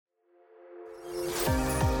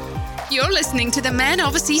You're listening to the Man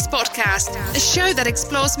Overseas podcast, a show that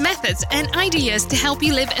explores methods and ideas to help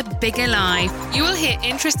you live a bigger life. You will hear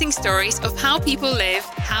interesting stories of how people live,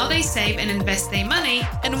 how they save and invest their money,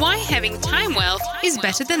 and why having time wealth is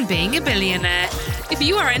better than being a billionaire. If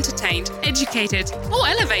you are entertained, educated, or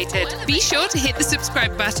elevated, be sure to hit the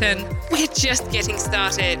subscribe button. We're just getting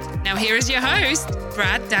started. Now here is your host,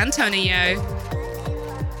 Brad D'Antonio.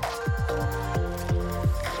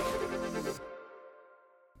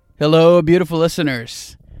 Hello, beautiful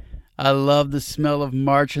listeners. I love the smell of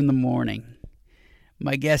March in the morning.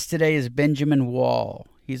 My guest today is Benjamin Wall.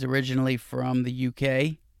 He's originally from the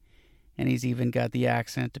UK, and he's even got the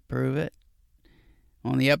accent to prove it.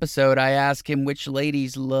 On the episode, I ask him which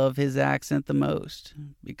ladies love his accent the most,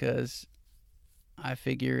 because I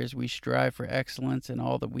figure as we strive for excellence in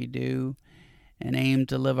all that we do and aim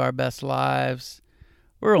to live our best lives,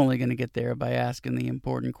 we're only going to get there by asking the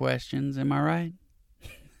important questions. Am I right?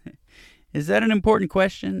 Is that an important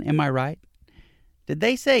question? Am I right? Did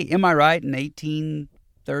they say, am I right, in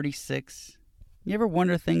 1836? You ever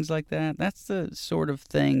wonder things like that? That's the sort of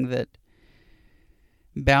thing that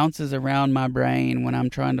bounces around my brain when I'm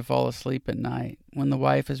trying to fall asleep at night. When the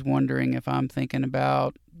wife is wondering if I'm thinking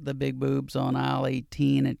about the big boobs on aisle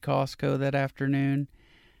 18 at Costco that afternoon.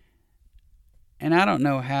 And I don't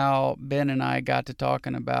know how Ben and I got to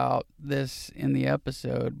talking about this in the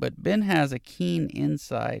episode, but Ben has a keen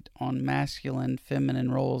insight on masculine,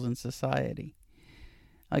 feminine roles in society.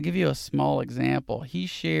 I'll give you a small example. He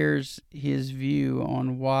shares his view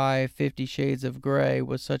on why 50 Shades of Grey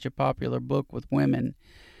was such a popular book with women.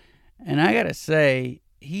 And I gotta say,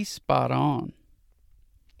 he's spot on.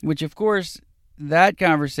 Which, of course, that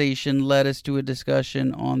conversation led us to a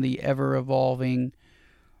discussion on the ever-evolving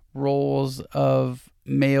roles of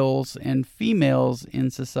males and females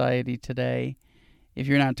in society today. If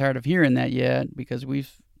you're not tired of hearing that yet, because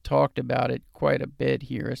we've talked about it quite a bit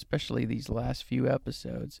here, especially these last few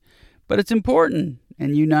episodes. But it's important,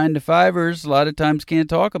 and you 9-to-5ers a lot of times can't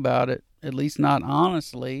talk about it, at least not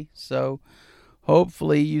honestly. So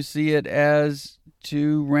hopefully you see it as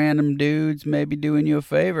two random dudes maybe doing you a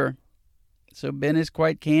favor. So Ben is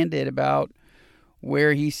quite candid about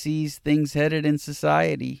where he sees things headed in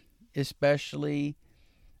society, especially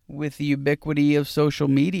with the ubiquity of social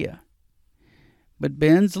media. But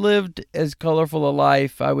Ben's lived as colorful a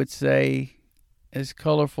life, I would say, as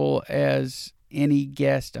colorful as any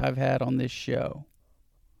guest I've had on this show.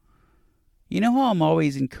 You know how I'm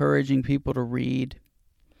always encouraging people to read?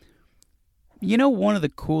 You know, one of the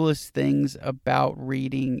coolest things about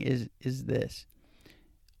reading is this.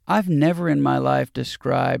 I've never in my life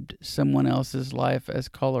described someone else's life as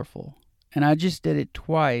colorful. And I just did it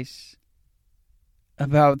twice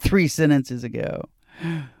about 3 sentences ago.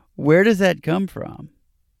 Where does that come from?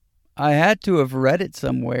 I had to have read it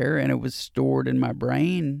somewhere and it was stored in my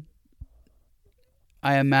brain.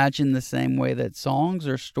 I imagine the same way that songs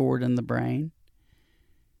are stored in the brain.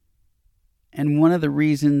 And one of the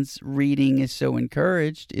reasons reading is so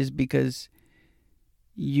encouraged is because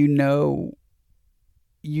you know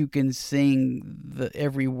you can sing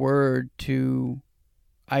every word to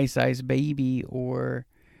Ice Ice Baby or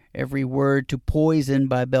every word to Poison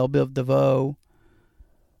by Belle Biv DeVoe.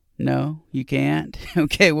 No, you can't?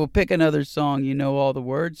 Okay, well, pick another song you know all the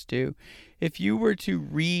words to. If you were to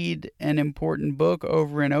read an important book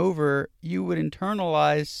over and over, you would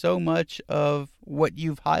internalize so much of what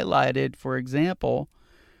you've highlighted, for example,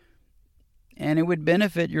 and it would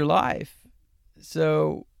benefit your life.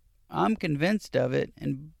 So I'm convinced of it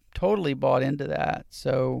and totally bought into that.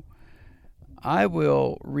 So I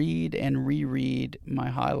will read and reread my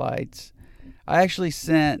highlights. I actually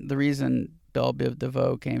sent, the reason Belle Biv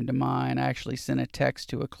DeVoe came to mind, I actually sent a text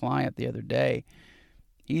to a client the other day.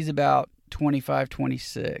 He's about 25,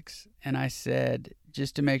 26. And I said,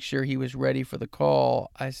 just to make sure he was ready for the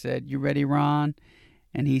call, I said, "You ready, Ron?"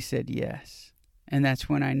 And he said, "Yes." And that's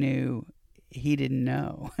when I knew he didn't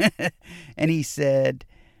know. And he said,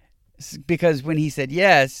 because when he said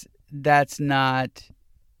yes, that's not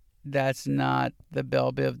the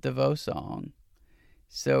Belle Biv DeVoe song.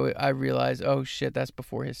 So I realized, oh shit, that's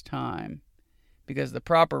before his time. Because the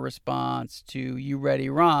proper response to "You ready,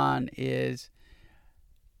 Ron?" is,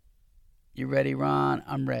 "You ready, Ron?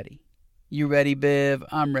 I'm ready. You ready, Biv?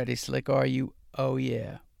 I'm ready. Slick, are you? Oh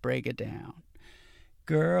yeah, break it down.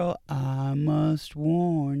 Girl, I must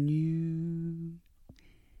warn you."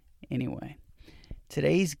 Anyway,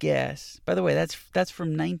 today's guest, by the way, that's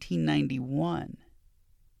from 1991.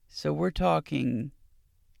 So we're talking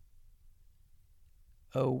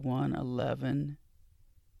 01, 11,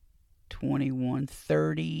 21,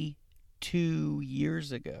 32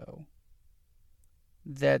 years ago.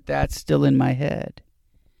 that's still in my head.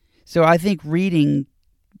 So I think reading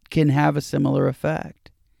can have a similar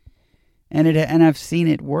effect. And I've seen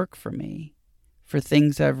it work for me. For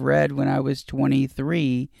things I've read when I was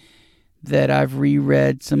 23, that I've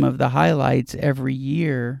reread some of the highlights every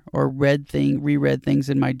year, or reread things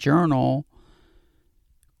in my journal,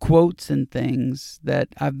 quotes and things that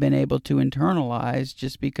I've been able to internalize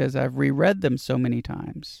just because I've reread them so many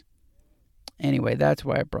times. Anyway, that's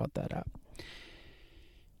why I brought that up.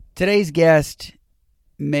 Today's guest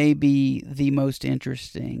may be the most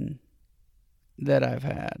interesting that I've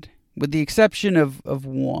had, with the exception of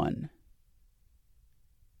one.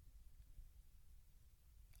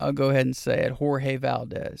 I'll go ahead and say it, Jorge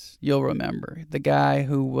Valdez. You'll remember. The guy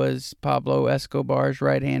who was Pablo Escobar's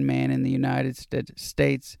right-hand man in the United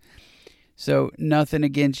States. So nothing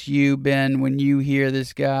against you, Ben. When you hear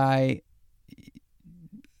this guy,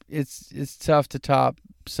 it's tough to top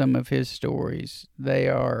some of his stories. They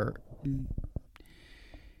are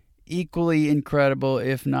equally incredible,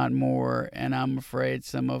 if not more, and I'm afraid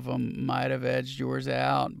some of them might have edged yours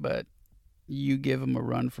out, but you give him a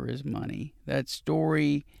run for his money. That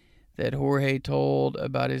story that Jorge told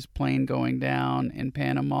about his plane going down in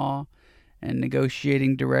Panama and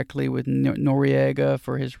negotiating directly with Noriega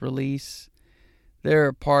for his release, there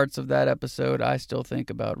are parts of that episode I still think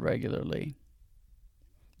about regularly.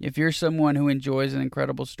 If you're someone who enjoys an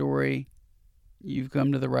incredible story, you've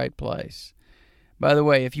come to the right place. By the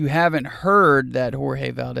way, if you haven't heard that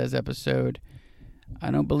Jorge Valdez episode,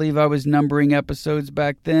 I don't believe I was numbering episodes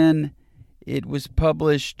back then. It was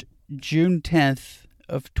published June 10th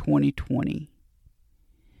of 2020.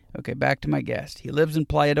 Okay, back to my guest. He lives in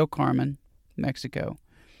Playa del Carmen, Mexico.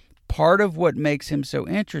 Part of what makes him so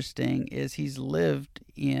interesting is he's lived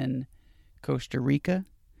in Costa Rica,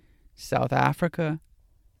 South Africa,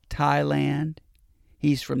 Thailand.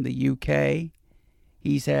 He's from the UK.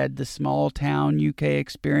 He's had the small town UK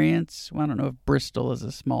experience. Well, I don't know if Bristol is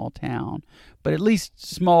a small town, but at least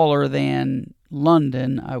smaller than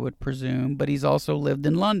London, I would presume. But he's also lived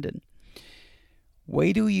in London.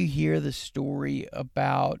 Wait till you hear the story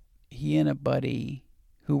about he and a buddy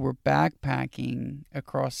who were backpacking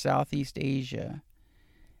across Southeast Asia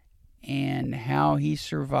and how he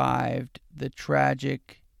survived the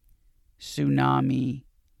tragic tsunami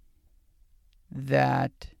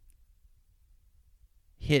that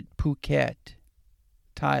hit Phuket,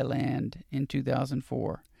 Thailand in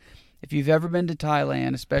 2004. If you've ever been to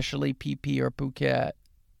Thailand, especially Phi Phi or Phuket,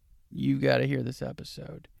 you've got to hear this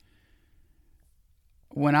episode.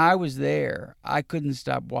 When I was there, I couldn't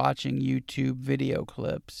stop watching YouTube video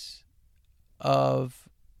clips of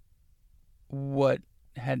what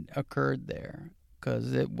had occurred there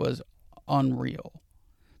because it was unreal.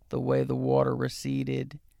 The way the water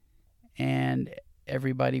receded and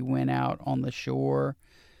everybody went out on the shore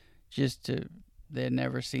they had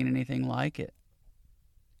never seen anything like it.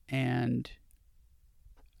 And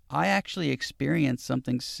I actually experienced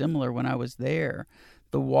something similar when I was there.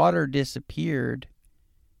 The water disappeared.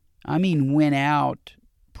 I mean, went out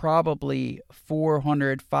probably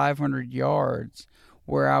 400, 500 yards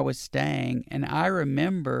where I was staying. And I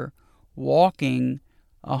remember walking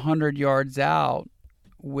 100 yards out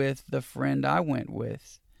with the friend I went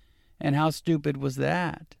with. And how stupid was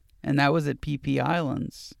that? And that was at Phi Phi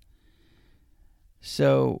Islands.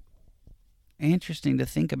 So, interesting to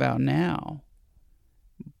think about now.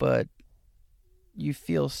 But you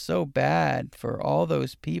feel so bad for all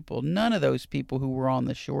those people. None of those people who were on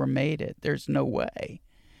the shore made it. There's no way.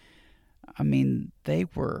 I mean, they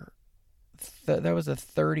were... that was a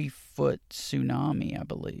 30-foot tsunami, I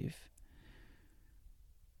believe.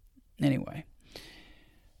 Anyway.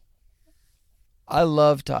 I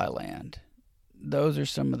love Thailand. Those are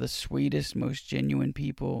some of the sweetest, most genuine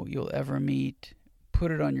people you'll ever meet.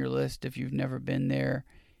 Put it on your list if you've never been there.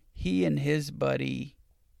 He and his buddy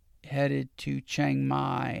headed to Chiang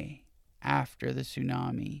Mai after the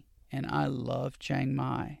tsunami, and I love Chiang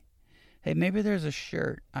Mai. Hey, maybe there's a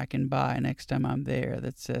shirt I can buy next time I'm there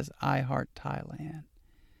that says I Heart Thailand.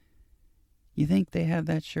 You think they have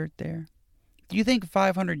that shirt there? Do you think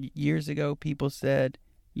 500 years ago people said,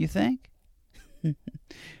 you think?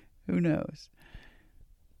 Who knows?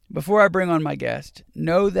 Before I bring on my guest,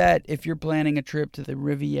 know that if you're planning a trip to the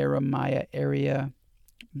Riviera Maya area,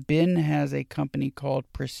 Ben has a company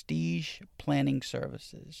called Prestige Planning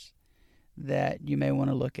Services that you may want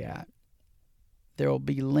to look at. There will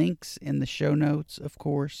be links in the show notes, of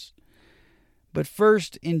course. But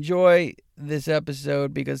first, enjoy this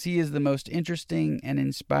episode because he is the most interesting and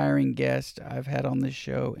inspiring guest I've had on this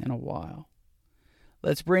show in a while.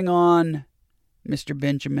 Let's bring on Mr.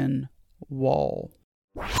 Benjamin Wall.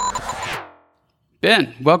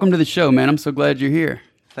 Ben, welcome to the show, man. I'm so glad you're here.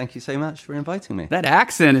 Thank you so much for inviting me. That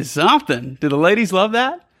accent is something. Do the ladies love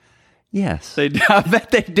that? Yes. They do. I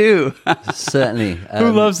bet they do. Certainly.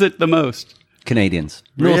 Who loves it the most? Canadians.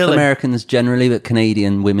 Really? North Americans generally, but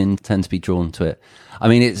Canadian women tend to be drawn to it. I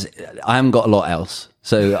mean, I haven't got a lot else,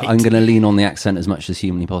 so I'm going to lean on the accent as much as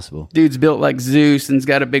humanly possible. Dude's built like Zeus and's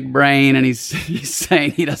got a big brain, and he's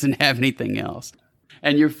saying he doesn't have anything else.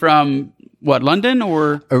 And you're from, what, London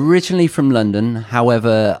or? Originally from London.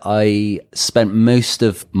 However, I spent most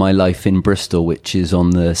of my life in Bristol, which is on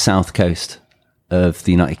the south coast of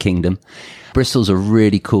the United Kingdom. Bristol's a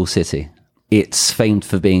really cool city. It's famed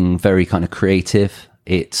for being very kind of creative.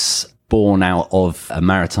 It's born out of a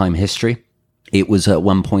maritime history. It was at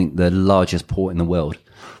one point the largest port in the world,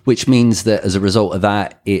 which means that as a result of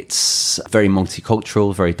that, it's very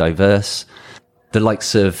multicultural, very diverse. The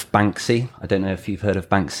likes of Banksy, I don't know if you've heard of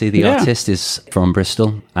Banksy, the artist, is from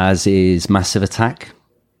Bristol, as is Massive Attack,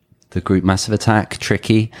 the group Massive Attack,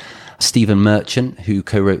 Tricky, Stephen Merchant, who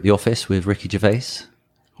co-wrote The Office with Ricky Gervais.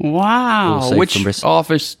 Wow. Also Which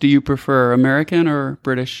office do you prefer, American or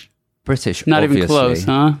British? British, Not obviously. even close,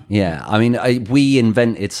 huh? Yeah, I mean, we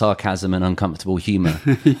invented sarcasm and uncomfortable humour.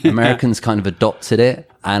 Americans kind of adopted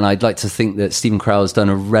it, and I'd like to think that Stephen Carell's done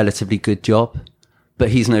a relatively good job, but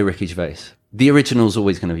he's no Ricky Gervais. The original's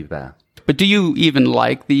always going to be better. But do you even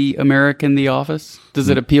like the American The Office? Does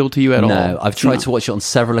it appeal to you at all? No, I've tried to watch it on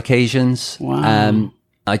several occasions. Wow.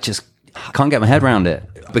 I just can't get my head around it,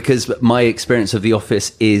 because my experience of The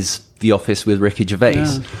Office is The Office with Ricky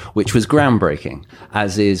Gervais, which was groundbreaking,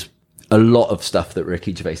 as is a lot of stuff that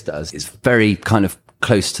Ricky Gervais does. It's very kind of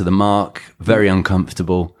close to the mark, very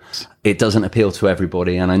uncomfortable. It doesn't appeal to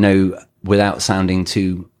everybody. And I know, without sounding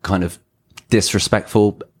too kind of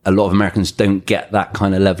disrespectful, a lot of Americans don't get that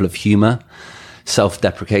kind of level of humor,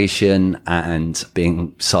 self-deprecation and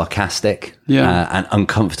being sarcastic and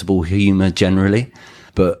uncomfortable humor generally.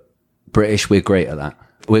 But British, we're great at that.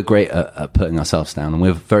 We're great at putting ourselves down, and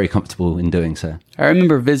we're very comfortable in doing so. I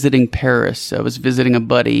remember visiting Paris. I was visiting a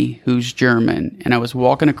buddy who's German, and I was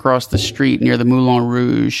walking across the street near the Moulin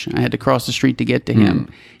Rouge. I had to cross the street to get to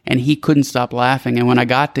him, and he couldn't stop laughing. And when I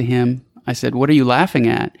got to him, I said, "What are you laughing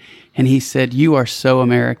at?" And he said, "You are so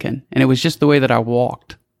American." And it was just the way that I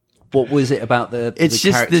walked. What was it about the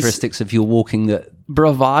characteristics of your walking that...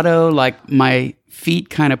 Bravado, like my feet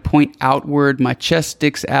kind of point outward, my chest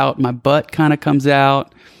sticks out, my butt kind of comes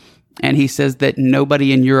out. And he says that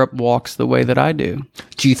nobody in Europe walks the way that I do.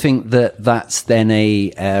 Do you think that that's then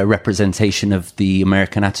a representation of the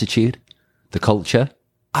American attitude, the culture?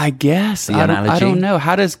 I guess. The analogy? I don't know.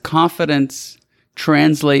 How does confidence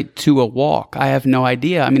translate to a walk? I have no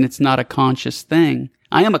idea. I mean, it's not a conscious thing.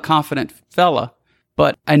 I am a confident fella,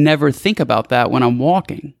 but I never think about that when I'm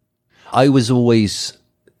walking. I was always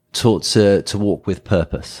taught to walk with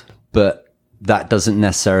purpose, but that doesn't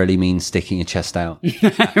necessarily mean sticking your chest out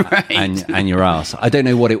Right. and your ass. I don't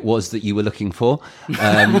know what it was that you were looking for,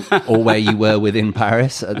 or where you were within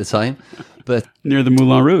Paris at the time, but Near the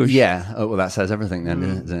Moulin Rouge. yeah. Oh, well, that says everything then,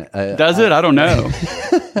 doesn't it? Does it? I don't know.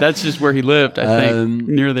 That's just where he lived, I think,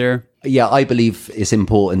 near there. Yeah, I believe it's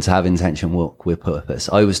important to have intention, walk with purpose.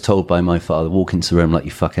 I was told by my father, walk into the room like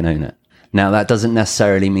you fucking own it. Now, that doesn't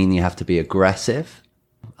necessarily mean you have to be aggressive.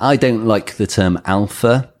 I don't like the term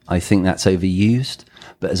alpha. I think that's overused.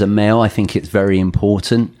 But as a male, I think it's very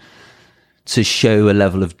important to show a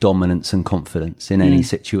level of dominance and confidence in any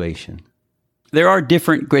situation. There are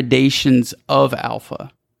different gradations of alpha,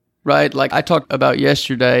 right? Like I talked about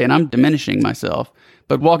yesterday, and I'm diminishing myself,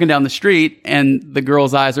 but walking down the street and the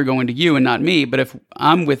girl's eyes are going to you and not me. But if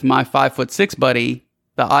I'm with my 5'6" buddy,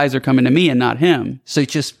 the eyes are coming to me and not him. So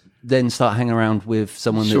just then start hanging around with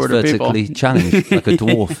someone that's Shorter vertically people. challenged, like a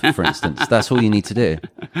dwarf, for instance. That's all you need to do.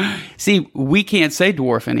 See, we can't say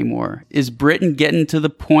dwarf anymore. Is Britain getting to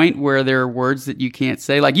the point where there are words that you can't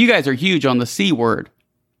say? Like you guys are huge on the C word.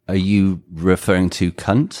 Are you referring to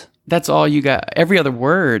cunt? That's all you got. Every other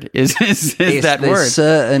word is that There's word.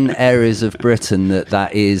 certain areas of Britain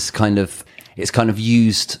that is kind of, it's kind of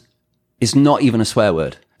used, it's not even a swear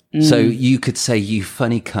word. So you could say, you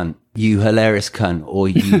funny cunt, you hilarious cunt, or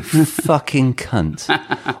you fucking cunt.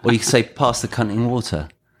 Or you could say, pass the cunting water.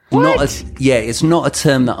 What? It's not a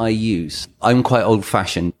term that I use. I'm quite old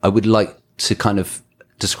fashioned. I would like to kind of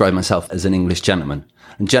describe myself as an English gentleman.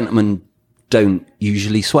 And gentlemen don't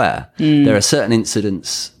usually swear. There are certain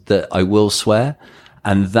incidents that I will swear,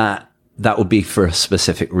 and that would be for a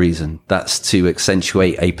specific reason. That's to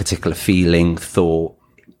accentuate a particular feeling, thought,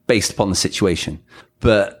 based upon the situation.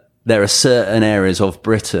 But there are certain areas of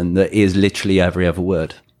Britain that is literally every other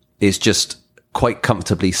word. It's just quite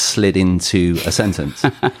comfortably slid into a sentence.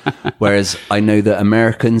 Whereas I know that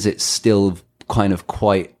Americans, it's still kind of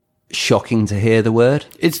quite shocking to hear the word.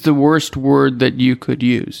 It's the worst word that you could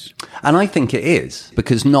use. And I think it is,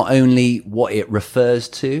 because not only what it refers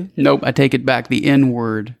to. Nope, I take it back. The N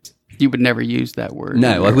word. You would never use that word.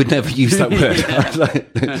 No, I would never use that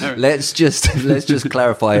word. Let's just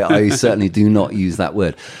clarify. I certainly do not use that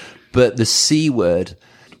word. But the C word,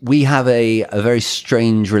 we have a very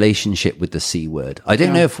strange relationship with the C word. I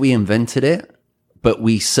don't know if we invented it, but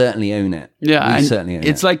we certainly own it. Yeah, we certainly own it.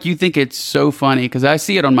 It's like you think it's so funny because I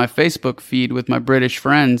see it on my Facebook feed with my British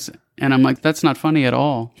friends, and I'm like, that's not funny at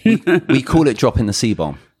all. We call it dropping the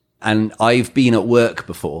C-bomb. And I've been at work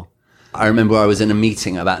before. I remember I was in a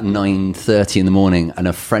meeting about 9:30 in the morning, and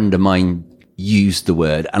a friend of mine used the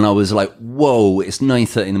word, and I was like, whoa, it's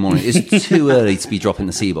 9:30 in the morning. It's too early to be dropping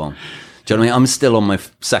the C-bomb. Do you know what I mean? I'm still on my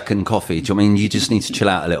second coffee. Do you know what I mean? You just need to chill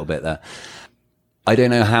out a little bit there. I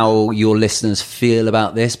don't know how your listeners feel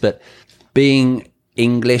about this, but being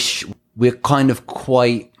English, we're kind of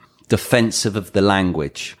quite defensive of the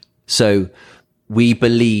language. So we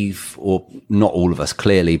believe, or not all of us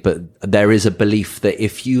clearly, but there is a belief that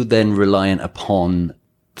if you then reliant upon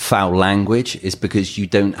foul language, it's because you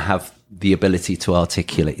don't have the ability to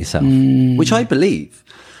articulate yourself, which I believe.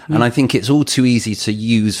 And I think it's all too easy to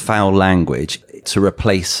use foul language to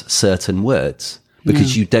replace certain words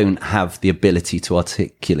because you don't have the ability to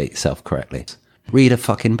articulate yourself correctly. Read a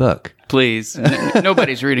fucking book. Please.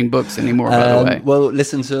 Nobody's reading books anymore, by the way. Well,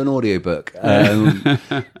 listen to an audiobook.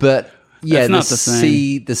 But yeah,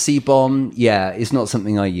 the C-bomb, it's not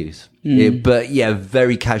something I use. But yeah,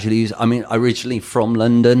 very casually used. I mean, originally from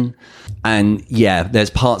London, and yeah, there's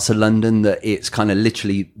parts of London that it's kind of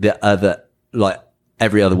literally the other, like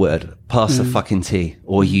every other word. Pass the fucking tea,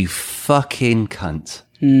 or you fucking cunt.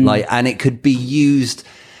 Like, and it could be used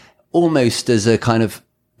almost as a kind of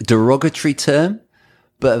derogatory term,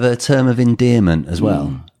 but a term of endearment as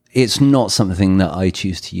well. It's not something that I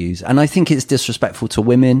choose to use. And I think it's disrespectful to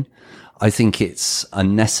women. I think it's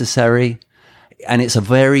unnecessary. And it's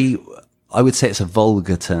I would say it's a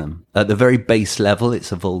vulgar term. At the very base level,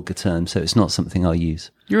 it's a vulgar term. So it's not something I'll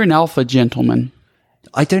use. You're an alpha gentleman.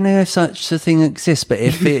 I don't know if such a thing exists, but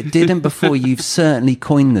if it didn't before, you've certainly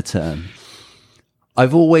coined the term.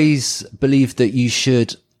 I've always believed that you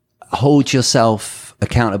should hold yourself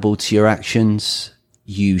accountable to your actions.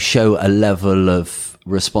 You show a level of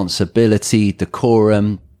responsibility,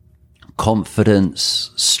 decorum,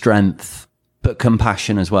 confidence, strength, but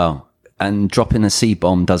compassion as well. And dropping a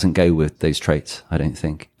C-bomb doesn't go with those traits, I don't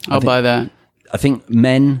think. I'll buy that. I think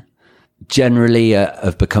men generally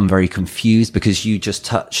have become very confused because you just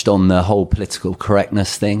touched on the whole political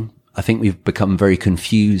correctness thing. I think we've become very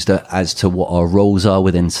confused as to what our roles are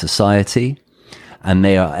within society, and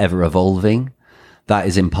they are ever evolving. That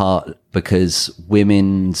is in part because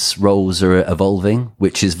women's roles are evolving,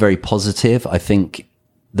 which is very positive. I think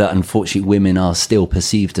that unfortunately women are still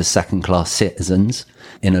perceived as second-class citizens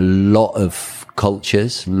in a lot of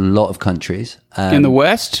cultures, a lot of countries. In the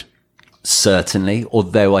West? Certainly,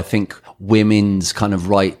 although I think women's kind of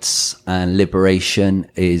rights and liberation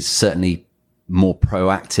is certainly more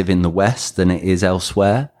proactive in the West than it is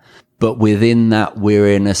elsewhere. But within that, we're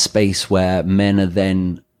in a space where men are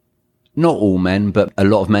then, not all men, but a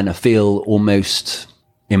lot of men feel almost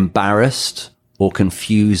embarrassed or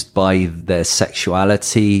confused by their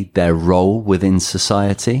sexuality, their role within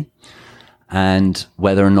society, and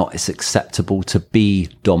whether or not it's acceptable to be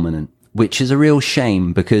dominant, which is a real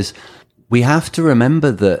shame because we have to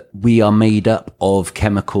remember that we are made up of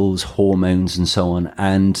chemicals, hormones, and so on.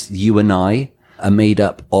 And you and I are made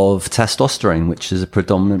up of testosterone, which is a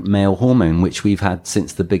predominant male hormone, which we've had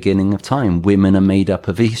since the beginning of time. Women are made up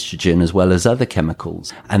of estrogen as well as other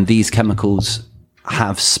chemicals. And these chemicals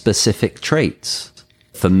have specific traits.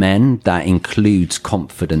 For men, that includes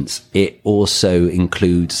confidence. It also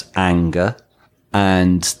includes anger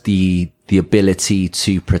and the ability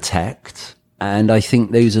to protect. And I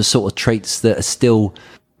think those are sort of traits that are still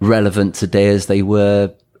relevant today as they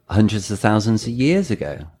were hundreds of thousands of years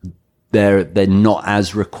ago. They're not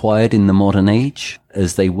as required in the modern age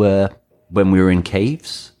as they were when we were in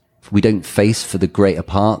caves. We don't face, for the greater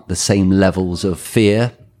part, the same levels of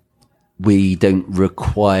fear. We don't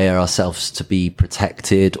require ourselves to be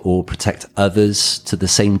protected or protect others to the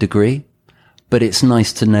same degree. But it's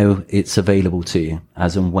nice to know it's available to you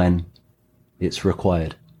as and when it's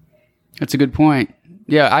required. That's a good point.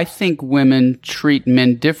 Yeah, I think women treat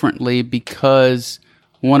men differently because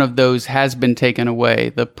one of those has been taken away,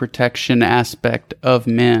 the protection aspect of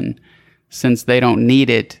men. Since they don't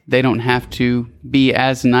need it, they don't have to be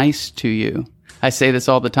as nice to you. I say this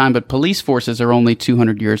all the time, but police forces are only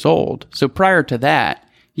 200 years old. So prior to that,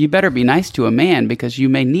 you better be nice to a man because you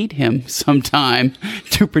may need him sometime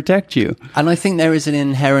to protect you. And I think there is an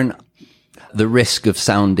inherent, the risk of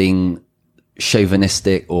sounding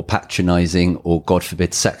chauvinistic or patronizing or, God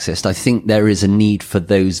forbid, sexist. I think there is a need for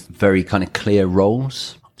those very kind of clear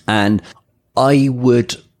roles. And I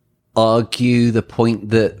would argue the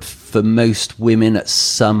point that for most women at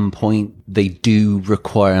some point, they do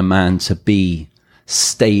require a man to be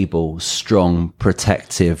stable, strong,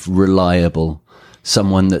 protective, reliable,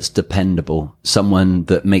 someone that's dependable, someone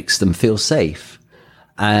that makes them feel safe.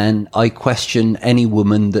 And I question any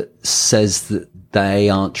woman that says that they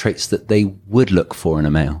aren't traits that they would look for in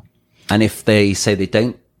a male. And if they say they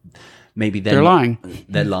don't, maybe they're lying.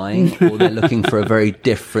 They're lying, or they're looking for a very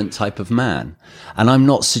different type of man. And I'm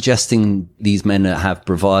not suggesting these men that have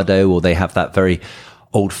bravado or they have that very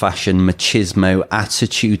old-fashioned machismo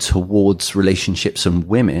attitude towards relationships and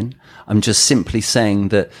women. I'm just simply saying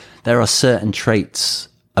that there are certain traits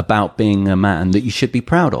about being a man that you should be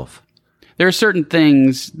proud of. There are certain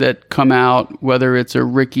things that come out, whether it's a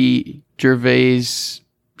Ricky Gervais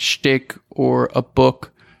shtick or a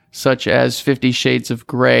book such as 50 Shades of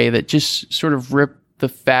Grey, that just sort of rip the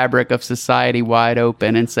fabric of society wide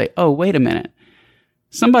open and say, oh, wait a minute,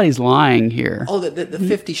 somebody's lying here. Oh, the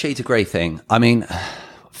 50 Shades of Grey thing. I mean,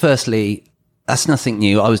 firstly, that's nothing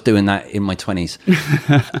new. I was doing that in my 20s.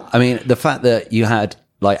 I mean, the fact that you had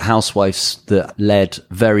like housewives that led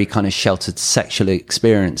very kind of sheltered sexual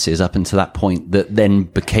experiences up until that point that then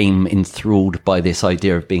became enthralled by this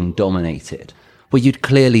idea of being dominated. Well, you'd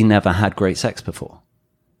clearly never had great sex before.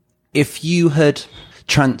 If you had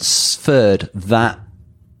transferred that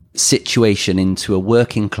situation into a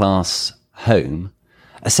working class home,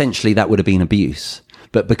 essentially that would have been abuse.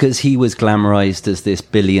 But because he was glamorized as this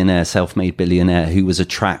billionaire, self-made billionaire who was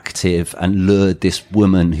attractive and lured this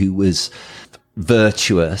woman who was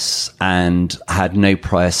virtuous and had no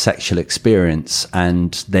prior sexual experience,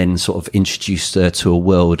 and then sort of introduced her to a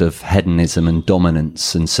world of hedonism and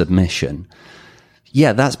dominance and submission.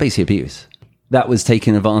 Yeah, that's basically abuse. That was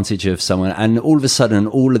taking advantage of someone. And all of a sudden,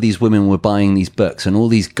 all of these women were buying these books and all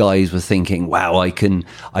these guys were thinking, wow, I can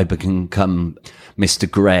become Mr.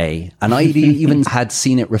 Grey. And I even had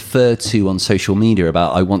seen it referred to on social media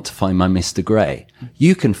about, I want to find my Mr. Grey.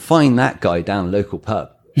 You can find that guy down a local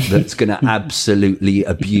pub that's going to absolutely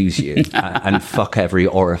abuse you and fuck every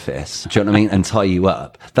orifice. Do you know what I mean? And tie you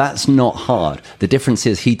up. That's not hard. The difference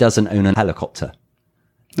is he doesn't own a helicopter.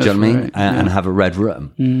 Do you know what I mean? And have a red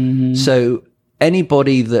room. Mm-hmm. So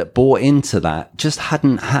anybody that bought into that just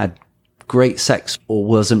hadn't had great sex or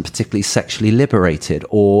wasn't particularly sexually liberated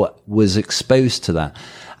or was exposed to that.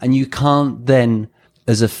 And you can't then,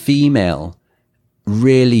 as a female,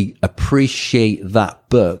 really appreciate that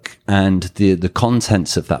book and the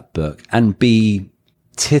contents of that book and be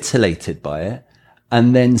titillated by it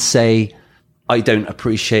and then say, I don't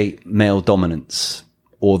appreciate male dominance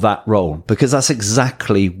or that role, because that's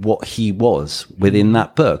exactly what he was within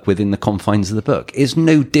that book, within the confines of the book. It's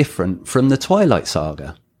no different from the Twilight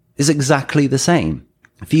Saga. It's exactly the same.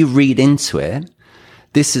 If you read into it,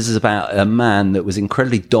 this is about a man that was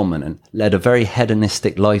incredibly dominant, led a very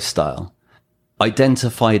hedonistic lifestyle,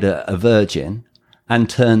 identified a virgin and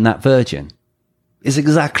turned that virgin. It's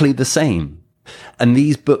exactly the same. And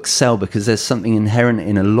these books sell because there's something inherent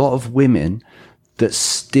in a lot of women that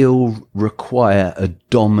still require a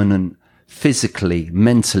dominant, physically,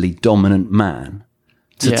 mentally dominant man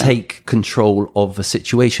to take control of a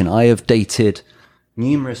situation. I have dated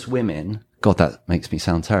numerous women. God, that makes me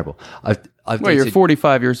sound terrible. I've dated, you're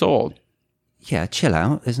 45 years old. Yeah, chill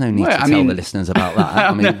out. There's no need to tell the listeners about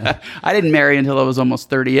that. I didn't marry until I was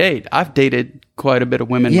almost 38. I've dated quite a bit of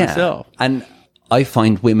women myself. And I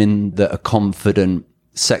find women that are confident,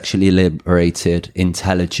 sexually liberated,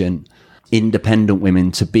 intelligent, independent women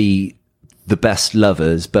to be the best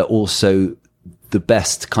lovers, but also the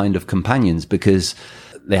best kind of companions because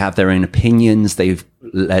they have their own opinions. They've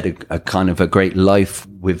led a kind of a great life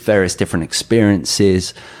with various different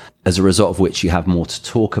experiences, as a result of which you have more to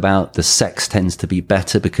talk about. The sex tends to be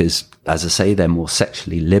better because, as I say, they're more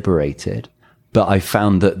sexually liberated. But I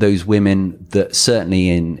found that those women that certainly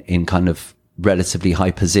in kind of relatively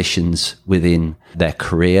high positions within their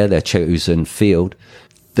career, their chosen field,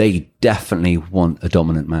 they definitely want a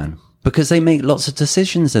dominant man because they make lots of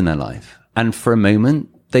decisions in their life. And for a moment,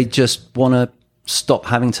 they just want to stop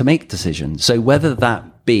having to make decisions. So whether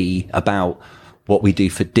that be about what we do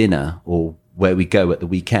for dinner or where we go at the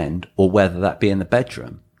weekend, or whether that be in the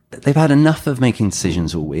bedroom, they've had enough of making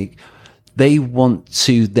decisions all week. They want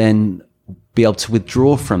to then be able to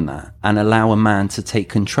withdraw from that and allow a man to take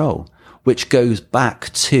control. which goes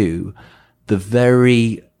back to the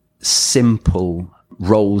very simple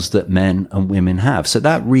roles that men and women have. So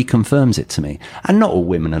that reconfirms it to me. And not all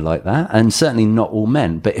women are like that, and certainly not all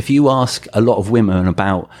men. But if you ask a lot of women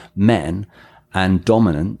about men and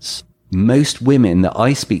dominance, most women that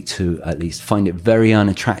I speak to, at least, find it very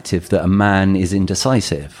unattractive that a man is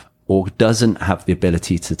indecisive or doesn't have the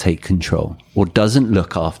ability to take control or doesn't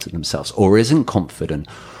look after themselves or isn't confident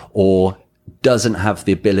or doesn't have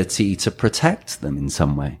the ability to protect them in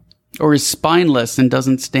some way. Or is spineless and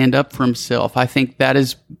doesn't stand up for himself. I think that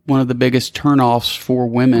is one of the biggest turnoffs for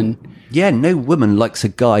women. Yeah, no woman likes a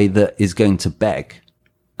guy that is going to beg.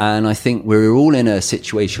 And I think we're all in a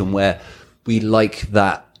situation where we like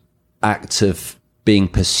that act of being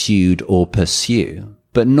pursued or pursue,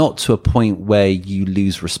 but not to a point where you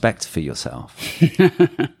lose respect for yourself.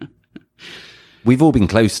 We've all been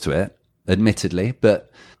close to it, admittedly,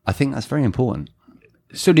 but I think that's very important.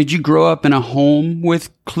 So did you grow up in a home with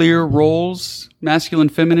clear roles, masculine,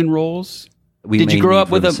 feminine roles? Did you grow up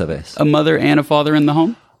with a mother and a father in the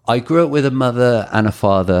home? I grew up with a mother and a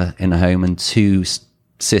father in the home and two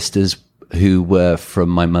sisters who were from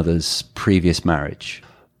my mother's previous marriage.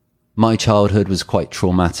 My childhood was quite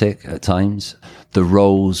traumatic at times. The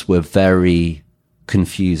roles were very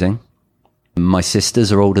confusing. My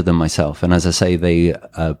sisters are older than myself, and as I say, they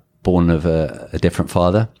are born of a different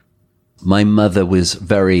father. My mother was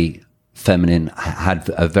very feminine, had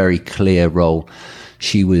a very clear role.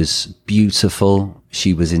 She was beautiful,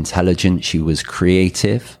 she was intelligent, she was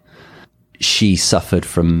creative. She suffered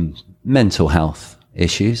from mental health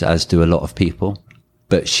issues, as do a lot of people,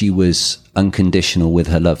 but she was unconditional with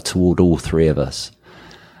her love toward all three of us.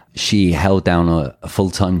 She held down a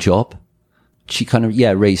full-time job. She kind of,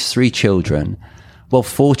 raised 3 children. Well,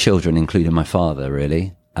 4 children, including my father,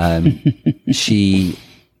 really.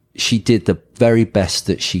 She did the very best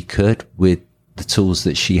that she could with the tools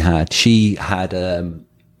that she had. She had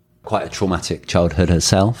quite a traumatic childhood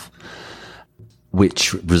herself,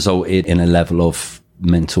 which resulted in a level of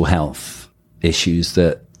mental health issues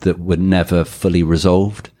that were never fully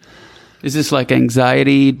resolved. Is this like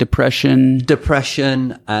anxiety, depression?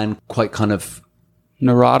 Depression and quite kind of...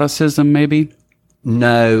 neuroticism, maybe?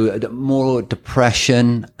 No, more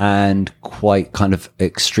depression and quite kind of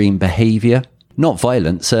extreme behavior. Not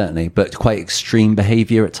violent, certainly, but quite extreme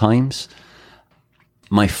behavior at times.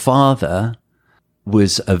 My father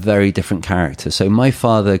was a very different character. So my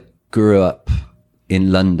father grew up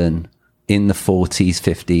in London in the 40s,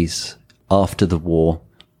 50s, after the war,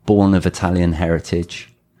 born of Italian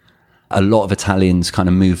heritage. A lot of Italians kind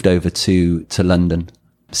of moved over to London,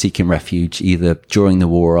 seeking refuge either during the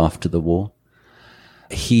war or after the war.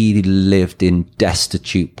 He lived in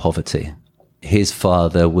destitute poverty. His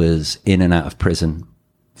father was in and out of prison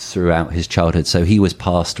throughout his childhood. So he was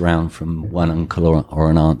passed around from one uncle or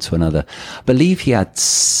an aunt to another. I believe he had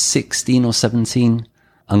 16 or 17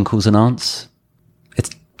 uncles and aunts.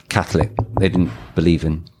 It's Catholic. They didn't believe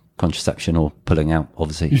in contraception or pulling out,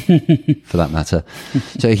 obviously, for that matter.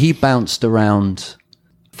 So he bounced around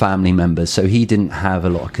family members. So he didn't have a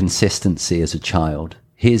lot of consistency as a child.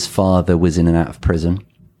 His father was in and out of prison.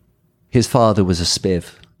 His father was a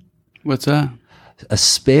spiv. What's that? A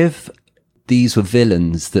spiv, these were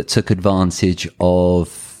villains that took advantage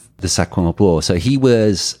of the Second World War. So he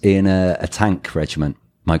was in a tank regiment,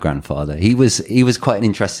 my grandfather. He was quite an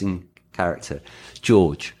interesting character,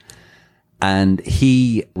 George. And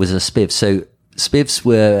he was a spiv. So spivs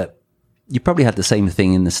were, you probably had the same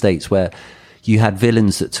thing in the States where you had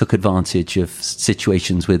villains that took advantage of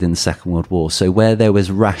situations within the Second World War. So where there was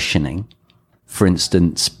rationing, for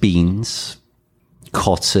instance, beans,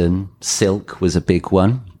 cotton, silk was a big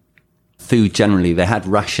one. Food generally, they had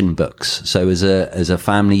ration books. So as a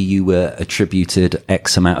family, you were attributed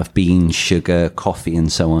X amount of beans, sugar, coffee,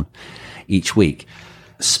 and so on each week.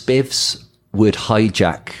 Spivs would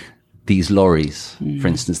hijack these lorries, for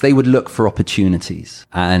instance. They would look for opportunities.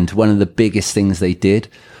 And one of the biggest things they did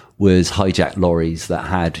was hijack lorries that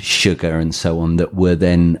had sugar and so on that were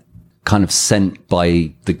then kind of sent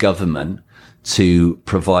by the government to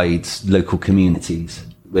provide local communities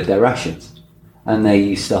with their rations. And they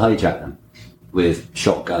used to hijack them with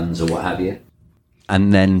shotguns or what have you,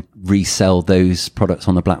 and then resell those products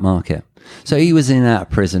on the black market. So he was in and out of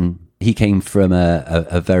prison. He came from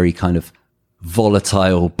a very kind of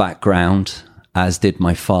volatile background, as did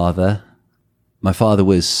my father. My father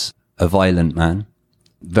was a violent man,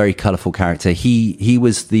 very colourful character. He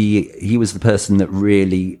was the person that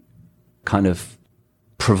really kind of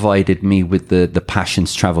provided me with the passion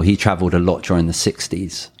to travel. He travelled a lot during the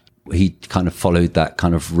 60s. he kind of followed that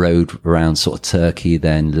kind of road around sort of Turkey,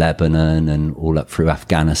 then Lebanon, and all up through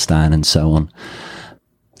Afghanistan and so on.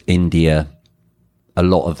 India. A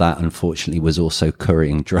lot of that, unfortunately, was also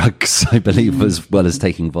currying drugs, I believe, as well as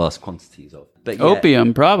taking vast quantities of. But yeah,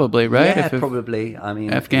 opium, probably, right? Yeah, probably. I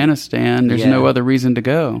mean, Afghanistan, there's no other reason to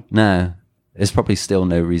go. No, there's probably still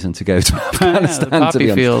no reason to go to Afghanistan, the poppy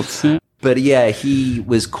to be honest. fields. Yeah. But yeah, he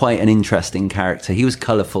was quite an interesting character. He was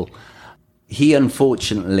colourful. He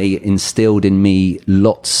unfortunately instilled in me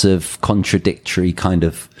lots of contradictory kind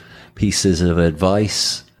of pieces of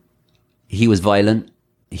advice. He was violent.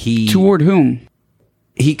 Toward whom?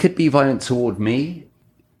 He could be violent toward me.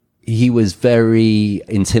 He was very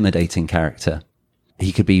intimidating character.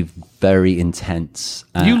 He could be very intense.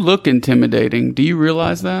 You look intimidating. Do you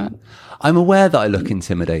realize that? I'm aware that I look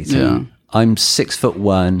intimidating. Yeah. I'm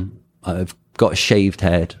 6'1". I've got a shaved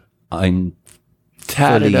head. I'm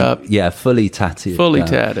Tatted up. Yeah, fully tatted. Fully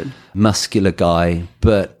tatted. Muscular guy.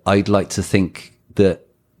 But I'd like to think that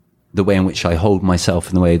the way in which I hold myself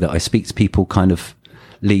and the way that I speak to people kind of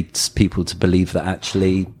leads people to believe that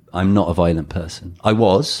actually I'm not a violent person. I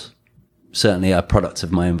was certainly a product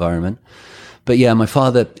of my environment. But yeah, my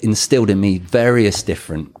father instilled in me various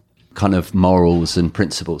different kind of morals and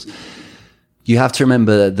principles. You have to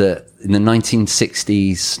remember that in the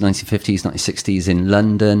 1960s, 1950s, 1960s in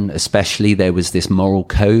London, especially, there was this moral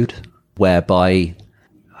code whereby,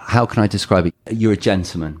 how can I describe it? You're a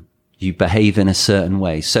gentleman. You behave in a certain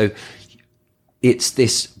way. So it's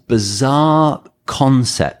this bizarre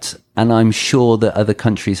concept, and I'm sure that other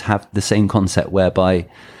countries have the same concept, whereby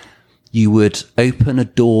you would open a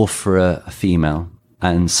door for a female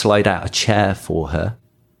and slide out a chair for her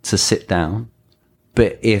to sit down.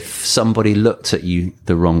 But if somebody looked at you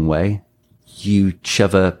the wrong way, you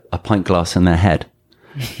shove a pint glass in their head.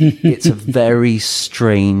 It's a very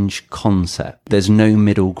strange concept. There's no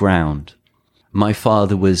middle ground. My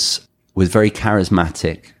father was very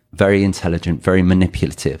charismatic, very intelligent, very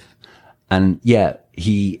manipulative. And yeah,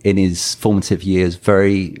 he, in his formative years,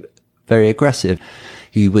 very, very aggressive.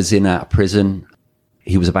 He was in a prison.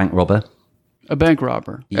 He was a bank robber. A bank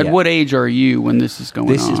robber. Yeah. At what age are you when this is going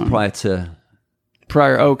on? This is prior to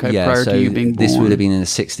you being born. This would have been in the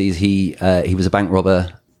 60s. He was a bank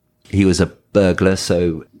robber. He was a burglar,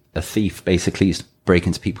 so a thief basically used to break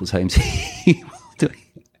into people's homes.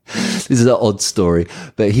 This is an odd story,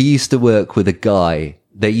 but he used to work with a guy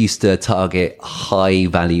that used to target high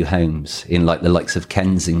value homes in like the likes of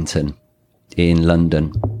Kensington in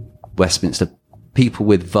London, Westminster, people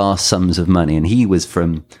with vast sums of money. And he was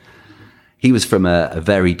from a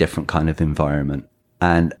very different kind of environment.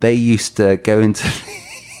 And they used to go into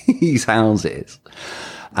these houses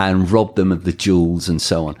and rob them of the jewels and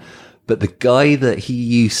so on. But the guy that he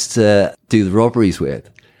used to do the robberies with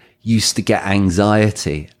used to get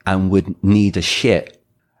anxiety and would need a shit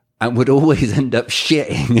and would always end up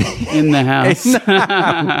shitting in the house.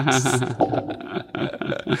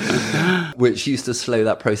 Which used to slow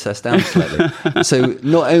that process down slightly. So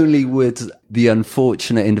not only would the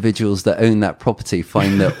unfortunate individuals that own that property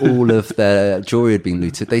find that all of their jewelry had been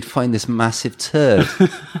looted, they'd find this massive turd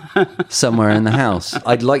somewhere in the house.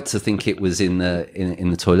 I'd like to think it was in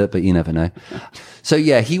the toilet, but you never know. So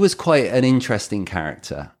yeah, he was quite an interesting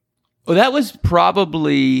character. Well, that was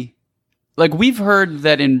probably, like, we've heard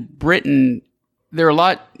that in Britain, they're a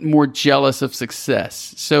lot more jealous of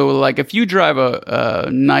success. So, like, if you drive a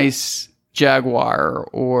nice Jaguar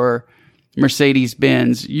or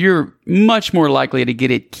Mercedes-Benz, you're much more likely to get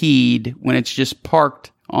it keyed when it's just parked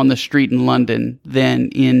on the street in London than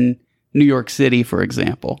in New York City, for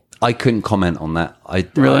example. I couldn't comment on that.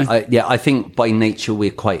 Really? I think by nature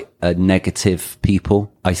we're quite negative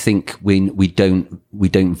people. I think we don't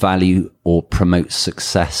value or promote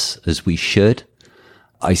success as we should.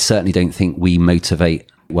 I certainly don't think we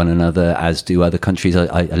motivate one another as do other countries.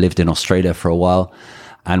 I lived in Australia for a while,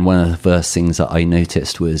 and one of the first things that I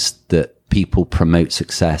noticed was that people promote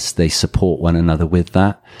success. They support one another with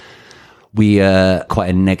that. We are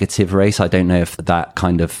quite a negative race. I don't know if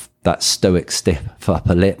that stoic stiff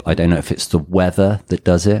upper lip, I don't know if it's the weather that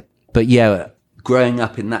does it. But yeah, growing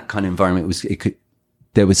up in that kind of environment,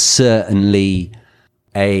 there was certainly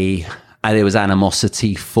there was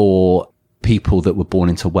animosity for people that were born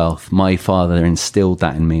into wealth. My father instilled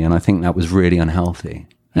that in me, and I think that was really unhealthy.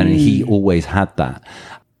 And he always had that,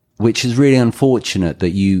 which is really unfortunate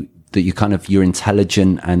that you're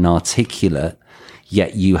intelligent and articulate,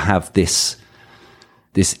 yet you have this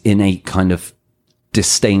innate kind of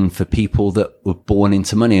disdain for people that were born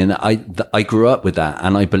into money. And I grew up with that,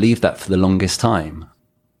 and I believed that for the longest time.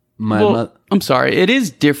 I'm sorry. It is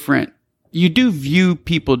different you do view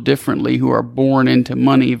people differently who are born into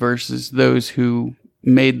money versus those who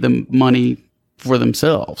made the money for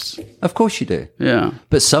themselves. Of course you do. Yeah.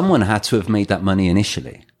 But someone had to have made that money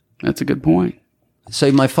initially. That's a good point.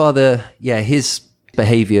 So my father, his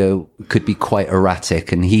behavior could be quite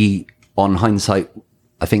erratic, and he, on hindsight,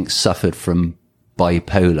 I think suffered from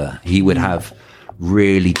bipolar. He would have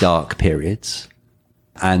really dark periods,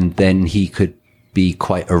 and then he could be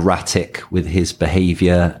quite erratic with his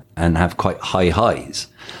behavior and have quite high highs.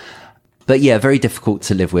 But very difficult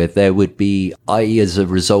to live with. There would be, as a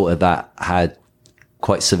result of that, had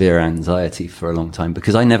quite severe anxiety for a long time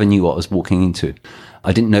because I never knew what I was walking into.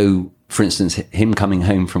 I didn't know, for instance, him coming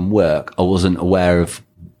home from work, I wasn't aware of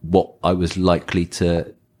what I was likely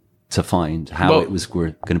to find, how it was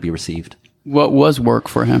going to be received. What was work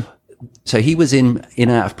for him? So he was in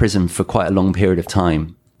and out of prison for quite a long period of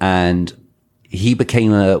time, and he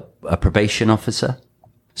became a probation officer.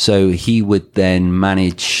 So he would then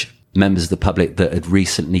manage members of the public that had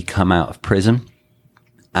recently come out of prison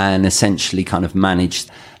and essentially kind of manage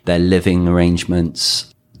their living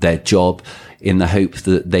arrangements, their job, in the hope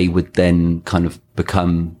that they would then kind of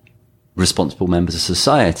become responsible members of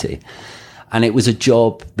society. And it was a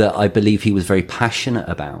job that I believe he was very passionate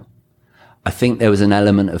about. I think there was an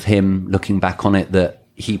element of him looking back on it that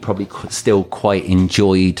he probably still quite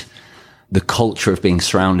enjoyed the culture of being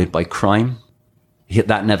surrounded by crime.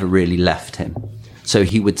 That never really left him. So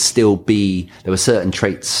he would still be, there were certain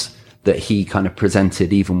traits that he kind of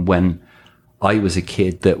presented even when I was a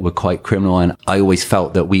kid that were quite criminal, and I always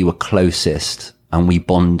felt that we were closest and we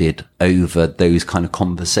bonded over those kind of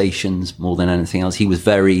conversations more than anything else. He was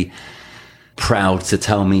very proud to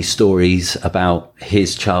tell me stories about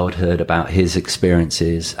his childhood, about his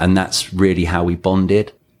experiences, and that's really how we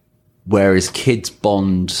bonded. Whereas kids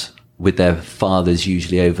bond with their fathers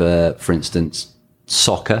usually over, for instance,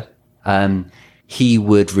 soccer. He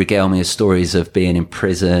would regale me with stories of being in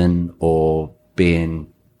prison or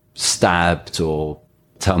being stabbed, or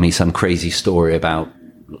tell me some crazy story about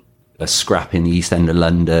a scrap in the East End of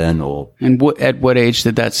London. And at what age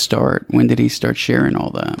did that start? When did he start sharing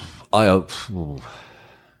all that?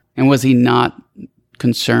 And was he not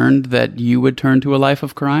concerned that you would turn to a life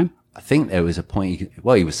of crime? I think there was a point,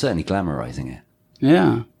 he was certainly glamorizing it.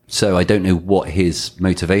 Yeah. So I don't know what his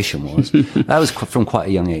motivation was. That was from quite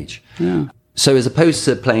a young age. Yeah. So as opposed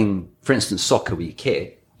to playing, for instance, soccer with your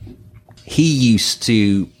kid, he used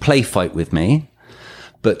to play fight with me,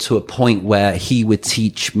 but to a point where he would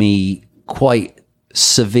teach me quite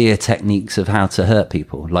severe techniques of how to hurt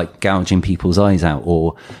people, like gouging people's eyes out,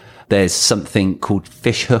 or there's something called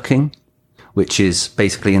fish hooking, which is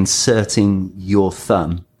basically inserting your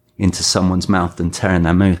thumb into someone's mouth and tearing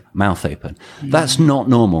their mouth open. That's not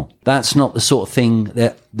normal. That's not the sort of thing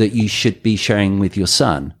that you should be sharing with your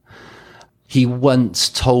son. He once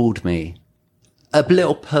told me a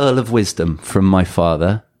little pearl of wisdom from my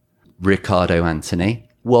father, Ricardo Anthony,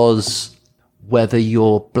 was whether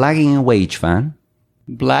you're blagging a wage van.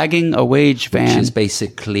 Blagging a wage van. Which is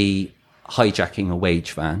basically hijacking a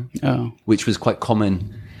wage van, which was quite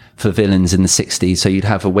common for villains in the 60s. So you'd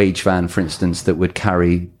have a wage van, for instance, that would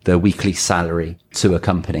carry the weekly salary to a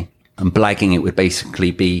company. And blagging it would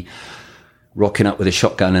basically be rocking up with a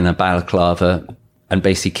shotgun and a balaclava and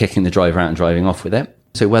basically kicking the driver out and driving off with it.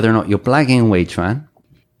 So whether or not you're blagging a wage van,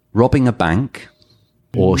 robbing a bank,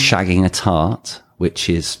 or shagging a tart, which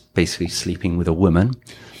is basically sleeping with a woman,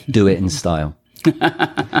 do it in style.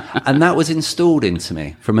 And that was installed into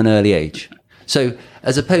me from an early age. So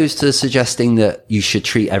as opposed to suggesting that you should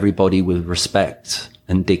treat everybody with respect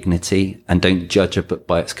and dignity and don't judge a book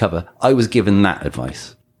by its cover, I was given that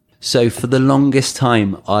advice. So for the longest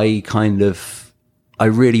time, I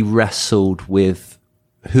really wrestled with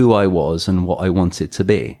who I was and what I wanted to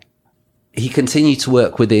be. He continued to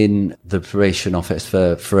work within the probation office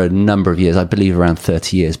for a number of years, I believe around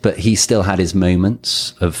 30 years, but he still had his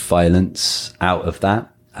moments of violence out of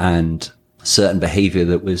that and certain behavior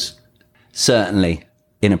that was certainly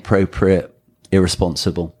inappropriate,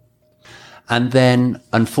 irresponsible. And then,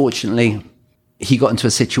 unfortunately, he got into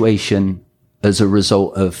a situation as a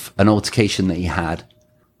result of an altercation that he had,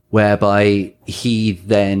 whereby he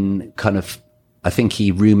then I think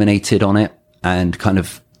he ruminated on it, and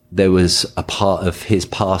there was a part of his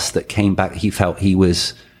past that came back. He felt he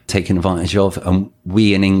was taken advantage of. And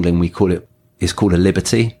we in England, it's called a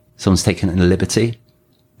liberty. Someone's taken a liberty.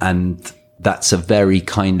 And that's a very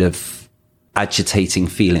kind of agitating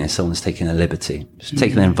feeling if someone's taking a liberty. Just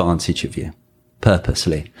taking advantage of you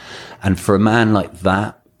purposely. And for a man like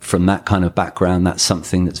that, from that kind of background, that's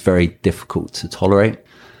something that's very difficult to tolerate.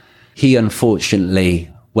 He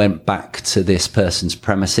unfortunately went back to this person's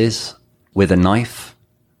premises with a knife,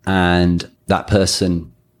 and that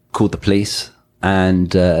person called the police,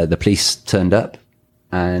 and the police turned up,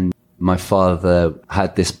 and my father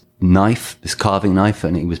had this knife, this carving knife,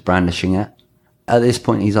 and he was brandishing it. At this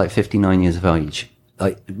point, he's like 59 years of age.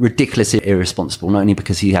 Like, ridiculously irresponsible, not only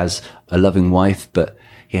because he has a loving wife, but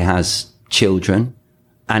he has children,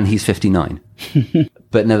 and he's 59.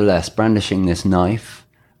 But nevertheless, brandishing this knife,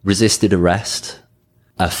 resisted arrest,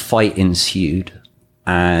 a fight ensued,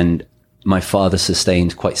 and my father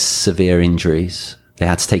sustained quite severe injuries. They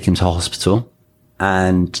had to take him to hospital,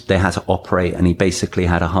 and they had to operate, and he basically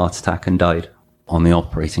had a heart attack and died on the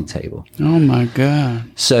operating table. Oh my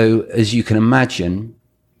God. So as you can imagine,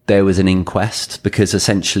 there was an inquest, because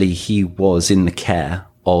essentially he was in the care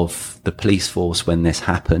of the police force when this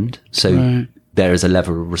happened. So there is a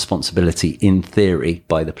level of responsibility in theory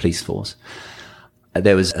by the police force.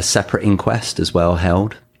 There was a separate inquest as well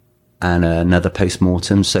held, and another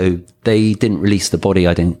post-mortem. So they didn't release the body,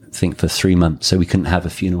 I don't think, for 3 months. So we couldn't have a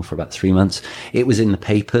funeral for about 3 months. It was in the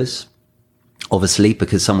papers, obviously,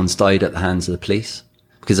 because someone's died at the hands of the police,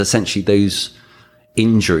 because essentially those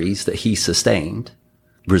injuries that he sustained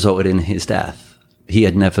resulted in his death. He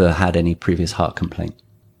had never had any previous heart complaint.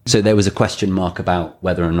 So there was a question mark about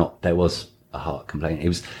whether or not there was a heart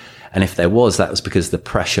complaint. And if there was, that was because the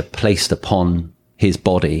pressure placed upon his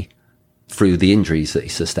body through the injuries that he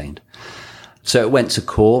sustained. So it went to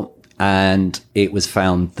court, and it was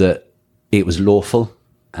found that it was lawful,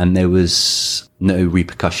 and there was no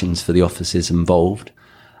repercussions for the officers involved.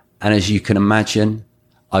 And as you can imagine,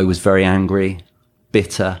 I was very angry,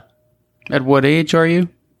 bitter. At what age are you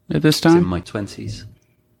at this time? In my 20s.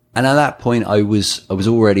 And at that point, I was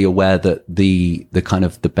already aware that the kind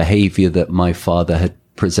of the behavior that my father had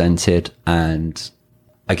presented, and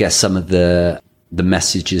I guess some of the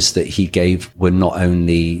messages that he gave were not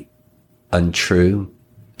only untrue,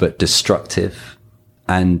 but destructive.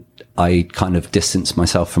 And I kind of distanced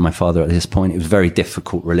myself from my father at this point. It was a very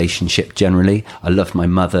difficult relationship generally. I loved my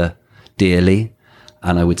mother dearly,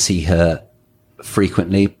 and I would see her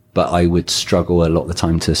frequently, but I would struggle a lot of the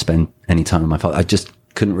time to spend any time with my father. I just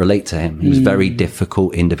couldn't relate to him. He was a very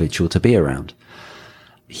difficult individual to be around.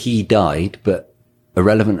 He died, but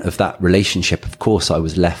irrelevant of that relationship, of course, I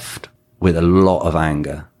was left with a lot of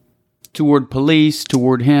anger. Toward police,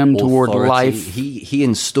 toward him, toward life. He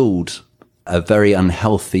installed a very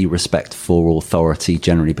unhealthy respect for authority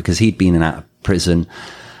generally, because he'd been in and out of prison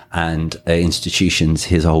and institutions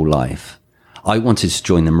his whole life. I wanted to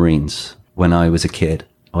join the Marines when I was a kid,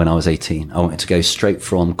 when I was 18. I wanted to go straight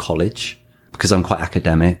from college, because I'm quite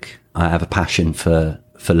academic. I have a passion for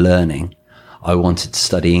learning. I wanted to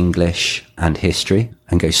study English and history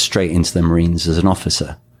and go straight into the Marines as an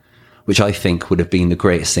officer, which I think would have been the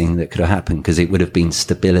greatest thing that could have happened, because it would have been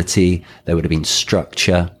stability, there would have been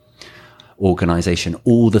structure, organization,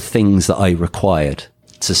 all the things that I required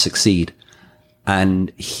to succeed.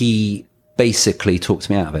 And he basically talked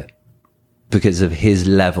me out of it because of his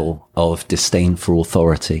level of disdain for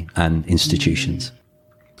authority and institutions.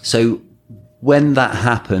 So when that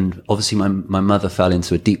happened, obviously my mother fell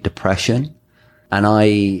into a deep depression, and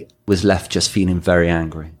I was left just feeling very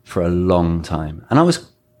angry for a long time. And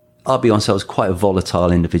I'll be honest, I was quite a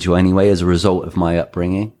volatile individual anyway as a result of my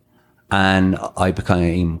upbringing. And I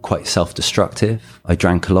became quite self-destructive. I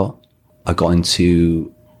drank a lot. I got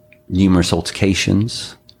into numerous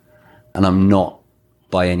altercations. And I'm not,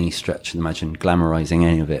 by any stretch of the imagination, glamorizing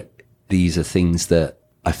any of it. These are things that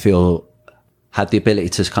I feel had the ability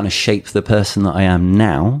to kind of shape the person that I am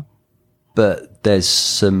now. But there's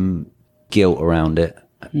some guilt around it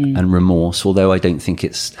and remorse, although I don't think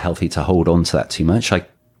it's healthy to hold on to that too much.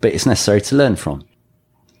 But it's necessary to learn from.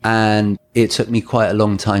 And it took me quite a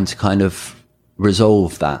long time to kind of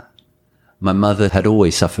resolve that. My mother had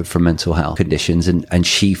always suffered from mental health conditions, and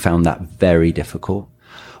she found that very difficult.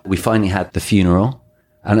 We finally had the funeral.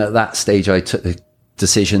 And at that stage, I took the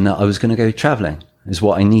decision that I was going to go traveling, is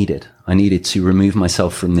what I needed. I needed to remove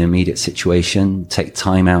myself from the immediate situation, take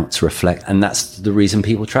time out to reflect. And that's the reason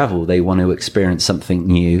people travel. They want to experience something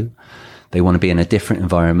new. They want to be in a different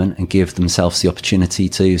environment and give themselves the opportunity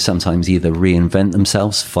to sometimes either reinvent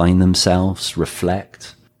themselves, find themselves,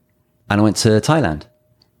 reflect. And I went to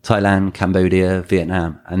Thailand, Cambodia,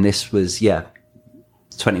 Vietnam. And this was,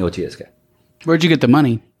 20 odd years ago. Where'd you get the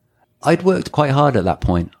money? I'd worked quite hard at that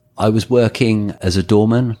point. I was working as a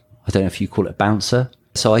doorman. I don't know if you call it a bouncer.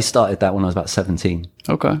 So I started that when I was about 17.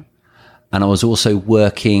 Okay. And I was also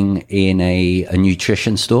working in a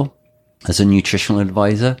nutrition store as a nutritional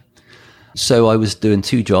advisor. So I was doing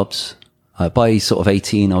 2 jobs. By sort of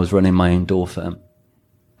 18, I was running my own door firm.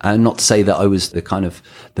 And not to say that I was the kind of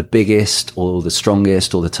the biggest or the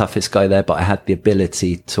strongest or the toughest guy there, but I had the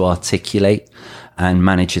ability to articulate and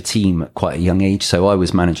manage a team at quite a young age. So I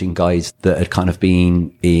was managing guys that had kind of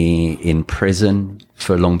been in prison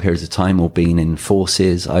for long periods of time or been in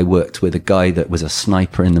forces. I worked with a guy that was a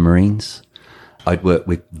sniper in the Marines. I'd worked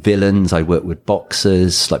with villains. I worked with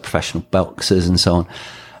boxers, like professional boxers and so on.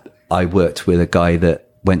 I worked with a guy that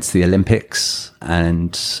went to the Olympics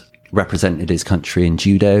and represented his country in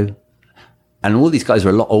judo. And all these guys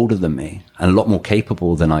were a lot older than me and a lot more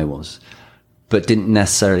capable than I was, but didn't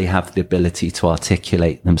necessarily have the ability to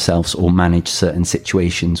articulate themselves or manage certain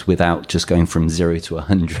situations without just going from 0 to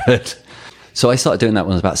 100. So I started doing that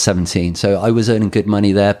when I was about 17. So I was earning good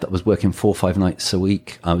money there, but I was working 4 or 5 nights a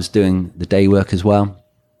week. I was doing the day work as well.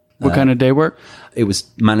 What kind of day work? It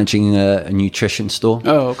was managing a nutrition store.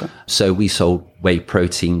 Oh, okay. So we sold whey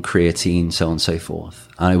protein, creatine, so on and so forth.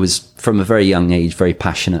 I was, from a very young age, very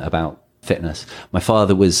passionate about fitness. My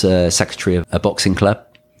father was secretary of a boxing club.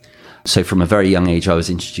 So from a very young age, I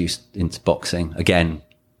was introduced into boxing. Again,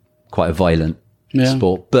 quite a violent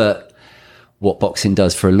sport. But what boxing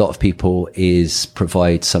does for a lot of people is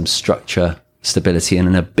provide some structure, stability, and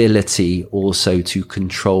an ability also to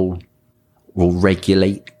control or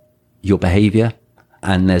regulate your behavior.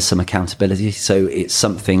 And there's some accountability. So it's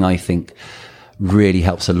something I think really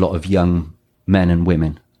helps a lot of young men and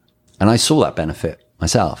women. And I saw that benefit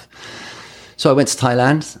myself. So I went to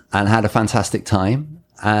Thailand and had a fantastic time.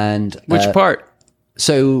 And which part?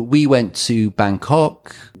 So we went to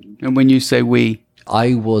Bangkok. And when you say we,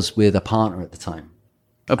 I was with a partner at the time.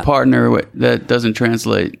 A partner that doesn't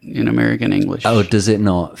translate in American English. Oh, does it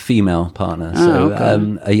not? Female partner. So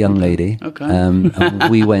okay. A young lady. Okay. And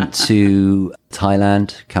we went to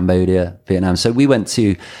Thailand, Cambodia, Vietnam. So we went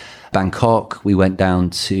to Bangkok. We went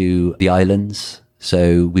down to the islands.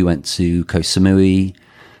 So we went to Koh Samui,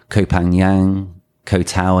 Koh Phangan, Koh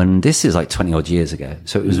Tao. And this is like 20 odd years ago.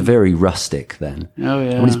 So it was very rustic then. Oh,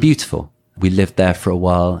 yeah. And it's beautiful. We lived there for a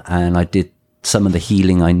while and I did some of the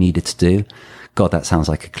healing I needed to do. God, that sounds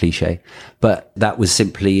like a cliche, but that was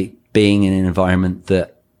simply being in an environment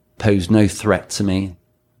that posed no threat to me.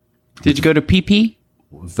 Did you go to PP?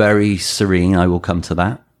 Very serene. I will come to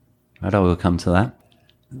that. Right, I will come to that.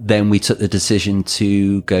 Then we took the decision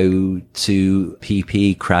to go to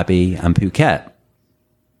PP, Krabi and Phuket.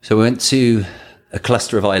 So we went to a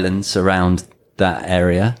cluster of islands around that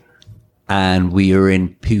area and we were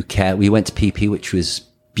in Phuket. We went to PP, which was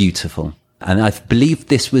beautiful. And I believe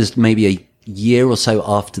this was maybe a year or so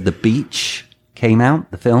after The Beach came out,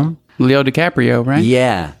 the film. Leo DiCaprio, right?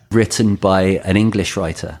 Yeah, written by an English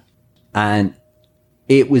writer. And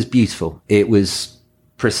it was beautiful. It was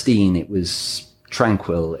pristine. It was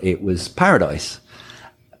tranquil. It was paradise.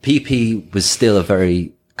 PP was still a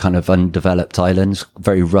very kind of undeveloped island,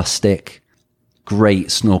 very rustic, great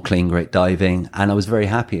snorkeling, great diving. And I was very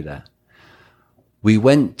happy there. We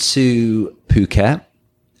went to Phuket.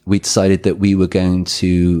 We decided that we were going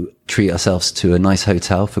to treat ourselves to a nice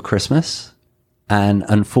hotel for Christmas. And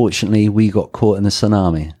unfortunately, we got caught in the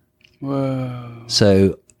tsunami. Whoa.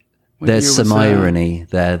 So there's some that? irony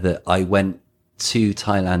there that I went to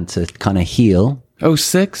Thailand to kind of heal.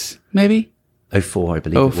 06, maybe? 04, I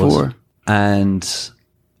believe 04. it was. And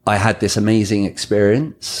I had this amazing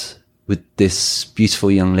experience with this beautiful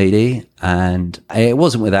young lady. And it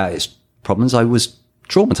wasn't without its problems. I was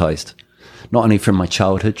traumatized. Not only from my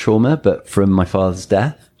childhood trauma, but from my father's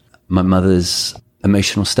death, my mother's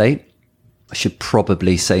emotional state. I should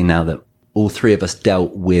probably say now that all three of us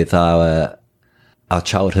dealt with our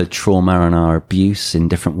childhood trauma and our abuse in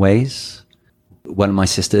different ways. One of my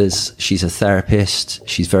sisters, she's a therapist.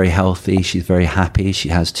 She's very healthy. She's very happy. She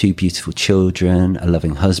has 2 beautiful children, a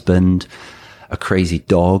loving husband, a crazy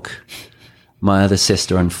dog. My other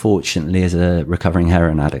sister, unfortunately, is a recovering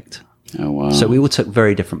heroin addict. Oh, wow. So we all took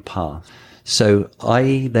very different paths. So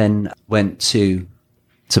I then went to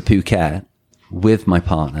Phuket with my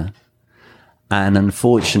partner and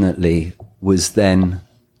unfortunately was then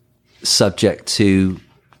subject to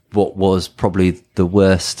what was probably the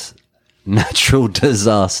worst natural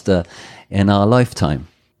disaster in our lifetime.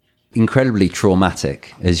 Incredibly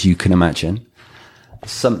traumatic, as you can imagine.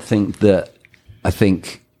 Something that I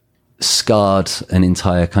think scarred an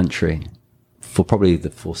entire country for probably the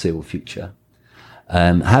foreseeable future.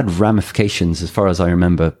 Had ramifications, as far as I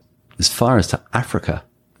remember, as far as to Africa,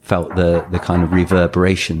 felt the kind of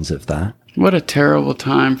reverberations of that. What a terrible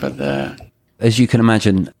time for that. As you can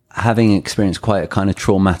imagine, having experienced quite a kind of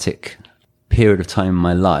traumatic period of time in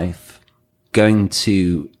my life, going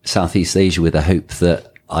to Southeast Asia with the hope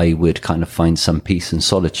that I would kind of find some peace and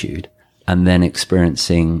solitude, and then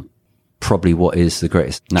experiencing probably what is the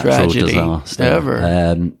greatest natural Tragedy disaster ever.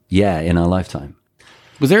 in our lifetime.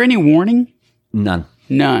 Was there any warning? None.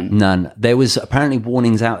 None. There was apparently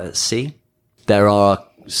warnings out at sea. There are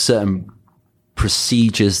certain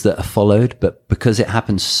procedures that are followed, but because it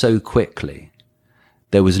happened so quickly,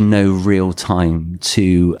 there was no real time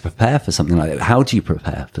to prepare for something like that. How do you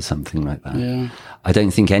prepare for something like that? Yeah. I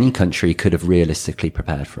don't think any country could have realistically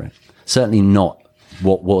prepared for it. Certainly not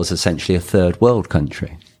what was essentially a third world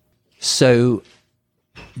country. So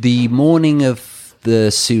the morning of the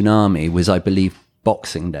tsunami was, I believe,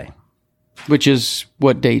 Boxing Day. Which is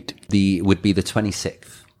what date? Would be the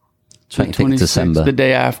 26th December. The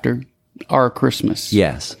day after our Christmas.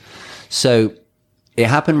 Yes. So it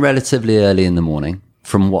happened relatively early in the morning,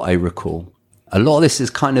 from what I recall. A lot of this is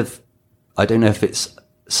kind of, I don't know if it's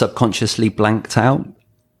subconsciously blanked out,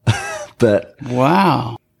 but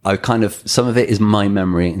wow. Some of it is my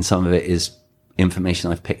memory and some of it is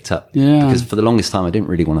information I've picked up. Yeah. Because for the longest time, I didn't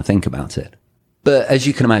really want to think about it. But as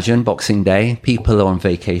you can imagine, Boxing Day, people are on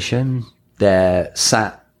vacation. They're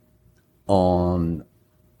sat on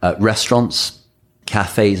restaurants,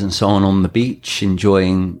 cafes and so on the beach,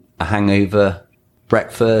 enjoying a hangover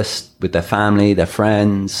breakfast with their family, their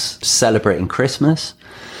friends, celebrating Christmas.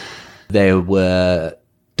 There were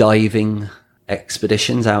diving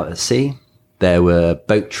expeditions out at sea. There were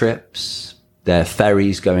boat trips. There are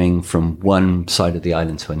ferries going from one side of the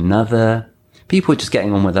island to another. People were just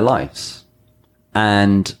getting on with their lives.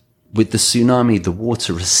 And with the tsunami, the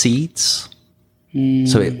water recedes.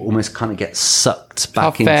 So it almost kind of gets sucked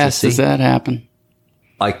back into the sea. How fast does that happen?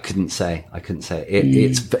 I couldn't say.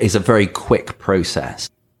 It's a very quick process.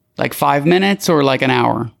 Like 5 minutes or like an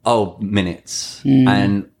hour? Oh, minutes.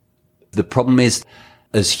 And the problem is,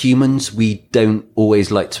 as humans, we don't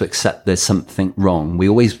always like to accept there's something wrong.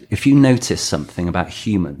 If you notice something about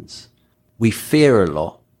humans, we fear a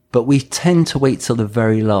lot, but we tend to wait till the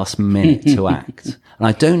very last minute to act. And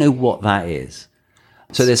I don't know what that is.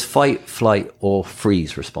 So there's fight, flight, or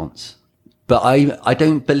freeze response. But I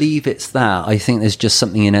don't believe it's that. I think there's just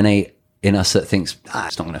something innate in us that thinks,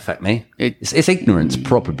 it's not going to affect me. It's ignorance,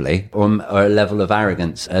 probably, or a level of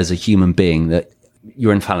arrogance as a human being that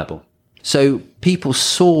you're infallible. So people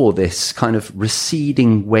saw this kind of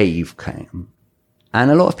receding wave come,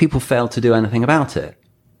 and a lot of people failed to do anything about it.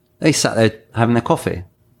 They sat there having their coffee,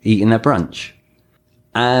 eating their brunch.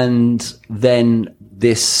 And then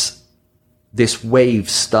this wave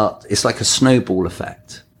it's like a snowball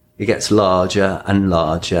effect. It gets larger and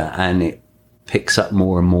larger and it picks up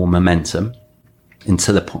more and more momentum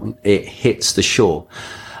until the point it hits the shore.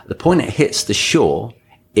 The point it hits the shore,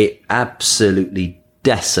 it absolutely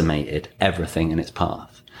decimated everything in its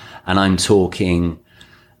path. And I'm talking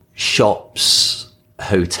shops,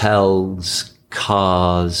 hotels,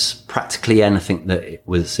 cars, practically anything that it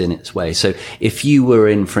was in its way. So if you were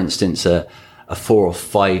in, for instance, a 4 or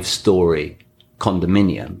 5 story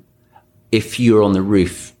condominium, if you were on the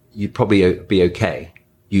roof, you'd probably be okay.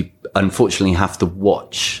 You unfortunately have to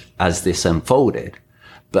watch as this unfolded,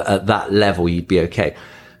 but at that level, you'd be okay.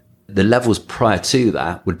 The levels prior to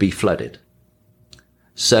that would be flooded.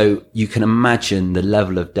 So you can imagine the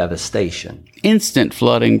level of devastation. Instant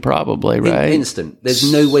flooding, probably, right? Instant.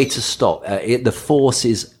 There's no way to stop. The force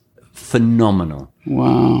is phenomenal.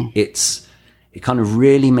 Wow. It kind of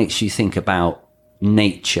really makes you think about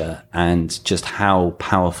nature and just how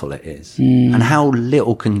powerful it is and how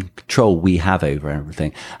little control we have over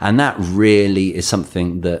everything. And that really is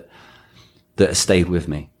something that has stayed with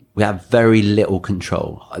me. We have very little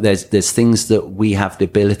control. There's things that we have the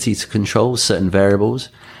ability to control, certain variables,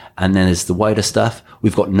 and then there's the wider stuff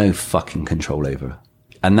we've got no fucking control over.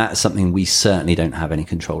 And that's something we certainly don't have any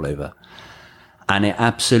control over. And it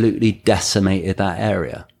absolutely decimated that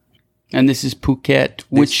area. And this is Phuket.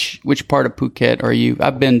 Which part of Phuket are you?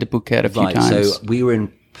 I've been to Phuket a few times. So we were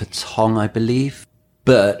in Patong, I believe.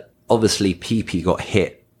 But obviously Phi Phi got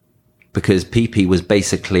hit because Phi Phi was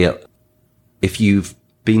basically, if you've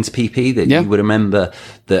been to Phi Phi, that you would remember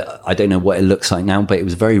that, I don't know what it looks like now, but it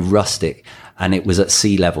was very rustic and it was at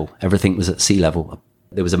sea level. Everything was at sea level.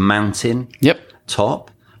 There was a mountain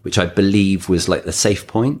top, which I believe was like the safe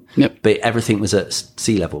point. But everything was at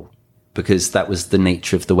sea level, because that was the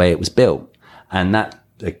nature of the way it was built. And that,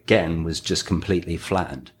 again, was just completely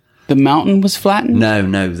flattened. The mountain was flattened? No,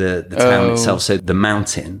 the town itself. So the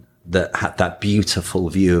mountain that had that beautiful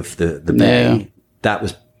view of the bay, that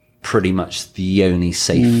was pretty much the only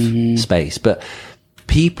safe space. But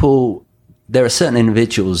there are certain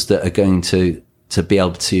individuals that are going to be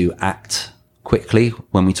able to act quickly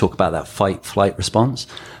when we talk about that fight-flight response.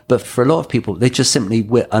 But for a lot of people, they're just simply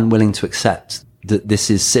unwilling to accept that this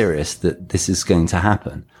is serious, that this is going to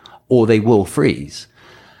happen, or they will freeze.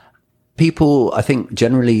 People, I think,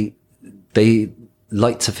 generally, they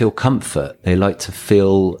like to feel comfort. They like to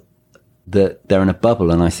feel that they're in a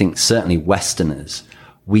bubble. And I think certainly Westerners,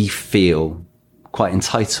 we feel quite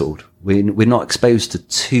entitled. We're not exposed to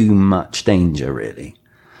too much danger, really.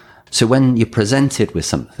 So when you're presented with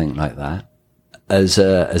something like that, as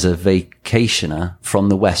a vacationer from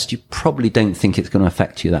the West, you probably don't think it's going to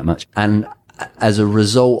affect you that much. And as a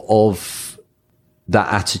result of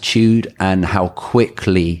that attitude and how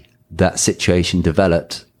quickly that situation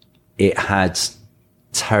developed, it had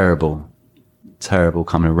terrible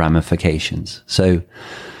kind of ramifications. So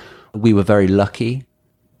we were very lucky.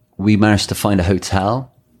 We managed to find a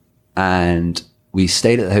hotel and we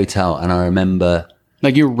stayed at the hotel. And I remember...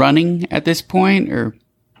 Like you're running at this point, or?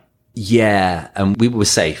 Yeah. And we were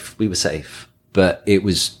safe. But it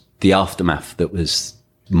was the aftermath that was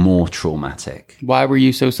more traumatic. Why were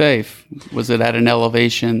you so safe? Was it at an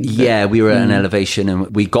elevation? Yeah, we were at an elevation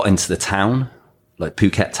and we got into the town, like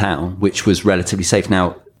Phuket town, which was relatively safe.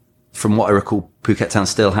 Now, from what I recall, Phuket town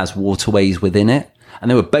still has waterways within it. And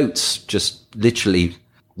there were boats just literally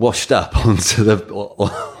washed up onto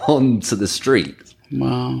the street.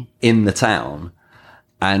 Wow. In the town.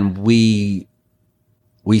 And we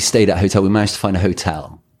stayed at a hotel. We managed to find a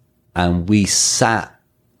hotel and we sat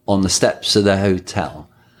on the steps of the hotel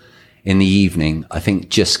in the evening, I think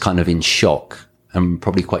just kind of in shock and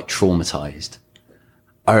probably quite traumatized.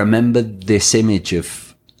 I remember this image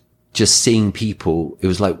of just seeing people. It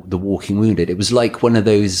was like The Walking Wounded. It was like one of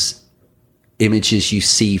those images you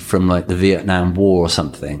see from like the Vietnam War or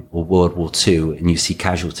something, or World War II, and you see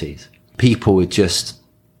casualties. People were just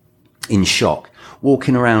in shock,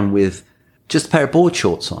 walking around with just a pair of board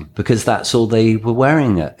shorts on because that's all they were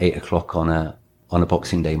wearing at 8 o'clock on a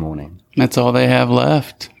Boxing Day morning. That's all they have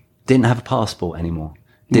left. Didn't have a passport anymore.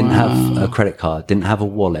 Didn't have a credit card. Didn't have a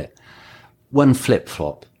wallet. One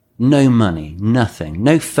flip-flop. No money. Nothing.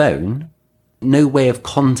 No phone. No way of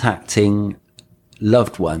contacting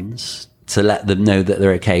loved ones to let them know that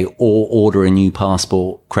they're okay, or order a new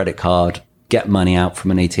passport, credit card, get money out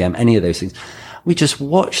from an ATM, any of those things. We just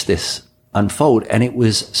watched this unfold and it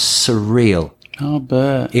was surreal. I'll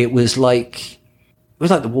bet. It was like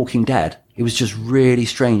The Walking Dead. It was just really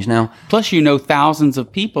strange. Now, plus, thousands of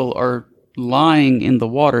people are lying in the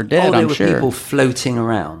water dead, there I'm were sure. people floating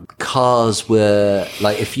around. Cars were,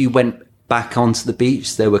 like, if you went back onto the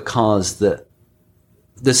beach, there were cars that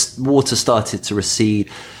the water started to recede.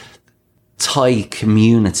 Thai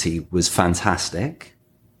community was fantastic.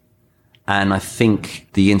 And I think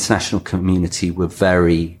the international community were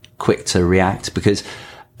very quick to react because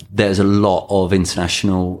there's a lot of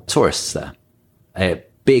international tourists there. A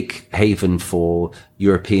big haven for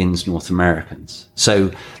Europeans, North Americans.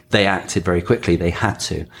 So they acted very quickly. They had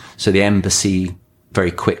to. So the embassy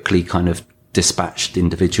very quickly kind of dispatched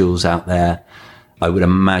individuals out there. I would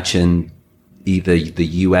imagine either the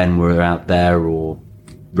UN were out there or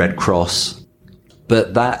Red Cross.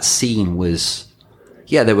 But that scene was,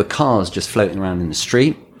 there were cars just floating around in the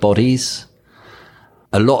street, bodies.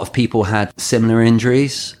 A lot of people had similar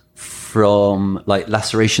injuries from like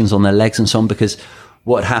lacerations on their legs and so on, because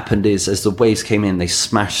what happened is as the waves came in, they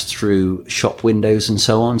smashed through shop windows and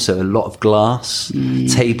so on. So a lot of glass,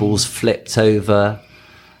 tables flipped over.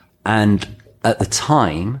 And at the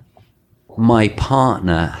time, my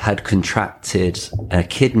partner had contracted a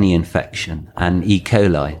kidney infection and E.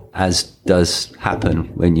 coli, as does happen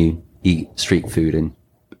when you eat street food in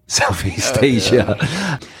Southeast Asia.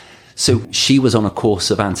 Yeah. So she was on a course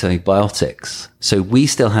of antibiotics. So we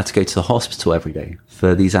still had to go to the hospital every day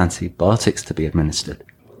for these antibiotics to be administered.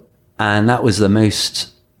 And that was the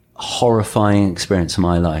most horrifying experience of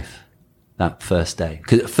my life, that first day.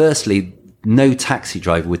 Because firstly, no taxi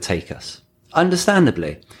driver would take us,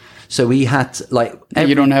 understandably. So we had to,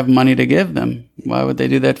 you don't have money to give them. Why would they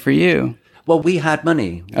do that for you? Well, we had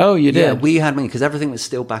money. Oh, you did? Yeah, we had money because everything was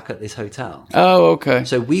still back at this hotel. Oh, okay.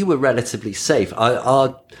 So we were relatively safe.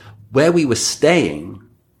 Where we were staying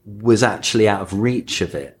was actually out of reach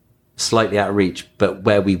of it, slightly out of reach. But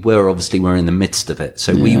where we were, obviously, we're in the midst of it.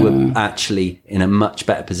 So we were actually in a much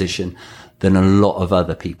better position than a lot of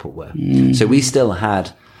other people were. So we still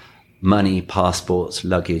had money, passports,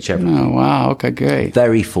 luggage, everything. Oh, wow. Okay, great.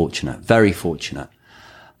 Very fortunate, very fortunate.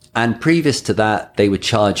 And previous to that, they would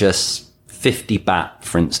charge us 50 baht,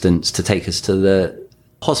 for instance, to take us to the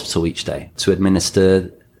hospital each day to administer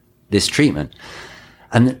this treatment.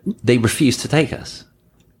 And they refused to take us.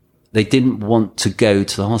 They didn't want to go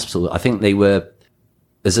to the hospital. I think they were,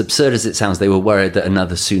 as absurd as it sounds, they were worried that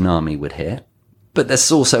another tsunami would hit. But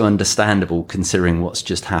that's also understandable considering what's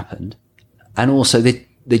just happened. And also they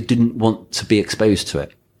didn't want to be exposed to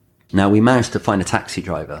it. Now, we managed to find a taxi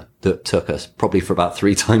driver that took us probably for about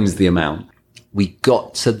 3 times the amount. We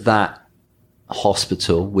got to that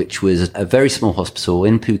hospital, which was a very small hospital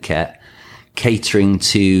in Phuket, catering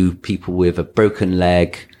to people with a broken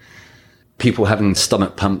leg, people having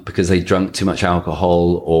stomach pump because they drank too much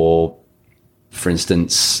alcohol, or, for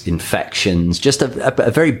instance, infections. Just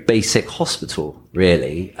a very basic hospital,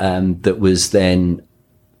 really, that was then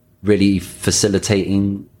really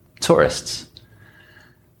facilitating tourists.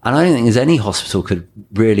 And I don't think there's any hospital could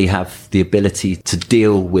really have the ability to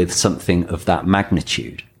deal with something of that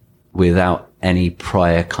magnitude without any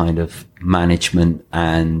prior kind of management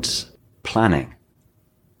and planning.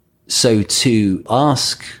 So to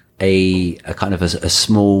ask a kind of a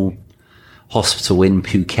small hospital in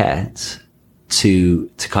Phuket to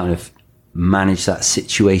kind of manage that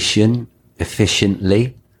situation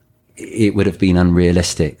efficiently, it would have been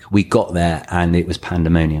unrealistic. We got there and it was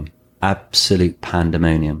pandemonium. Absolute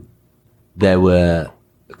pandemonium. There were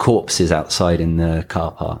corpses outside in the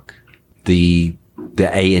car park. The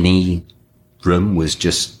A&E room was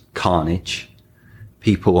just carnage.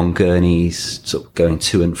 People on gurneys sort of going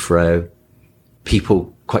to and fro.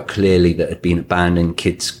 People quite clearly that had been abandoned,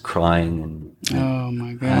 kids crying. Oh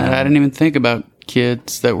my God. I didn't even think about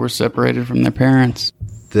kids that were separated from their parents.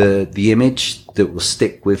 The image that will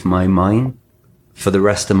stick with my mind for the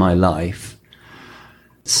rest of my life,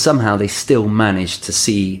 somehow they still managed to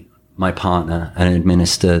see my partner and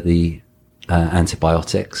administer the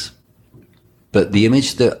antibiotics. But the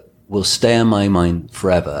image that will stay in my mind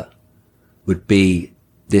forever would be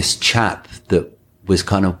this chap that was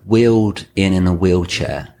kind of wheeled in a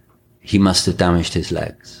wheelchair. He must have damaged his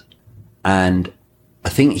legs. And I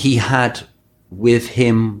think he had with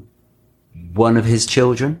him one of his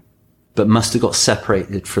children, but must have got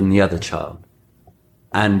separated from the other child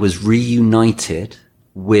and was reunited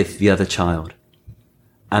with the other child.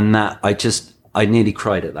 And that I nearly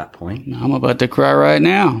cried at that point. I'm about to cry right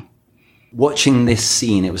now. Watching this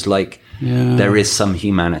scene, it was like, there is some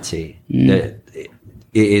humanity. That it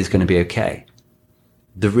is going to be okay.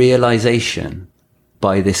 The realization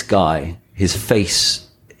by this guy, his face,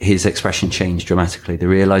 his expression changed dramatically. The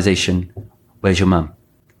realization, where's your mum?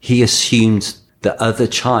 He assumed the other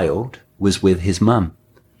child was with his mum.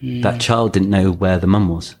 That child didn't know where the mum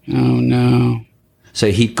was. Oh no.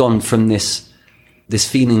 So he'd gone from this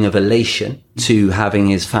feeling of elation to having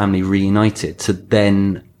his family reunited, to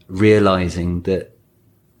then realizing that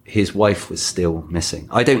his wife was still missing.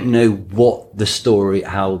 I don't know what the story,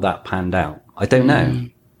 how that panned out. I don't know.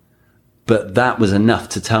 But that was enough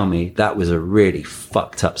to tell me that was a really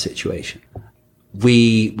fucked up situation.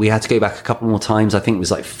 We had to go back a couple more times. I think it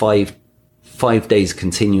was like five days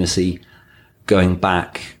continuously going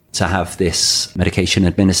back to have this medication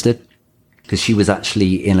administered, because she was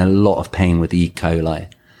actually in a lot of pain with the E.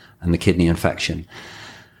 coli and the kidney infection.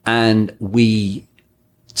 And we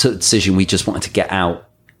took the decision, we just wanted to get out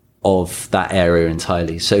of that area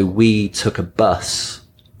entirely. So we took a bus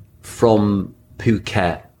from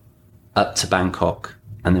Phuket up to Bangkok,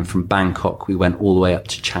 and then from Bangkok we went all the way up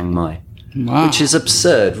to Chiang Mai. Wow. Which is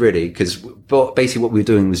absurd, really, because basically what we were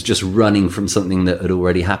doing was just running from something that had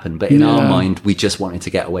already happened. But in our mind, we just wanted to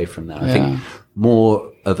get away from that. I think more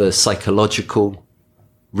of a psychological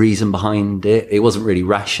reason behind it. It wasn't really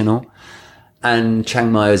rational. And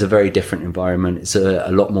Chiang Mai is a very different environment. It's a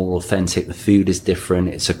lot more authentic. The food is different.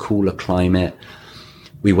 It's a cooler climate.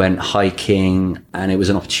 We went hiking, and it was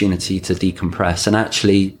an opportunity to decompress. And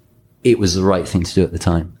actually, it was the right thing to do at the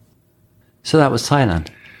time. So that was Thailand.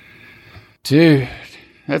 Dude,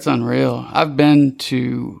 that's unreal. I've been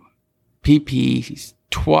to PP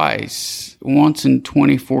twice, once in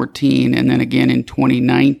 2014 and then again in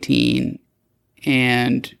 2019.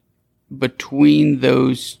 And between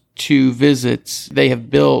those two visits, they have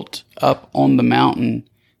built up on the mountain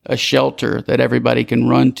a shelter that everybody can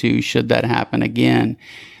run to should that happen again.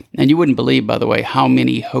 And you wouldn't believe, by the way, how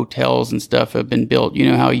many hotels and stuff have been built. You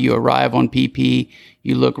know how you arrive on PP,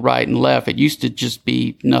 you look right and left. It used to just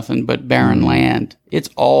be nothing but barren land. It's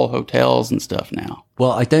all hotels and stuff now.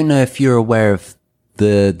 Well, I don't know if you're aware of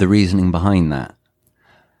the reasoning behind that.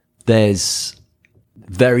 There's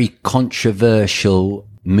very controversial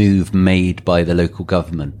move made by the local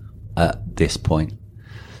government at this point.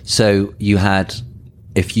 So you had,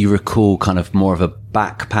 if you recall, kind of more of a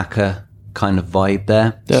backpacker kind of vibe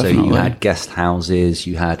there. Definitely. So you had guest houses,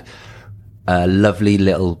 you had lovely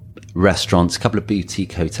little restaurants, a couple of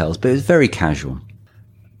boutique hotels, but it was very casual.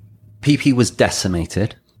 PP was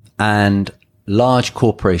decimated, and large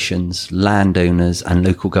corporations, landowners, and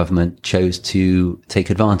local government chose to take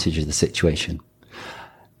advantage of the situation.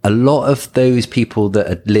 A lot of those people that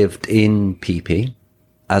had lived in PP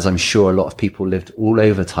as I'm sure a lot of people lived all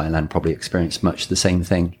over Thailand probably experienced much the same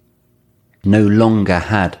thing, no longer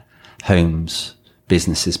had homes,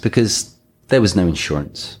 businesses, because there was no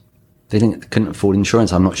insurance. They couldn't afford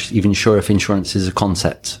insurance. I'm not even sure if insurance is a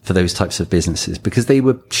concept for those types of businesses, because they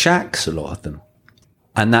were shacks, a lot of them.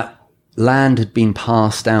 And that land had been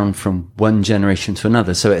passed down from one generation to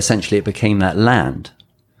another. So essentially it became that land.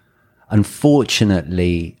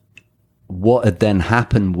 Unfortunately, what had then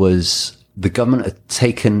happened was the government had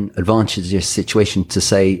taken advantage of this situation to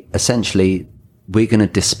say, essentially, we're going to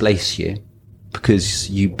displace you because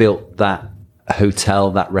you built that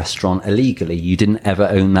hotel, that restaurant illegally. You didn't ever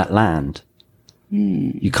own that land.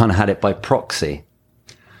 You kind of had it by proxy.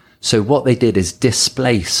 So what they did is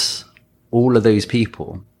displace all of those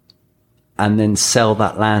people and then sell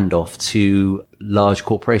that land off to large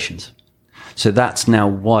corporations. So that's now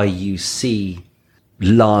why you see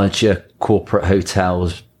larger corporate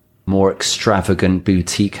hotels, more extravagant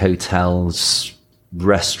boutique hotels,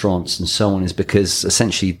 restaurants and so on, is because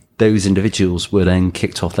essentially those individuals were then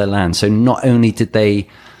kicked off their land. So not only did they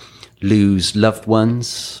lose loved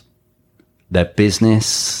ones, their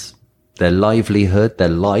business, their livelihood, their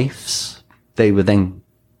lives, they were then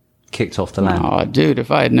kicked off the land. Oh, dude,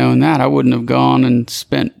 if I had known that, I wouldn't have gone and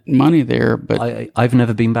spent money there. But I've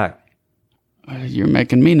never been back. You're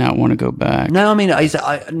making me not want to go back. No, I mean,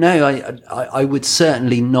 I would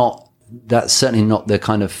certainly not. That's certainly not the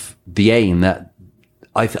kind of the aim. That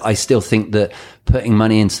I still think that putting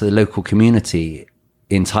money into the local community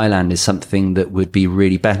in Thailand is something that would be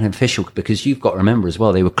really beneficial, because you've got to remember as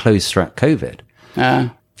well, they were closed throughout COVID.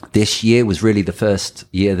 This year was really the first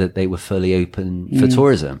year that they were fully open for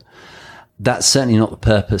tourism. That's certainly not the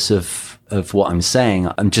purpose of what I'm saying.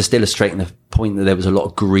 I'm just illustrating the point that there was a lot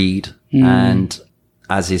of greed, and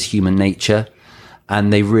as is human nature,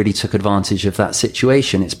 and they really took advantage of that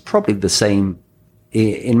situation. It's probably the same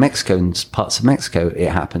in Mexico and parts of Mexico. It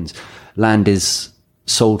happens. Land is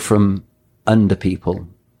sold from under people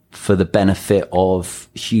for the benefit of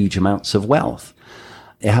huge amounts of wealth.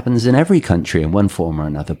 It happens in every country in one form or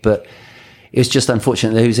another, but it's just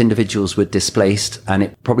unfortunate those individuals were displaced, and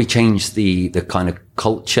it probably changed the kind of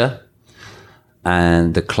culture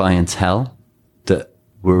and the clientele that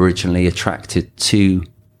were originally attracted to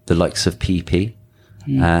the likes of PP,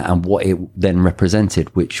 and what it then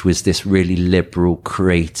represented, which was this really liberal,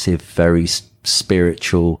 creative, very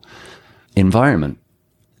spiritual environment.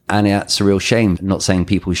 And that's a real shame. I'm not saying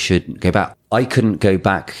people should go back. I couldn't go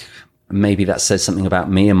back. Maybe that says something about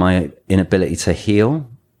me and my inability to heal.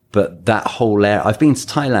 But that whole area, I've been to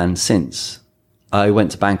Thailand since. I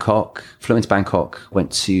went to Bangkok, flew into Bangkok,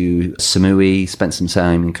 went to Samui, spent some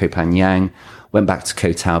time in Koh Phangan, went back to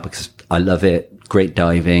Koh Tao because I love it. Great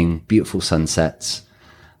diving, beautiful sunsets.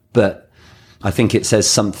 But I think it says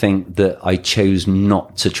something that I chose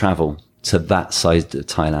not to travel to that side of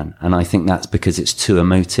Thailand. And I think that's because it's too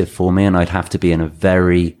emotive for me, and I'd have to be in a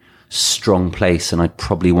very strong place, and I'd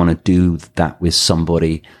probably want to do that with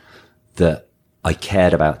somebody that I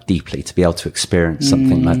cared about deeply to be able to experience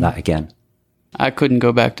something like that again. I couldn't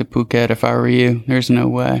go back to Phuket if I were you. There's no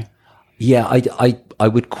way. Yeah, I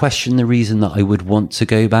would question the reason that I would want to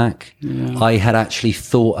go back. Yeah. I had actually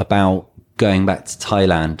thought about going back to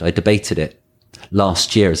Thailand. I debated it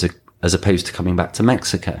last year as opposed to coming back to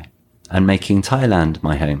Mexico and making Thailand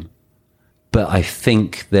my home. But I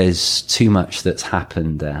think there's too much that's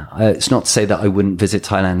happened there. It's not to say that I wouldn't visit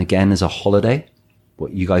Thailand again as a holiday,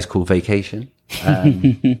 what you guys call vacation,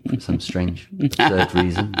 for some strange, absurd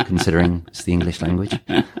reason, considering it's the English language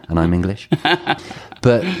and I'm English.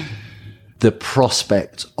 But the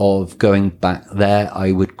prospect of going back there,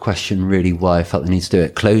 I would question really why I felt the need to do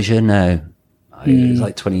it. Closure? No. It was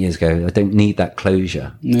like 20 years ago. I don't need that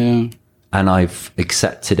closure. Yeah. And I've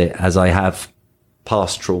accepted it as I have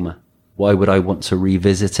past trauma. Why would I want to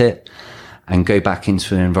revisit it and go back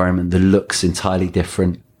into an environment that looks entirely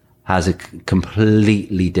different, has a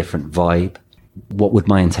completely different vibe? What would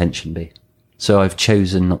my intention be? So I've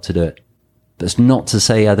chosen not to do it. That's not to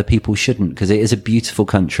say other people shouldn't, because it is a beautiful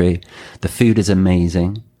country. The food is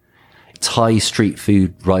amazing. Thai street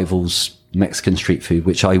food rivals Mexican street food,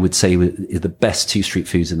 which I would say is the best two street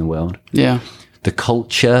foods in the world. Yeah. The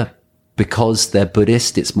culture, because they're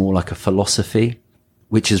Buddhist, it's more like a philosophy,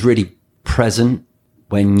 which is really present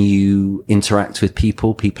when you interact with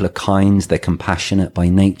people. People are kind, they're compassionate by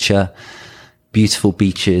nature. Beautiful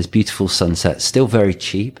beaches, beautiful sunsets, still very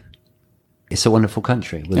cheap. It's a wonderful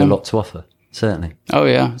country with a lot to offer, certainly. Oh,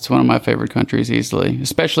 yeah. It's one of my favorite countries easily,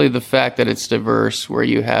 especially the fact that it's diverse, where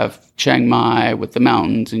you have Chiang Mai with the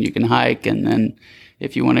mountains and you can hike. And then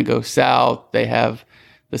if you want to go south, they have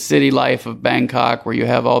the city life of Bangkok, where you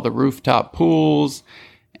have all the rooftop pools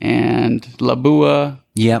and Labua.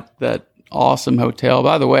 Yep. That awesome hotel.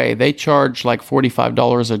 By the way, they charge like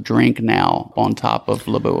 $45 a drink now on top of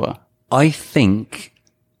Labua. I think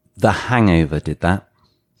The Hangover did that.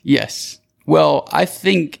 Yes. Well, I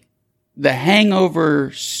think The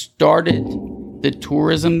Hangover started the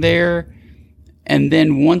tourism there, and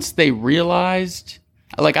then once they realized,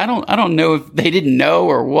 like I don't know if they didn't know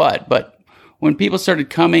or what, but when people started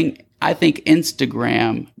coming, I think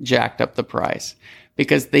Instagram jacked up the price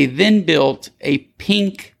because they then built a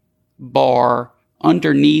pink bar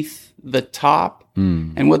underneath the top,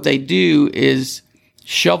 and what they do is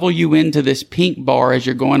shovel you into this pink bar as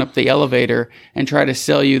you're going up the elevator and try to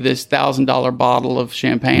sell you this $1,000 bottle of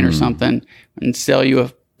champagne or something and sell you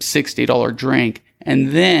a $60 drink.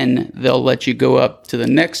 And then they'll let you go up to the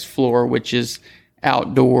next floor, which is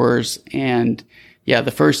outdoors. And yeah,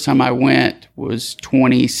 the first time I went was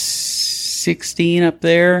 2016 up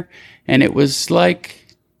there. And it was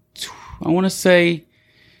like, I want to say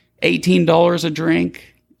 $18 a drink.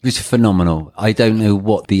 It was phenomenal. I don't know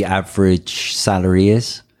what the average salary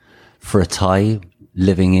is for a Thai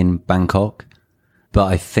living in Bangkok, but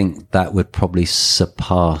I think that would probably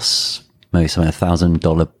surpass most. I mean,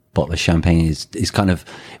 $1,000 bottle of champagne is kind of,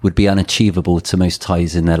 would be unachievable to most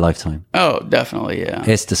Thais in their lifetime. Oh, definitely, yeah.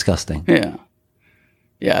 It's disgusting. Yeah.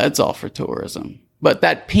 Yeah, it's all for tourism. But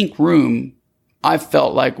that pink room, I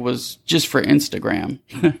felt like was just for Instagram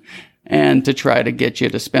and to try to get you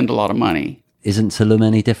to spend a lot of money. Isn't Tulum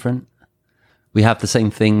any different? We have the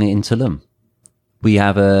same thing in Tulum. We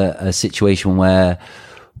have a situation where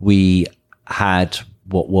we had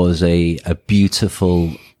what was a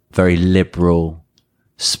beautiful, very liberal,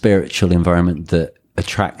 spiritual environment that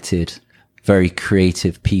attracted very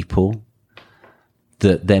creative people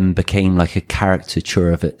that then became like a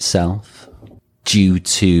caricature of itself due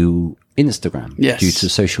to Instagram, due to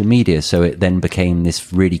social media. So it then became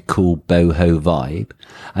this really cool boho vibe.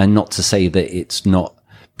 And not to say that it's not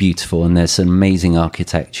beautiful, and there's some amazing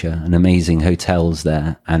architecture and amazing hotels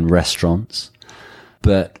there and restaurants,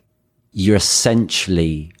 but you're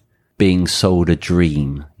essentially being sold a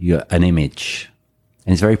dream, an image,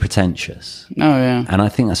 and it's very pretentious. Oh, yeah. And I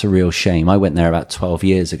think that's a real shame. I went there about 12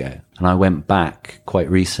 years ago, and I went back quite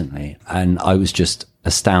recently, and I was just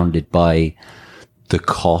astounded by the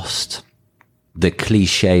cost, the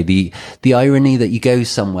cliche, the irony that you go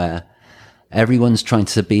somewhere, everyone's trying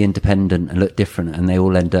to be independent and look different, and they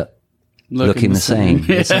all end up looking the same.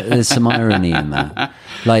 There's some irony in that.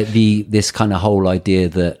 Like this kind of whole idea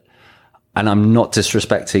that, and I'm not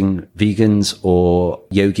disrespecting vegans or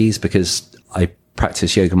yogis because I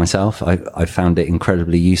practice yoga myself. I found it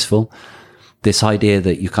incredibly useful. This idea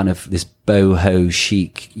that you kind of, this boho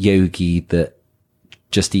chic yogi that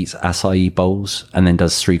just eats acai bowls and then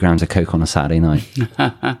does 3 grams of Coke on a Saturday night. Do you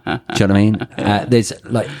know what I mean? There's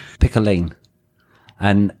like, pick a lane.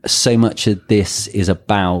 And so much of this is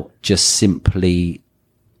about just simply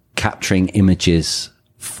capturing images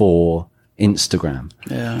for Instagram.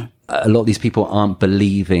 Yeah. A lot of these people aren't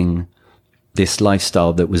believing this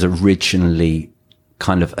lifestyle that was originally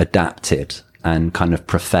kind of adapted and kind of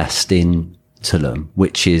professed in Tulum,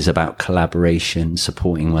 which is about collaboration,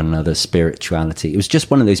 supporting one another, spirituality. It was just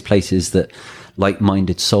one of those places that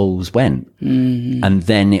like-minded souls went. Mm-hmm. And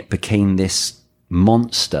then it became this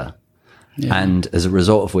monster. Yeah. And as a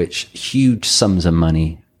result of which, huge sums of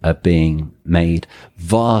money are being made,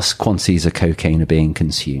 vast quantities of cocaine are being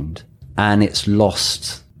consumed. And it's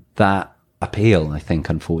lost that appeal, I think,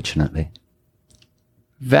 unfortunately.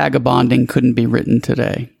 Vagabonding couldn't be written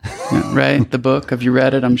today, right? The book, have you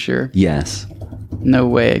read it? I'm sure. Yes. No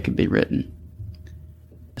way it could be written.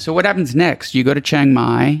 So what happens next? You go to Chiang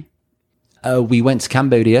Mai. We went to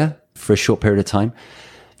Cambodia for a short period of time.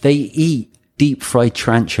 They eat deep fried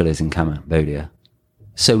tarantulas in Cambodia.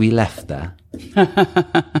 So we left there.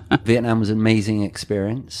 Vietnam was an amazing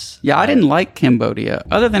experience. Yeah, I didn't like Cambodia.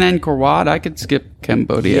 Other than Angkor Wat, I could skip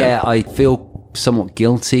Cambodia. Yeah, I feel somewhat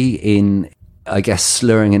guilty in, I guess,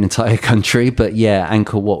 slurring an entire country. But yeah,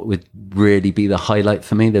 Angkor Wat would really be the highlight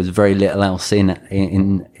for me. There's very little else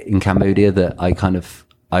in Cambodia that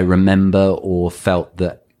I remember or felt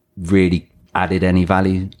that really added any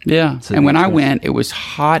value. Yeah. And when I went, it was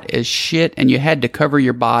hot as shit, and you had to cover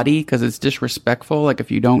your body because it's disrespectful. Like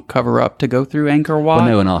if you don't cover up to go through Angkor Wat. Well,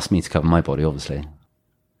 no one asked me to cover my body, obviously.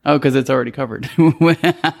 Oh, because it's already covered.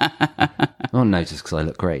 Oh, no, just because I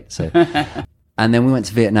look great. So, and then we went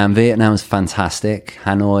to Vietnam. Vietnam was fantastic.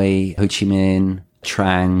 Hanoi, Ho Chi Minh,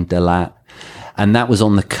 Trang, Dalat. And that was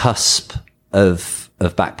on the cusp of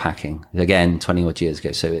backpacking. Again, 20 odd years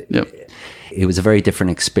ago. So it was a very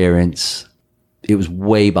different experience. It was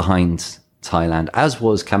way behind Thailand, as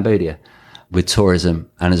was Cambodia. with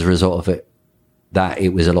tourism. And as a result of it, that it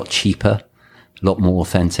was a lot cheaper, a lot more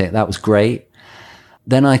authentic. That was great.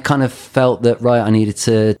 Then I kind of felt that, right, I needed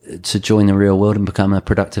to join the real world and become a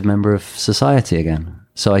productive member of society again.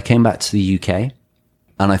 So I came back to the UK,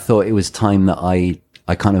 and I thought it was time that I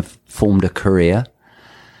kind of formed a career.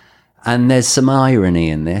 And there's some irony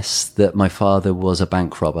in this, that my father was a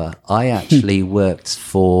bank robber. I actually worked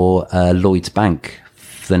for Lloyds Bank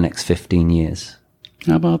for the next 15 years.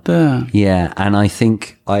 How about that? Yeah, and I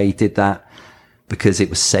think I did that because it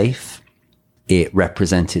was safe. It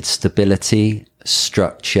represented stability,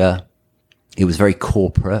 structure. It was very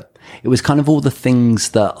corporate. It was kind of all the things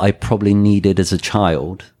that I probably needed as a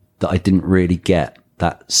child that I didn't really get.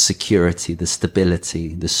 That security, the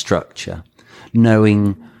stability, the structure,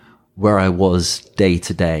 knowing where I was day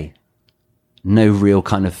to day. No real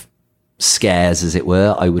kind of scares, as it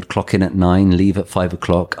were. I would clock in at 9, leave at 5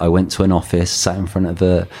 o'clock. I went to an office, sat in front of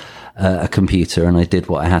a computer, and I did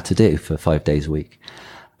what I had to do for 5 days a week.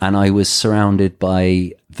 And I was surrounded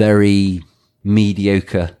by very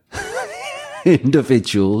mediocre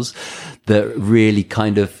individuals that really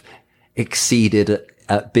kind of exceeded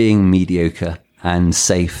at being mediocre and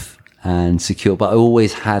safe and secure. But I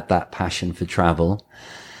always had that passion for travel.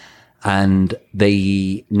 And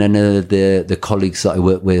none of the colleagues that I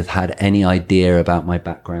worked with had any idea about my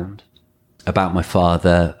background, about my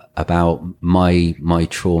father, about my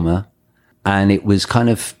trauma. And it was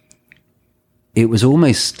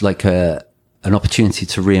almost like an opportunity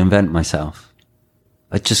to reinvent myself.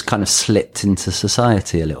 I just kind of slipped into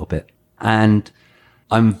society a little bit. And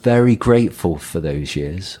I'm very grateful for those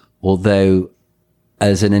years, although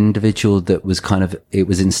as an individual that was it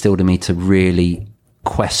was instilled in me to really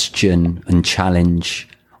question and challenge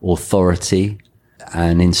authority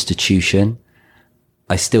and institution.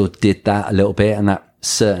 I still did that a little bit, and that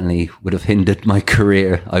certainly would have hindered my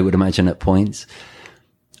career, I would imagine, at points.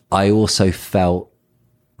 I also felt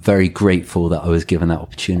very grateful that I was given that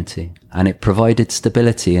opportunity, and it provided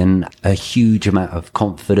stability and a huge amount of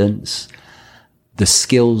confidence. The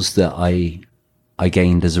skills that I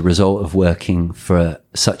gained as a result of working for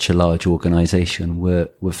such a large organization were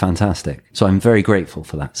fantastic. So I'm very grateful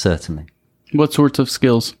for that, certainly. What sorts of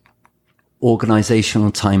skills?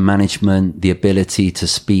 Organizational time management, the ability to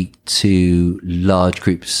speak to large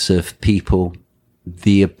groups of people,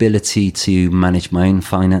 the ability to manage my own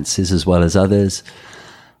finances as well as others,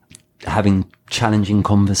 having challenging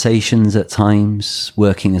conversations at times,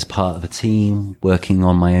 working as part of a team, working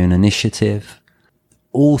on my own initiative,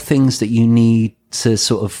 all things that you need to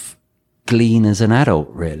sort of glean as an adult,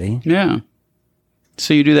 really. Yeah.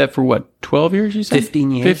 So you do that for what, 12 years, you said?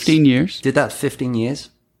 15 years. 15 years. Did that 15 years.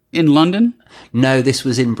 In London? No, this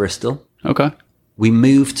was in Bristol. Okay. We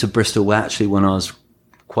moved to Bristol actually when I was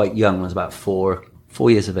quite young. I was about four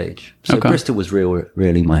years of age. So okay. Bristol was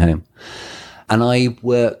really my home. And I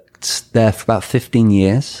worked there for about 15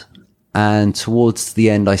 years. And towards the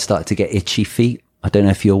end, I started to get itchy feet. I don't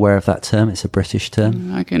know if you're aware of that term. It's a British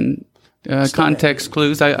term. I can... context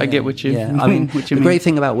clues. I get what you. Yeah. I mean, what you the great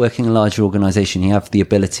thing about working in a larger organization, you have the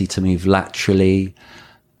ability to move laterally.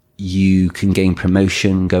 You can gain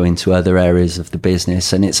promotion, go into other areas of the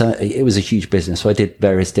business, and it was a huge business. So I did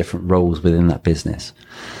various different roles within that business.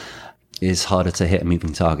 It's harder to hit a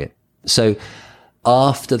moving target. So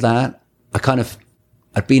after that,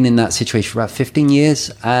 I'd been in that situation for about 15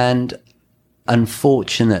 years, and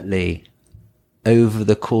unfortunately, over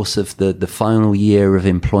the course of the final year of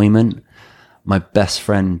employment, my best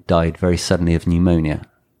friend died very suddenly of pneumonia.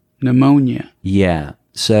 Pneumonia? Yeah.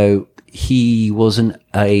 So he wasn't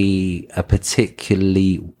a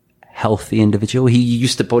particularly healthy individual. He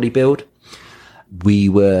used to bodybuild. We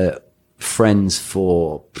were friends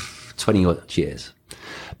for 20 odd years,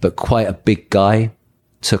 but quite a big guy,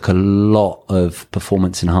 took a lot of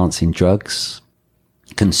performance enhancing drugs,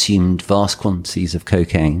 consumed vast quantities of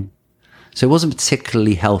cocaine. So it wasn't a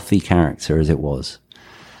particularly healthy character as it was.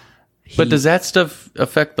 But does that stuff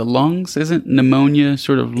affect the lungs? Isn't pneumonia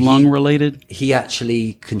sort of lung related? He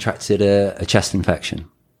actually contracted a chest infection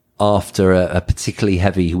after a particularly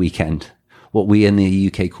heavy weekend, what we in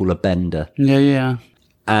the UK call a bender. Yeah.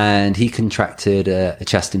 And he contracted a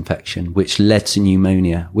chest infection, which led to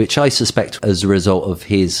pneumonia, which I suspect as a result of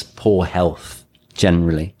his poor health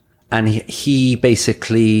generally. And he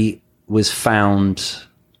basically was found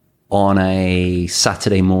on a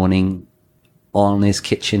Saturday morning on his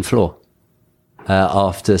kitchen floor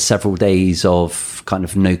after several days of kind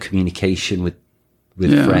of no communication with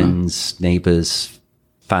friends, neighbors,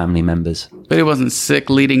 family members. But he wasn't sick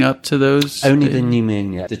leading up to those? Only the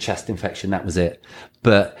pneumonia, the chest infection, that was it.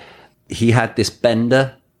 But he had this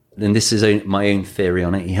bender and this is my own theory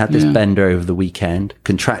on it, he had this bender over the weekend,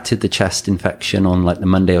 contracted the chest infection on like the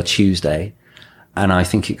Monday or Tuesday, and I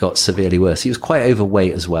think it got severely worse. He was quite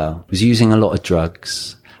overweight as well. He was using a lot of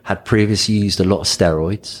drugs, had previously used a lot of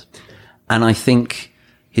steroids, and I think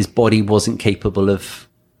his body wasn't capable of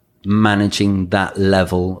managing that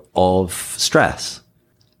level of stress.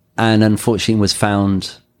 And unfortunately was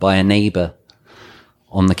found by a neighbor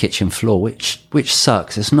on the kitchen floor, which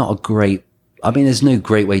sucks. It's not a great, I mean, there's no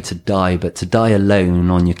great way to die, but to die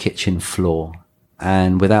alone on your kitchen floor,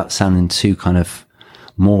 and without sounding too kind of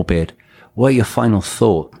morbid, what are your final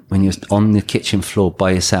thought when you're on the kitchen floor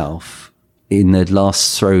by yourself in the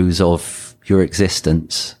last throes of your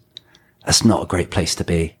existence? That's not a great place to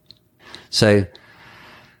be. So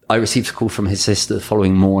I received a call from his sister the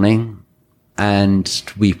following morning, and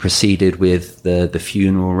we proceeded with the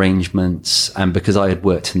funeral arrangements. And because I had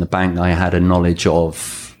worked in the bank, I had a knowledge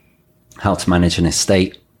of how to manage an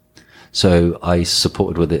estate. So I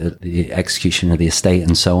supported with the execution of the estate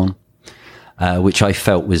and so on, which I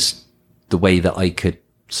felt was the way that I could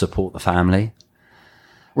support the family.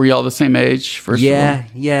 Were you all the same age, first of all?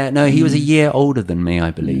 Yeah. No, he was a year older than me,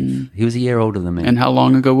 I believe. He was a year older than me. And how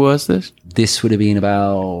long ago was this? This would have been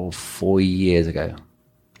about 4 years ago.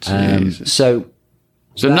 So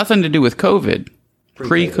nothing to do with COVID.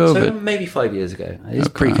 Pre-COVID. So maybe 5 years ago. It's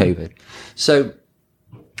pre-COVID. So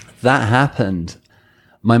that happened.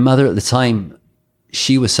 My mother at the time,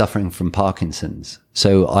 she was suffering from Parkinson's.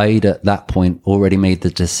 So I'd at that point already made the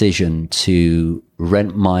decision to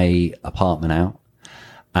rent my apartment out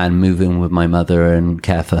and move in with my mother and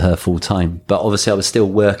care for her full time. But obviously I was still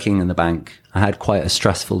working in the bank. I had quite a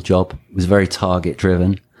stressful job. It was very target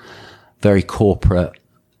driven, very corporate.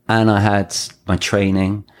 And I had my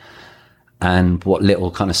training and what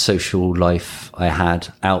little kind of social life I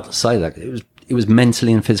had outside that. It was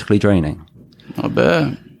mentally and physically draining. I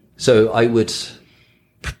bet. So I would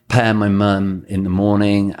prepare my mum in the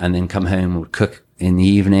morning and then come home, would cook in the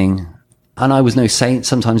evening. And I was no saint.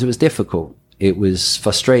 Sometimes it was difficult. It was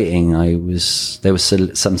frustrating. There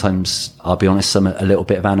was sometimes, I'll be honest, a little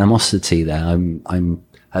bit of animosity there. I'm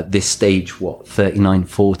at this stage, 39,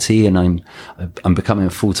 40, and I'm becoming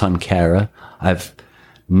a full-time carer. I have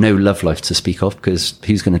no love life to speak of, because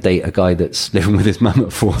who's going to date a guy that's living with his mum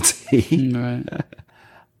at 40? Right.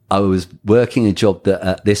 I was working a job that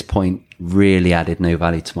at this point really added no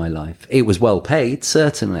value to my life. It was well paid,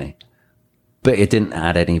 certainly, but it didn't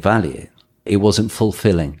add any value. It wasn't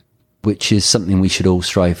fulfilling, which is something we should all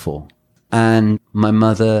strive for. And my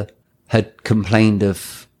mother had complained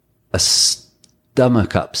of a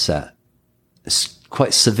stomach upset,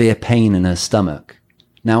 quite severe pain in her stomach.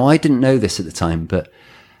 Now, I didn't know this at the time, but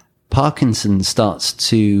Parkinson's starts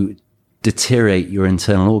to deteriorate your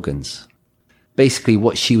internal organs. Basically,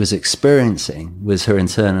 what she was experiencing was her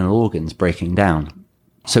internal organs breaking down.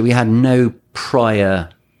 So we had no prior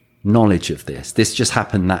knowledge of this. This just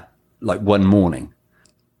happened one morning.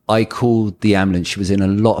 I called the ambulance. She was in a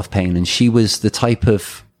lot of pain, and she was the type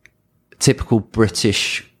of typical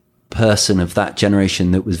British person of that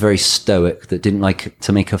generation that was very stoic, that didn't like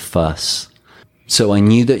to make a fuss. So I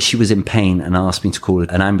knew that she was in pain and asked me to call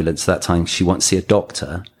an ambulance at that time. She wanted to see a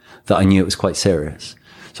doctor, that I knew it was quite serious.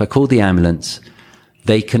 So I called the ambulance.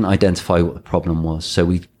 They couldn't identify what the problem was. So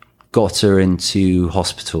we got her into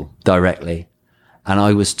hospital directly. And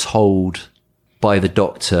I was told by the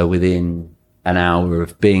doctor within an hour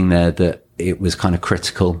of being there that it was kind of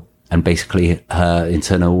critical, and basically her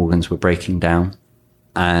internal organs were breaking down.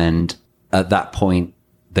 And at that point,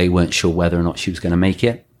 they weren't sure whether or not she was going to make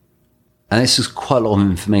it. And this was quite a lot of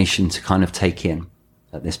information to kind of take in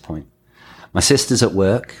at this point. My sister's at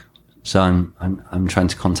work, so I'm trying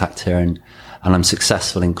to contact her, and I'm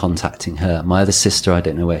successful in contacting her. My other sister, I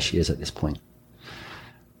don't know where she is at this point.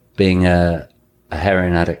 Being a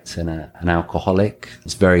heroin addict and an alcoholic,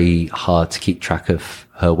 it's very hard to keep track of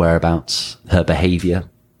her whereabouts, her behavior,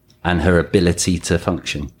 and her ability to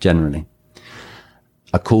function generally.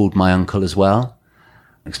 I called my uncle as well,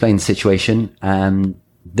 explained the situation, and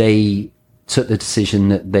they took the decision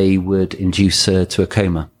that they would induce her to a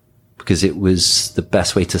coma, because it was the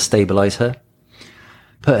best way to stabilize her.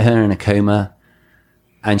 Put her in a coma,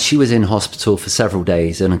 and she was in hospital for several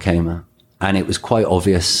days in a coma. And it was quite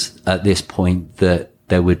obvious at this point that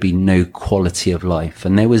there would be no quality of life.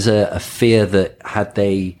 And there was a fear that had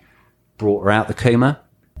they brought her out the coma,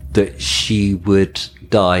 that she would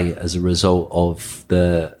die as a result of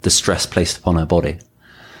the stress placed upon her body.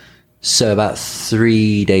 So about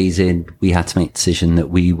 3 days in, we had to make the decision that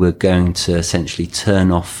we were going to essentially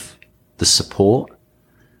turn off the support,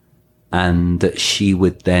 and that she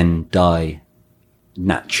would then die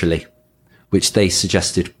naturally which they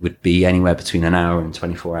suggested would be anywhere between an hour and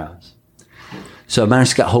 24 hours. So I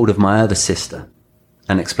managed to get hold of my other sister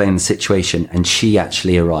and explain the situation, and she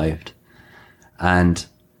actually arrived. And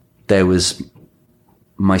there was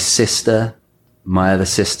my sister, my other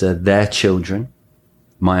sister, their children,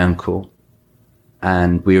 my uncle,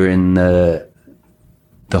 and we were in the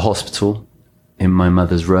hospital in my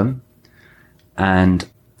mother's room, and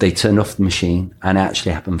they turned off the machine, and it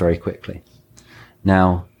actually happened very quickly.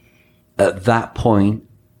 Now, at that point,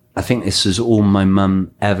 I think this was all my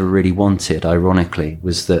mum ever really wanted, ironically,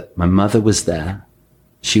 was that my mother was there.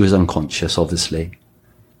 She was unconscious, obviously.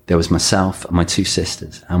 There was myself and my two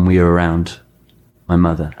sisters, and we were around my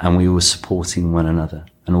mother, and we were supporting one another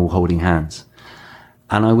and all holding hands.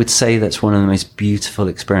 And I would say that's one of the most beautiful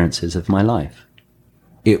experiences of my life.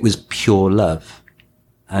 It was pure love.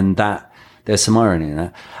 And that, there's some irony in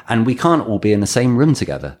that. And we can't all be in the same room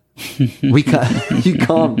together. You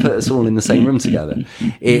can't put us all in the same room together.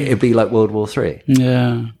 It'd be like World War III.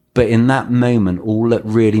 Yeah. But in that moment, all that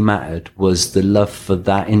really mattered was the love for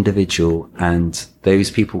that individual and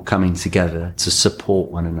those people coming together to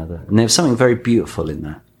support one another. And there was something very beautiful in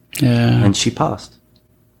that. Yeah. And she passed.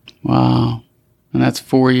 Wow. And that's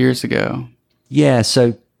 4 years ago. Yeah.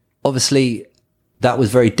 So obviously that was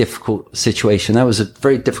a very difficult situation. That was a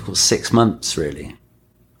very difficult 6 months, really.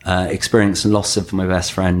 Experiencing loss of my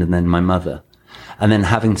best friend and then my mother. And then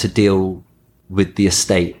having to deal with the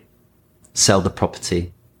estate, sell the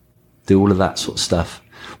property, do all of that sort of stuff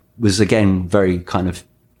was, again, very kind of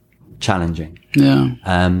challenging. Yeah.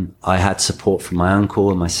 I had support from my uncle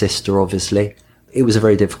and my sister, obviously. It was a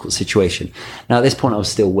very difficult situation. Now, at this point, I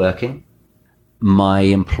was still working. My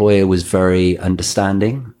employer was very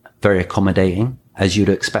understanding, very accommodating, as you'd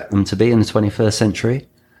expect them to be in the 21st century.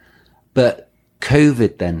 But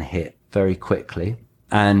COVID then hit very quickly,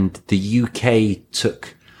 and the UK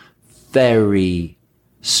took very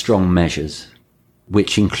strong measures,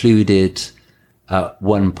 which included, at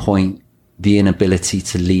one point, the inability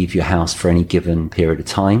to leave your house for any given period of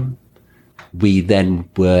time. We then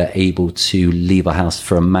were able to leave our house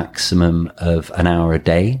for a maximum of an hour a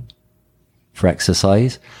day for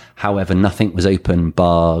exercise. However, nothing was open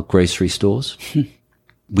bar grocery stores.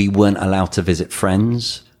 We weren't allowed to visit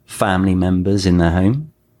friends, family members in their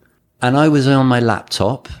home. And I was on my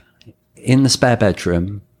laptop in the spare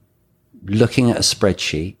bedroom looking at a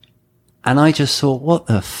spreadsheet, and I just thought, what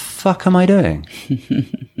the fuck am I doing?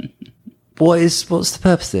 What's the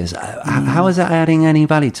purpose of this? How is that adding any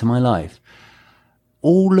value to my life?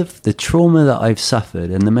 All of the trauma that I've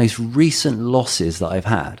suffered and the most recent losses that I've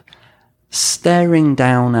had, staring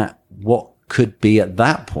down at what could be at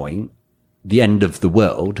that point the end of the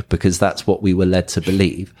world, because that's what we were led to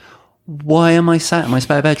believe. Why am I sat in my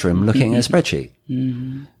spare bedroom looking at a spreadsheet?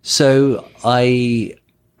 Mm-hmm. So I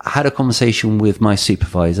had a conversation with my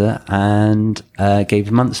supervisor and gave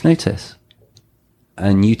a month's notice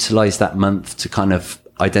and utilized that month to kind of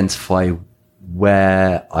identify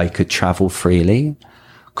where I could travel freely.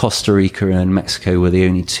 Costa Rica and Mexico were the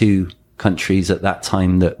only two countries at that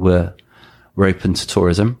time that were open to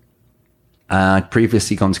tourism. I'd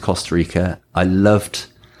previously gone to Costa Rica. I loved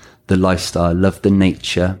the lifestyle, I loved the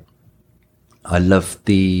nature. I loved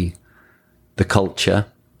the culture,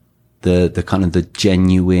 the kind of the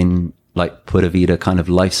genuine, like, Pura Vida kind of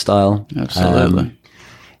lifestyle. Absolutely.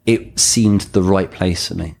 It seemed the right place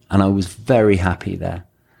for me, and I was very happy there.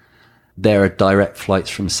 There are direct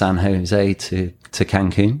flights from San Jose to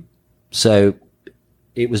Cancun. So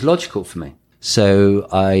it was logical for me. So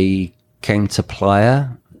I came to Playa.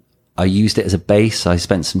 I used it as a base. I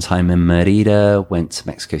spent some time in Merida, went to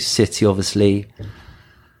Mexico City, obviously,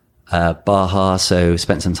 Baja. So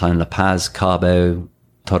spent some time in La Paz, Cabo,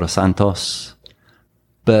 Todos Santos,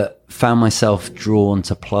 but found myself drawn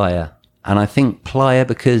to Playa. And I think Playa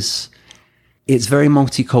because it's very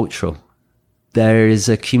multicultural. There is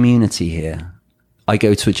a community here. I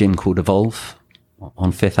go to a gym called Evolve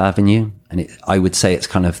on Fifth Avenue, and I would say it's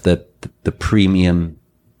kind of the premium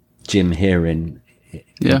gym here in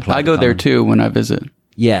Playa. I go there too when I visit.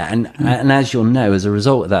 Yeah, and as you'll know, as a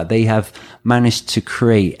result of that, they have managed to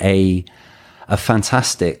create a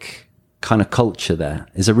fantastic kind of culture there.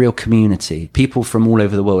 There's a real community, people from all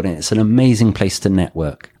over the world, and it's an amazing place to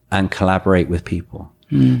network and collaborate with people.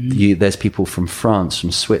 Mm-hmm. There's people from France,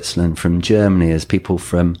 from Switzerland, from Germany. There's people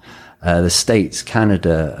from the States,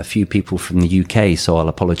 Canada, a few people from the UK, so I'll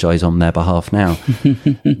apologize on their behalf now.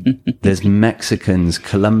 There's Mexicans,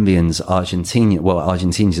 Colombians, Argentinians. Well,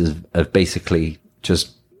 Argentinians have basically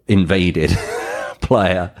just invaded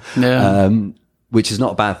Playa, which is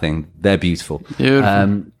not a bad thing. They're beautiful.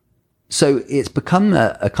 Beautiful. So it's become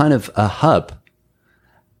a kind of a hub.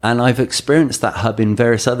 And I've experienced that hub in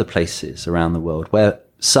various other places around the world where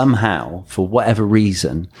somehow, for whatever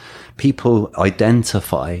reason, people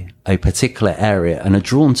identify a particular area and are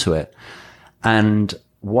drawn to it. And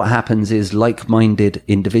what happens is like-minded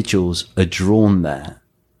individuals are drawn there,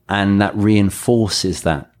 and that reinforces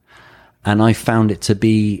that. And I found it to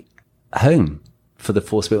be home for the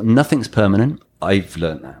Force Field. Nothing's permanent. I've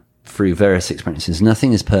learned that through various experiences.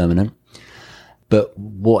 Nothing is permanent. But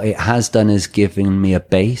what it has done is given me a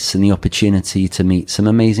base and the opportunity to meet some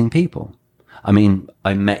amazing people. I mean,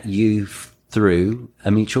 I met you through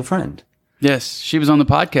a mutual friend. Yes, she was on the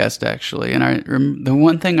podcast, actually. And the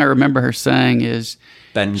one thing I remember her saying is...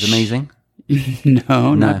 Ben's amazing?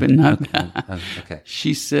 No, not okay. that. Oh, okay.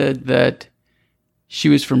 She said that she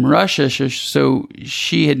was from Russia, so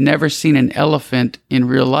she had never seen an elephant in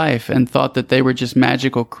real life and thought that they were just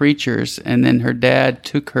magical creatures. And then her dad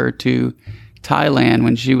took her to Thailand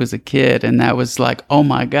when she was a kid, and that was like, oh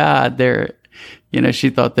my God, she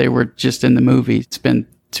thought they were just in the movie. It's been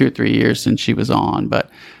 2 or 3 years since she was on, but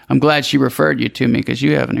I'm glad she referred you to me because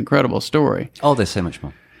you have an incredible story. Oh, there's so much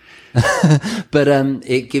more. But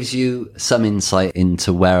it gives you some insight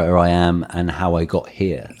into where I am and how I got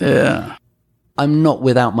here. Yeah. I'm not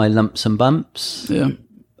without my lumps and bumps. Yeah.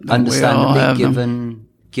 Understandably,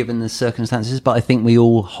 given the circumstances, but I think we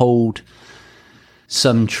all hold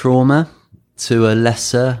some trauma to a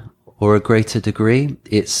lesser or a greater degree.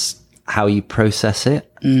 It's how you process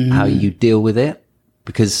it, how you deal with it,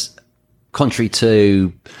 because contrary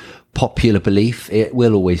to popular belief, it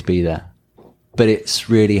will always be there. But it's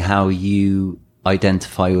really how you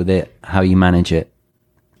identify with it, how you manage it.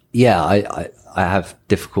 Yeah, I have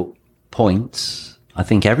difficult points. I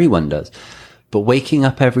think everyone does. But waking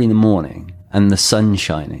up every morning and the sun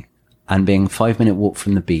shining and being 5-minute walk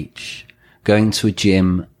from the beach, going to a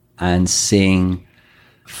gym and seeing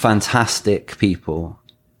fantastic people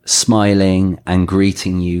smiling and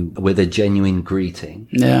greeting you with a genuine greeting.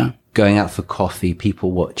 Yeah. Going out for coffee,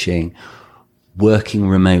 people watching, working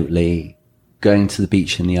remotely, going to the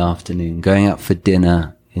beach in the afternoon, going out for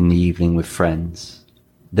dinner in the evening with friends.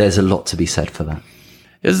 There's a lot to be said for that.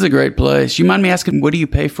 This is a great place. You mind me asking, what do you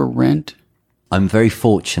pay for rent? I'm very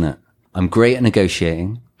fortunate. I'm great at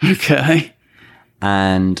negotiating. Okay.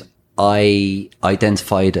 And I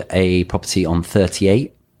identified a property on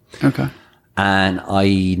 38. Okay. And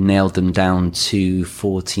I nailed them down to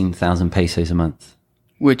 14,000 pesos a month.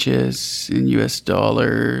 Which is in US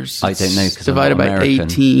dollars. I don't know because divided by American.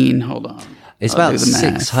 18. Hold on. It's about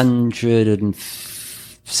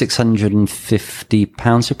 650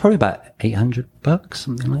 pounds, so probably about $800,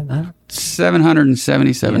 something like that.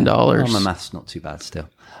 $777. Yeah. Oh, my math's not too bad still.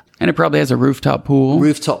 And it probably has a rooftop pool.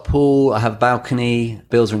 Rooftop pool. I have a balcony.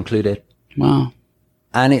 Bills are included. Wow.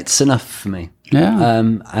 And it's enough for me. Yeah.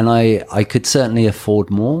 And I could certainly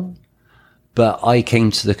afford more, but I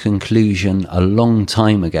came to the conclusion a long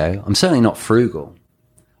time ago. I'm certainly not frugal,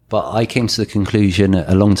 but I came to the conclusion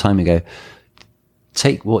a long time ago.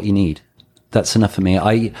 Take what you need. That's enough for me.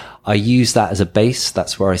 I use that as a base.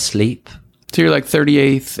 That's where I sleep. So you're like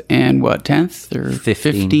 38th and what, 10th or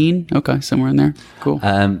 15? Okay, somewhere in there. Cool.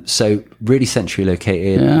 So really centrally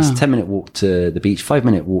located. Yeah. It's a 10-minute walk to the beach,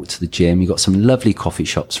 5-minute walk to the gym. You've got some lovely coffee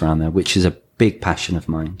shops around there, which is a big passion of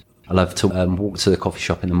mine. I love to walk to the coffee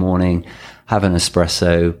shop in the morning, have an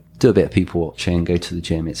espresso, do a bit of people watching, go to the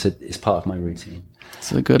gym. It's part of my routine.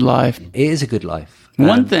 It's a good life. It is a good life.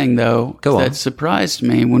 One thing, though, that on. surprised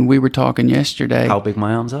me when we were talking yesterday. How big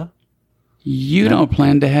my arms are? You don't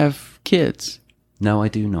plan to have kids. No, I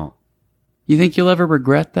do not. You think you'll ever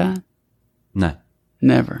regret that? No.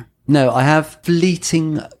 Never. No, I have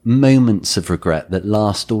fleeting moments of regret that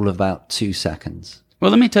last all about 2 seconds. Well,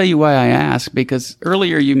 let me tell you why I ask, because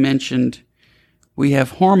earlier you mentioned we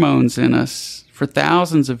have hormones in us for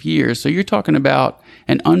thousands of years. So you're talking about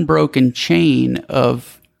an unbroken chain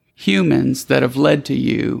of humans that have led to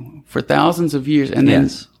you for thousands of years. And then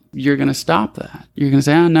you're going to stop that. You're going to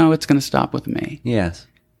say, oh, no, it's going to stop with me. Yes.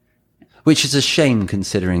 Which is a shame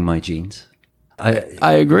considering my genes.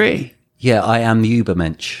 I agree. Yeah, I am the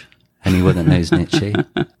Ubermensch. Anyone that knows Nietzsche.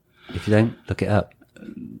 If you don't, look it up.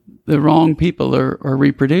 The wrong people are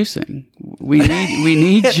reproducing. We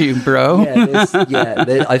need you, bro.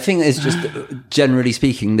 I think it's just, generally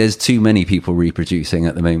speaking, there's too many people reproducing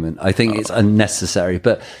at the moment. I think it's unnecessary.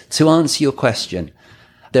 But to answer your question,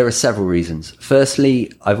 there are several reasons.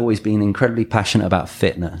 Firstly, I've always been incredibly passionate about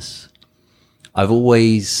fitness. I've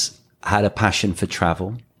always had a passion for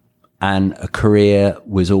travel, and a career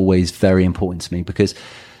was always very important to me because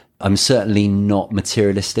I'm certainly not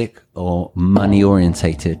materialistic or money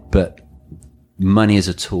orientated, but money is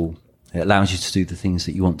a tool. It allows you to do the things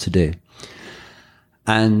that you want to do.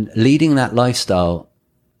 And leading that lifestyle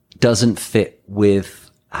doesn't fit with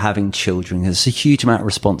having children. There's a huge amount of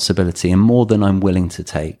responsibility and more than I'm willing to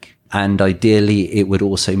take. And ideally, it would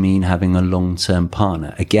also mean having a long-term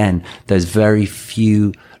partner. Again, there's very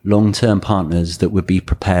few long-term partners that would be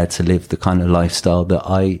prepared to live the kind of lifestyle that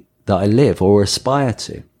I live or aspire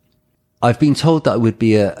to. I've been told that I would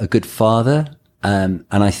be a good father. And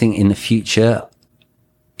I think in the future,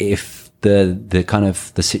 if the kind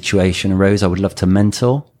of the situation arose, I would love to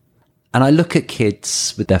mentor. And I look at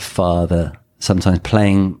kids with their father, sometimes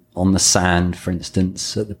playing on the sand, for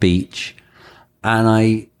instance, at the beach. And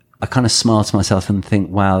I kind of smile to myself and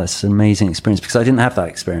think, wow, that's an amazing experience, because I didn't have that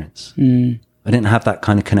experience. I didn't have that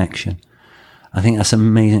kind of connection. I think that's an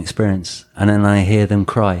amazing experience. And then I hear them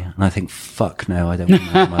cry and I think, fuck no, I don't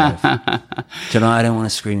want that in my life. Do you know, I don't want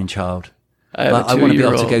a screaming child. I want to be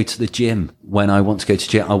able to go to the gym when I want to go to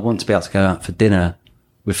gym. I want to be able to go out for dinner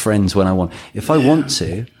with friends when I want. If I want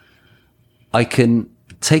to, I can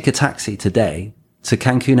take a taxi today to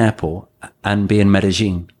Cancun Airport and be in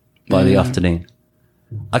Medellin by the afternoon.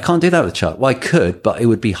 I can't do that with a child. Well, I could, but it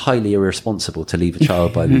would be highly irresponsible to leave a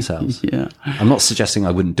child by themselves. Yeah. I'm not suggesting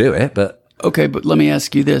I wouldn't do it, but... Okay, but let me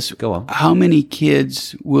ask you this. Go on. How many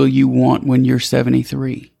kids will you want when you're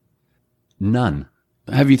 73? None.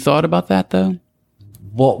 Have you thought about that, though?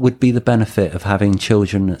 What would be the benefit of having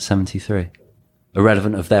children at 73?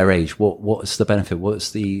 Irrelevant of their age. What's the benefit? What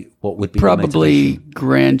would be probably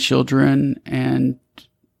grandchildren and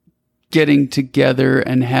getting together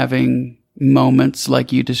and having moments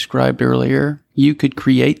like you described earlier. You could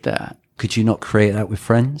create that. Could you not create that with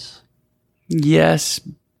friends? Yes,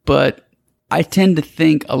 but I tend to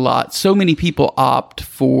think a lot. So many people opt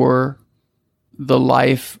for the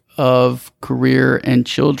life of career and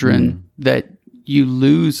children that you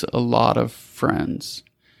lose a lot of friends.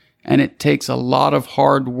 And it takes a lot of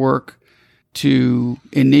hard work to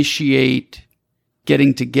initiate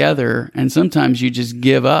getting together. And sometimes you just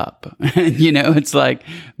give up. You know, it's like,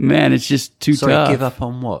 man, it's just too tough. Give up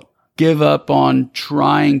on what? Give up on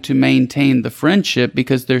trying to maintain the friendship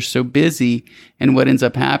because they're so busy. And what ends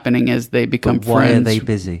up happening is they become friends. Why are they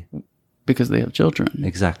busy? Because they have children.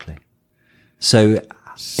 Exactly. So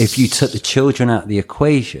if you took the children out of the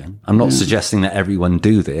equation, I'm not suggesting that everyone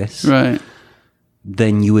do this. Right.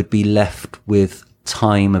 Then you would be left with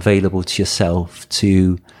time available to yourself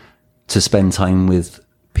to spend time with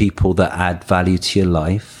people that add value to your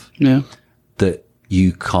life. Yeah. That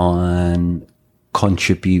you can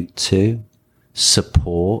contribute to,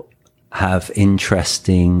 support, have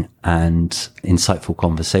interesting and insightful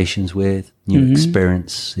conversations with, new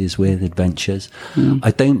experiences with, adventures.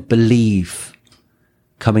 I don't believe,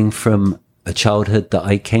 coming from a childhood that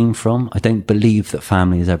I came from, I don't believe that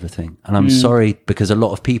family is everything. And I'm sorry, because a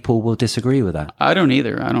lot of people will disagree with that. I don't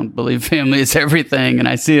either. I don't believe family is everything. And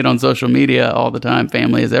I see it on social media all the time.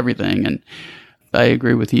 Family is everything. And I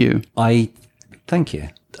agree with you. Thank you.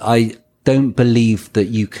 I don't believe that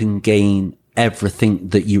you can gain everything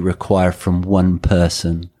that you require from one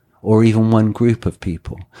person or even one group of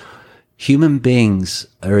people. Human beings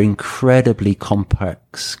are incredibly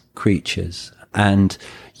complex creatures, and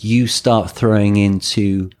you start throwing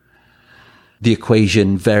into the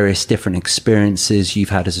equation various different experiences you've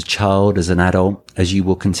had as a child, as an adult, as you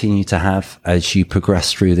will continue to have as you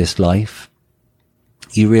progress through this life.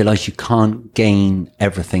 You realize you can't gain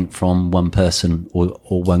everything from one person or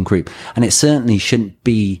one group. And it certainly shouldn't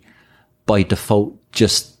be by default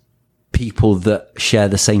just people that share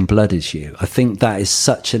the same blood as you. I think that is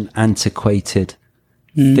such an antiquated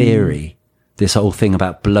theory. This whole thing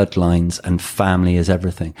about bloodlines and family is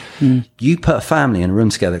everything. You put a family in a room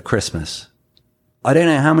together at Christmas. I don't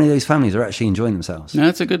know how many of those families are actually enjoying themselves.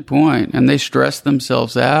 That's a good point. And they stress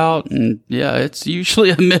themselves out. And yeah, it's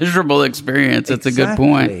usually a miserable experience. That's a good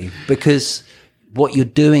point. Because what you're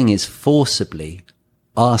doing is forcibly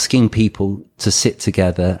asking people to sit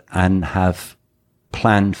together and have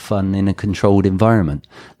planned fun in a controlled environment.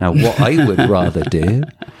 Now, what I would rather do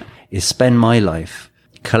is spend my life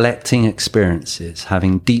collecting experiences,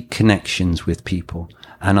 having deep connections with people,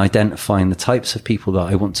 and identifying the types of people that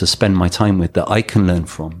I want to spend my time with, that I can learn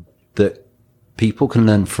from, that people can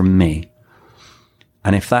learn from me.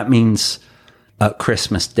 And if that means at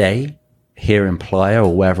Christmas Day here in Playa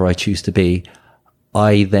or wherever I choose to be,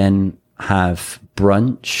 I then have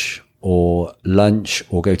brunch or lunch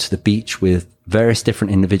or go to the beach with various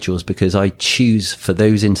different individuals, because I choose for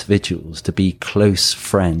those individuals to be close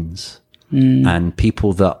friends and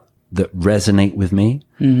people that resonate with me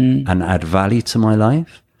and add value to my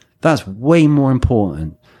life. That's way more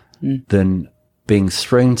important than being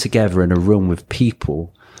thrown together in a room with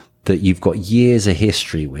people that you've got years of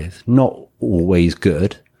history with, not always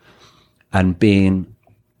good, and being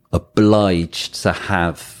obliged to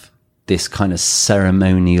have this kind of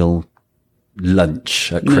ceremonial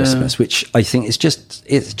lunch at Christmas, which I think it's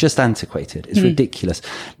just antiquated. It's ridiculous.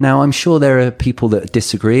 Now, I'm sure there are people that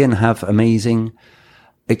disagree and have amazing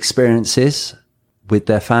experiences with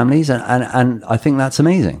their families, and I think that's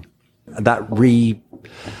amazing. That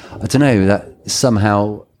I don't know, that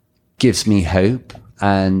somehow gives me hope,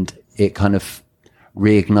 and it kind of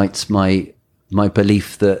reignites my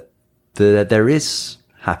belief that there is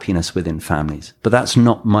happiness within families. But that's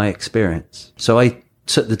not my experience. So I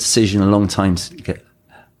took the decision a long time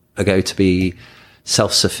ago to be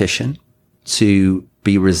self-sufficient, to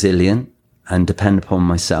be resilient and depend upon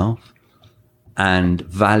myself, and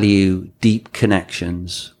value deep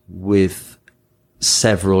connections with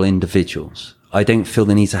several individuals. I don't feel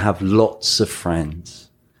the need to have lots of friends.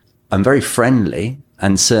 I'm very friendly,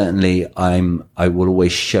 and certainly I will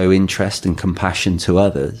always show interest and compassion to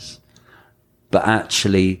others. But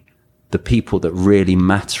actually, the people that really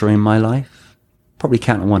matter in my life probably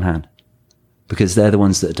count on one hand, because they're the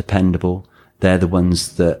ones that are dependable. They're the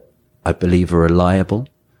ones that I believe are reliable.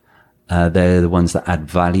 They're the ones that add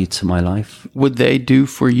value to my life. Would they do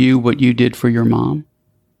for you what you did for your mom?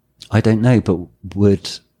 I don't know, but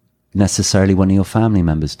would necessarily one of your family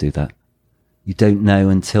members do that? You don't know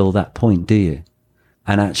until that point, do you?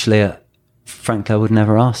 And actually, frankly, I would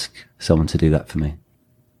never ask someone to do that for me,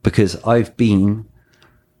 because I've been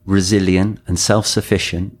resilient and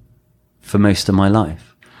self-sufficient for most of my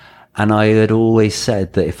life. And I had always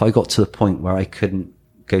said that if I got to the point where I couldn't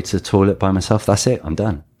go to the toilet by myself, that's it, I'm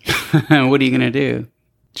done. What are you going to do?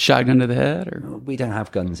 Shotgun to the head? Or we don't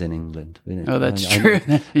have guns in England. Oh, that's true.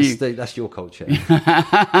 That's your culture. You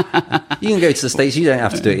can go to the States. You don't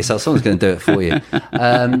have to do it yourself. Someone's going to do it for you.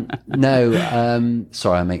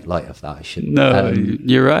 Sorry, I make light of that. I shouldn't. No,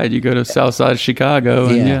 you're right. You go to South Side of Chicago,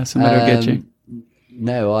 and somebody will get you.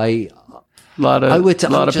 No, I would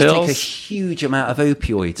just pills. take a huge amount of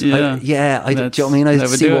opioids. Do you know what I mean? I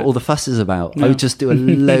see what all the fuss is about. No. I would just do a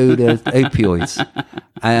load of opioids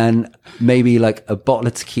and maybe like a bottle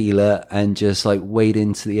of tequila and just like wade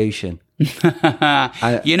into the ocean.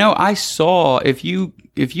 I saw, if you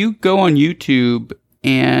go on YouTube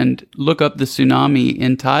and look up the tsunami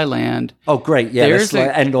in Thailand. Oh, great. Yeah, let's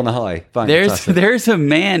end on a high. Fine, there's a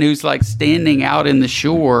man who's like standing out in the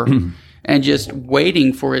shore and just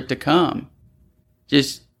waiting for it to come.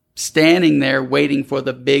 Just standing there waiting for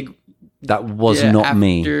the big... That was not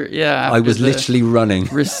me. I was literally running.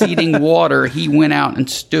 Receding water, he went out and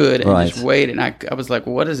stood and just waited. And I was like,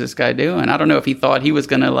 what is this guy doing? I don't know if he thought he was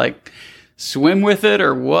going to like swim with it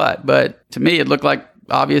or what. But to me, it looked like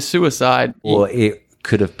obvious suicide. Or it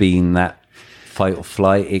could have been that fight or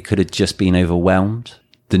flight. It could have just been overwhelmed.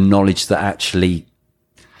 The knowledge that actually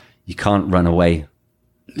you can't run away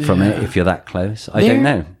from it if you're that close. I don't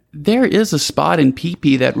know. There is a spot in Phi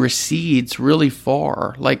Phi that recedes really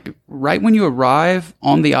far. Like right when you arrive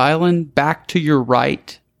on the island, back to your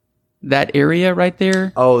right, that area right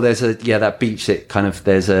there. Oh, there's that beach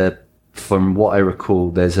that from what I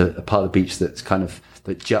recall, there's a part of the beach that's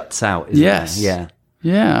that juts out. Isn't there?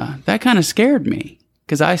 Yeah. That kind of scared me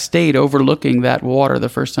because I stayed overlooking that water the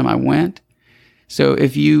first time I went. So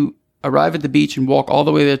if you arrive at the beach and walk all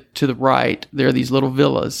the way to the right, there are these little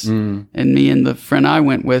villas. And me and the friend I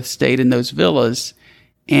went with stayed in those villas.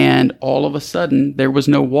 And all of a sudden, there was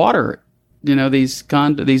no water. These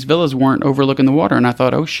villas weren't overlooking the water. And I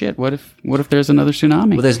thought, oh shit, what if there's another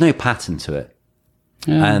tsunami? Well, there's no pattern to it.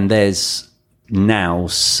 Yeah. And there's now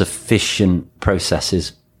sufficient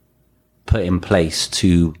processes put in place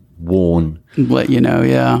to warn. Let you know,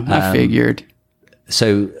 I figured.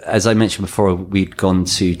 So, as I mentioned before, we'd gone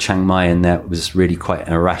to Chiang Mai, and that was really quite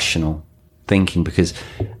irrational thinking because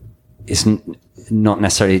it's not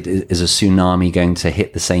necessarily is a tsunami going to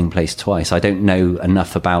hit the same place twice. I don't know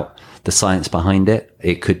enough about the science behind it.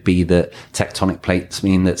 It could be that tectonic plates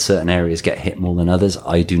mean that certain areas get hit more than others.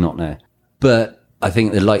 I do not know. But I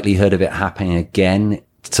think the likelihood of it happening again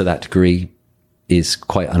to that degree is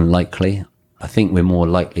quite unlikely. I think we're more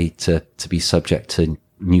likely to be subject to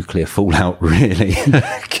nuclear fallout, really,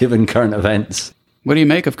 given current events. What do you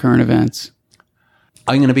make of current events?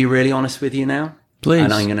 I'm going to be really honest with you now. Please.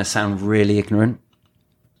 And I'm going to sound really ignorant.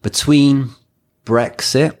 Between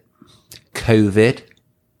Brexit, COVID,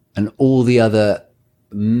 and all the other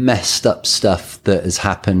messed up stuff that has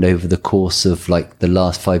happened over the course of like the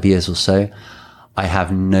last 5 years or so, I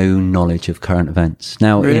have no knowledge of current events.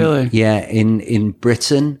 Now, really? In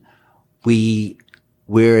Britain,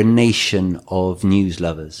 we're a nation of news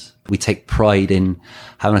lovers. We take pride in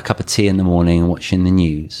having a cup of tea in the morning and watching the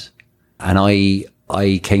news. And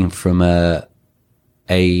I came from a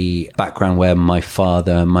background where my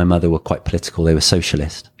father and my mother were quite political. They were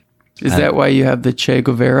socialist. Is that why you have the Che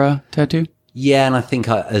Guevara tattoo? Yeah, and I think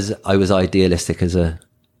I was idealistic as a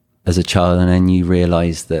child, and then you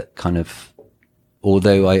realise that kind of,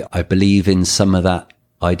 although I believe in some of that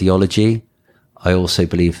ideology, I also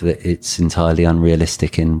believe that it's entirely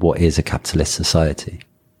unrealistic in what is a capitalist society.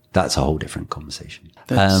 That's a whole different conversation.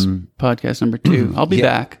 That's podcast number 2. I'll be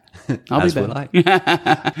back. I'll be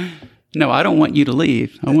back. No, I don't want you to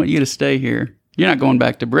leave. I want you to stay here. You're not going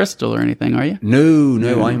back to Bristol or anything, are you?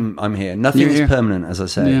 No, I'm here. Nothing is permanent, as I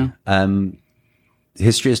say. Yeah.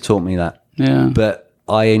 History has taught me that. Yeah. But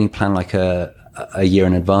I only plan like a year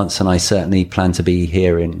in advance, and I certainly plan to be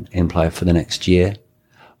here in Plymouth for the next year.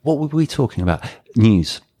 What were we talking about?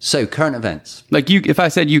 News. So current events. Like if I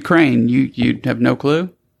said Ukraine, you'd have no clue?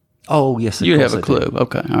 Oh, yes, you'd have a clue.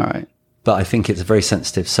 Okay, all right. But I think it's a very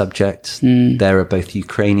sensitive subject. There are both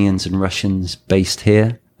Ukrainians and Russians based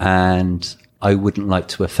here, and I wouldn't like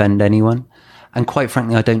to offend anyone. And quite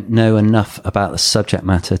frankly, I don't know enough about the subject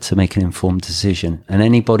matter to make an informed decision. And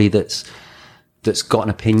anybody that's got an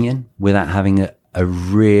opinion without having a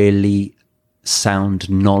really sound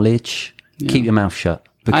knowledge, keep your mouth shut.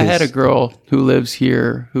 I had a girl who lives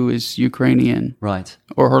here who is Ukrainian. Right.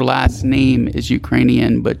 Or her last name is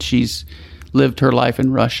Ukrainian, but she's lived her life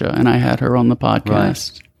in Russia, and I had her on the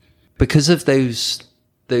podcast. Right. Because of those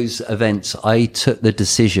events, I took the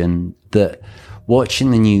decision that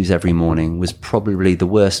watching the news every morning was probably the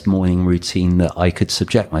worst morning routine that I could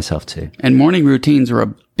subject myself to. And morning routines are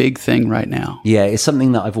a big thing right now. Yeah, it's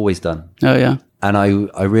something that I've always done. Oh, yeah. And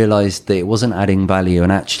I realized that it wasn't adding value.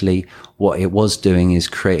 And actually what it was doing is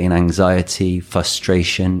creating anxiety,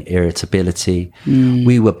 frustration, irritability.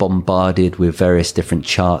 We were bombarded with various different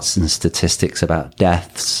charts and statistics about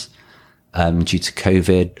deaths due to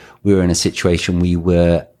COVID. We were in a situation we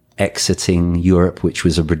were exiting Europe, which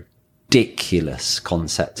was a ridiculous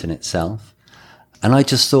concept in itself. And I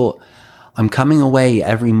just thought, I'm coming away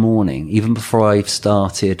every morning, even before I've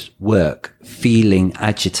started work, feeling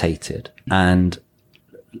agitated. And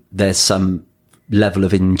there's some level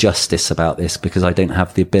of injustice about this because I don't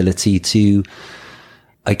have the ability to,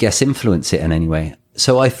 I guess, influence it in any way.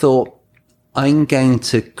 So I thought, I'm going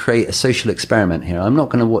to create a social experiment here. I'm not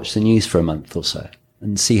going to watch the news for a month or so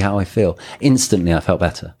and see how I feel. Instantly, I felt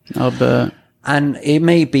better. I'll bet. And it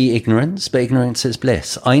may be ignorance, but ignorance is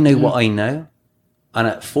bliss. I know what I know. And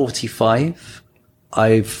at 45,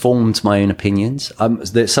 I've formed my own opinions.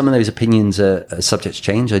 Some of those opinions are subject to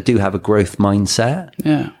change. I do have a growth mindset.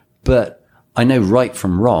 Yeah. But I know right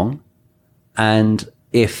from wrong. And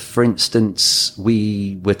if, for instance,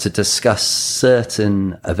 we were to discuss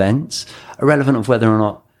certain events, irrelevant of whether or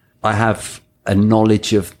not I have a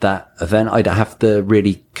knowledge of that event, I'd have to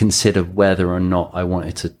really consider whether or not I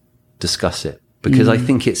wanted to discuss it. Because I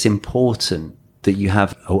think it's important that you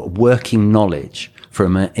have a working knowledge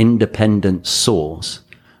from an independent source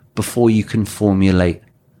before you can formulate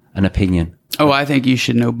an opinion. Oh, I think you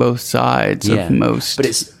should know both sides of most. But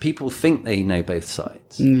it's people think they know both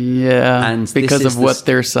sides. Yeah, and because of what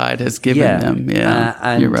their side has given them. Yeah,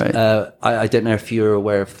 and you're right. I don't know if you're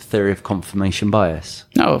aware of the theory of confirmation bias.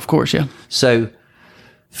 Oh, of course, yeah. So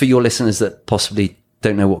for your listeners that possibly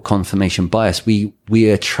don't know what confirmation bias, we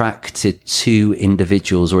are attracted to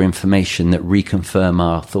individuals or information that reconfirm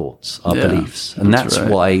our thoughts, our beliefs. And that's right.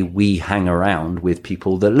 Why we hang around with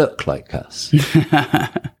people that look like us.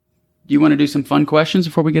 Do you want to do some fun questions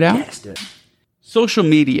before we get out? Yes, do it. Social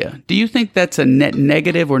media, do you think that's a net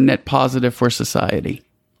negative or net positive for society?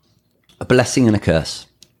 A blessing and a curse.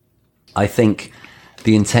 I think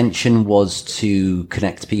the intention was to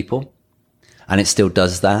connect people. And it still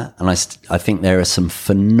does that. And I think there are some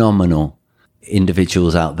phenomenal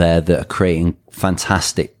individuals out there that are creating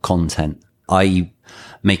fantastic content. I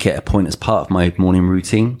make it a point as part of my morning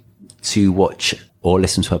routine to watch or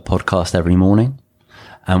listen to a podcast every morning.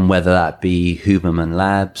 And whether that be Huberman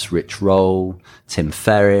Labs, Rich Roll, Tim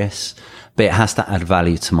Ferriss, but it has to add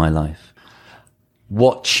value to my life.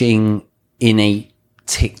 Watching innate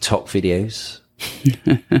TikTok videos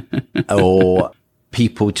or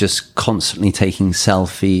people just constantly taking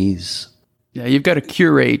selfies. Yeah, you've got to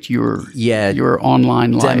curate your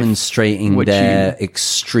online life. Demonstrating their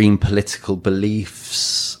extreme political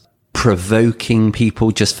beliefs, provoking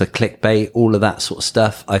people just for clickbait, all of that sort of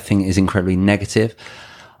stuff, I think is incredibly negative.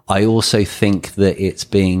 I also think that it's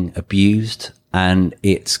being abused and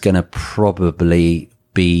it's going to probably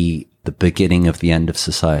be the beginning of the end of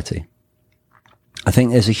society. I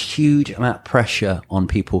think there's a huge amount of pressure on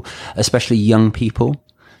people, especially young people,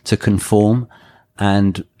 to conform.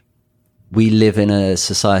 And we live in a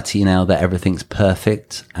society now that everything's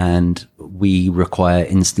perfect and we require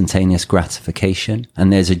instantaneous gratification.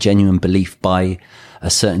 And there's a genuine belief by a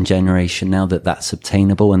certain generation now that that's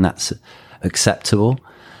obtainable and that's acceptable.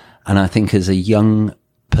 And I think as a young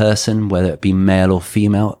person, whether it be male or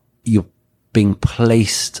female, you're being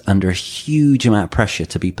placed under a huge amount of pressure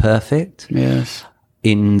to be perfect. Yes.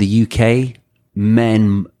 In the UK,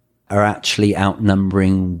 men are actually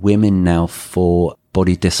outnumbering women now for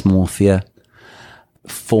body dysmorphia,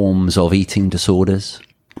 forms of eating disorders,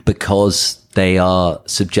 because they are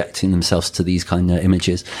subjecting themselves to these kind of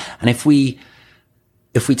images. And if we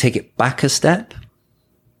take it back a step,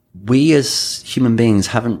 we as human beings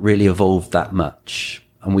haven't really evolved that much.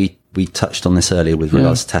 And we touched on this earlier with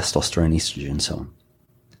regards to testosterone, estrogen, and so on.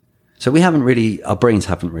 So our brains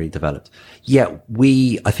haven't really developed. Yet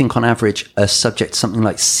we, I think on average, are subject to something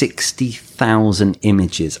like 60,000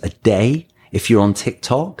 images a day. If you're on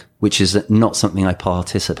TikTok, which is not something I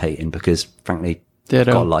participate in because frankly, I've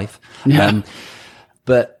got a life. Yeah.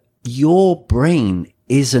 But your brain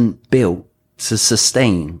isn't built to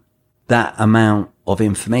sustain that amount of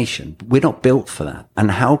information. We're not built for that.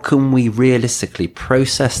 And how can we realistically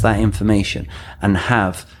process that information and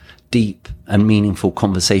have deep and meaningful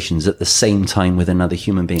conversations at the same time with another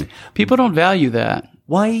human being? People don't value that.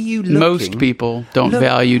 Why are you looking? Most people don't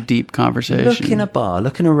value deep conversation. Look in a bar,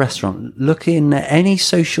 look in a restaurant, look in any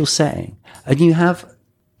social setting, and you have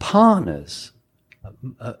partners,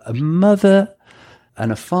 a mother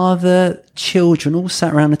and a father, children all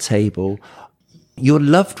sat around a table, your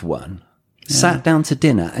loved one sat down to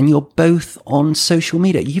dinner, and you're both on social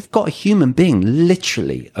media. You've got a human being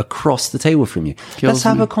literally across the table from you. Let's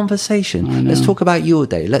have a conversation. Let's talk about your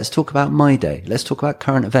day. Let's talk about my day. Let's talk about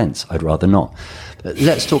current events. I'd rather not. But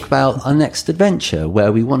let's talk about our next adventure,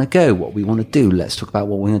 where we want to go, what we want to do. Let's talk about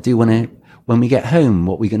what we're going to do when we get home,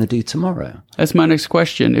 what we're going to do tomorrow. That's my next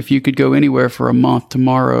question. If you could go anywhere for a month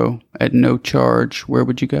tomorrow at no charge, where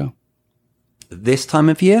would you go? This time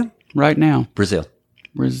of year? Right now. Brazil.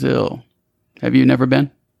 Have you never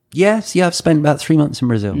been? Yes. Yeah, I've spent about 3 months in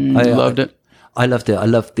Brazil. I loved it. I loved it. I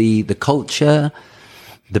loved the culture.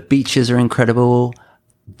 The beaches are incredible.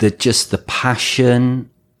 The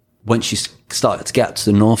passion. Once you start to get up to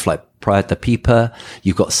the north, like Praia da Pipa,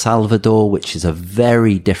 you've got Salvador, which is a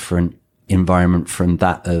very different environment from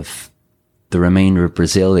that of the remainder of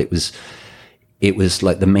Brazil. It was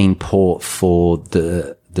like the main port for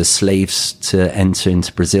the slaves to enter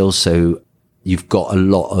into Brazil. So you've got a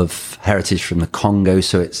lot of heritage from the Congo.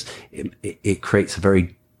 So it creates a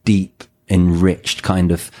very deep, enriched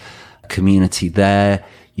kind of community there.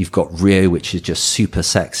 You've got Rio, which is just super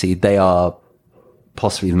sexy. They are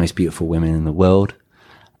possibly the most beautiful women in the world.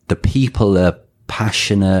 The people are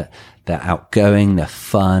passionate. They're outgoing. They're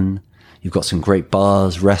fun. You've got some great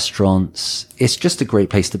bars, restaurants. It's just a great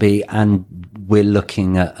place to be. And we're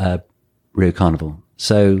looking at Rio Carnival.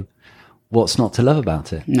 So what's not to love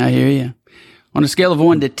about it? I hear you. On a scale of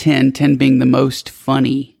 1 to 10, 10 being the most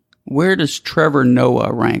funny, where does Trevor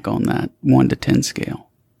Noah rank on that 1 to 10 scale?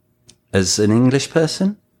 As an English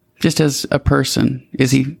person? Just as a person.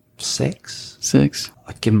 Is he 6? 6?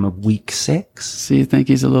 I'd give him a weak 6. So you think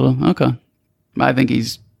he's a little... Okay. I think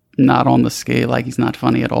he's not on the scale, like he's not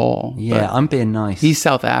funny at all. Yeah, I'm being nice. He's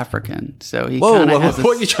South African, so he Whoa, kind of has...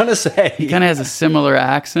 what are you trying to say? He kind of has a similar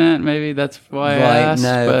accent, maybe. That's why I asked.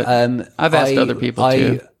 No, but I've asked other people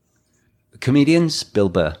too. Comedians, Bill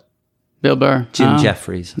Burr. Bill Burr. Jim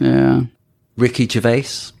Jeffries. Yeah. Ricky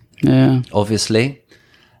Gervais. Yeah. Obviously.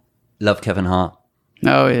 Love Kevin Hart.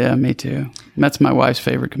 Oh, yeah, me too. That's my wife's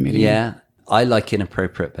favorite comedian. Yeah. I like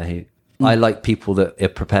inappropriate behavior. I like people that are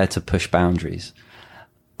prepared to push boundaries.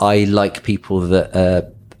 I like people that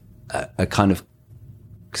are kind of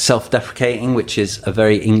self-deprecating, which is a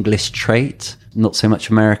very English trait, not so much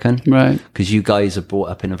American. Right. Because you guys are brought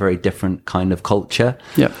up in a very different kind of culture.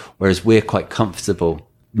 Yep. Whereas we're quite comfortable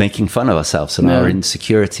making fun of ourselves and our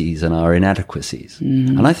insecurities and our inadequacies.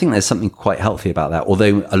 And I think there's something quite healthy about that.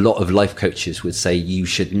 Although a lot of life coaches would say you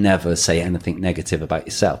should never say anything negative about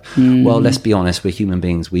yourself. Well, let's be honest, we're human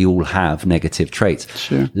beings. We all have negative traits.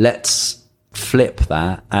 Sure. Let's flip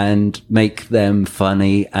that and make them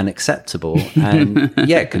funny and acceptable and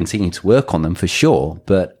continue to work on them for sure.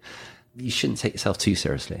 But you shouldn't take yourself too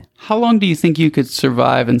seriously. How long do you think you could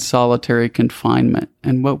survive in solitary confinement?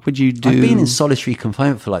 And what would you do? I've been in solitary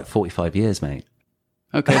confinement for like 45 years, mate.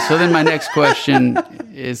 Okay, so then my next question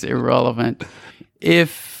is irrelevant.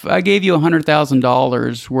 If I gave you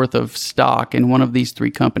 $100,000 worth of stock in one of these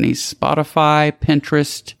 3 companies, Spotify,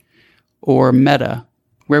 Pinterest, or Meta,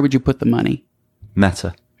 where would you put the money?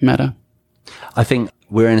 Meta. Meta. I think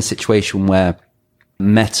we're in a situation where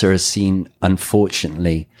Meta has seen,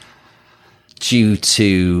 unfortunately, due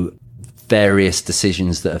to various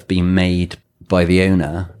decisions that have been made by the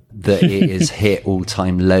owner, that it has hit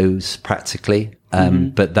all-time lows practically.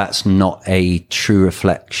 But that's not a true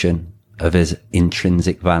reflection of its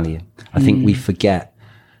intrinsic value. I think we forget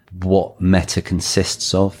what Meta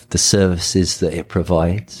consists of, the services that it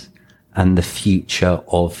provides, and the future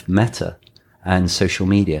of Meta and social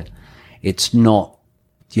media. It's not,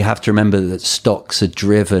 you have to remember that stocks are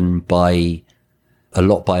driven by a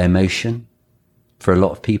lot by emotion for a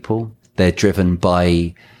lot of people. They're driven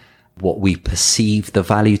by what we perceive the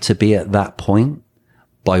value to be at that point,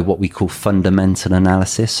 by what we call fundamental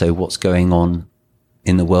analysis. So what's going on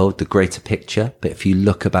in the world, the greater picture. But if you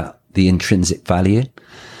look about the intrinsic value,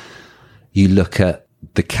 you look at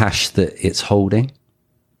the cash that it's holding,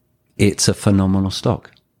 it's a phenomenal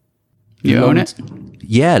stock. You own it?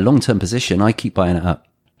 Yeah, long-term position. I keep buying it up.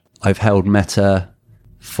 I've held Meta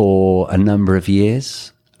for a number of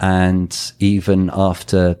years, and even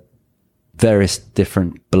after various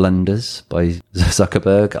different blunders by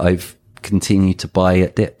Zuckerberg, I've continued to buy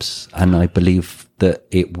at dips, and I believe that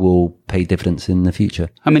it will pay dividends in the future.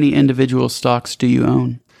 How many individual stocks do you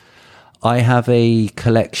own? I have a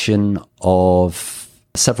collection of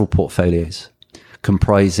several portfolios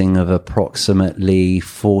comprising of approximately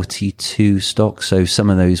 42 stocks. So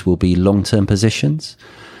some of those will be long-term positions.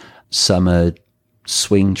 Some are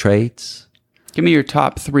swing trades. Give me your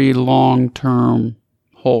top 3 long-term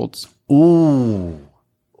holds. Ooh,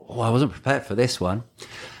 I wasn't prepared for this one.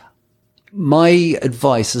 My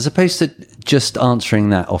advice, as opposed to just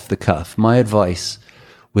answering that off the cuff, my advice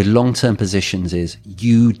with long-term positions is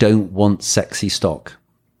you don't want sexy stock.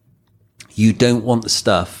 You don't want the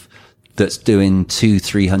stuff that's doing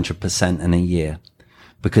 200-300% in a year,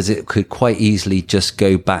 because it could quite easily just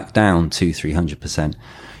go back down 200-300%.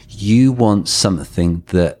 You want something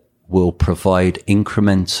that will provide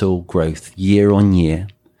incremental growth year on year,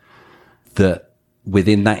 that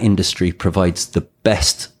within that industry provides the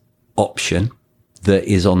best option, that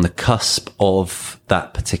is on the cusp of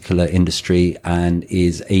that particular industry and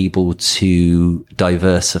is able to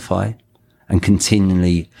diversify and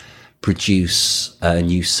continually produce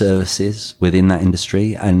new services within that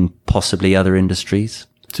industry and possibly other industries.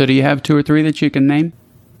 So do you have 2 or 3 that you can name?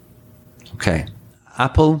 Okay.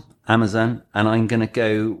 Apple, Amazon, and I'm going to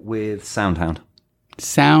go with SoundHound.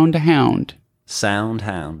 SoundHound.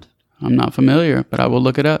 SoundHound. I'm not familiar, but I will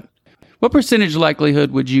look it up. What percentage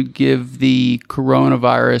likelihood would you give the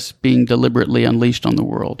coronavirus being deliberately unleashed on the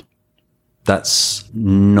world? That's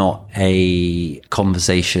not a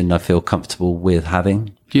conversation I feel comfortable with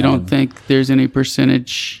having. You don't think there's any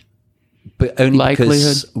percentage but only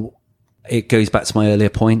likelihood? Because it goes back to my earlier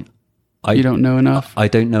point. You don't know enough? I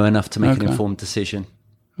don't know enough to make an informed decision.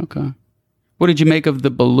 Okay. What did you make of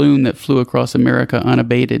the balloon that flew across America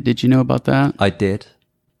unabated? Did you know about that? I did.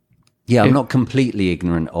 Yeah, I'm not completely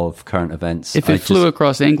ignorant of current events. If it flew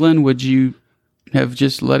across England, would you have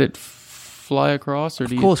just let it fly across? Or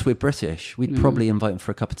of course, we're British. We'd probably invite them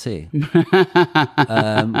for a cup of tea. We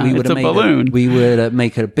would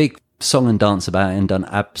make a big song and dance about it and done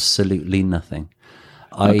absolutely nothing.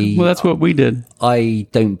 Well, that's what we did. I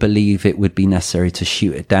don't believe it would be necessary to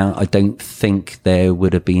shoot it down. I don't think there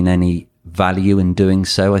would have been any value in doing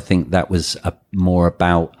so. I think that was more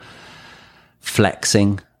about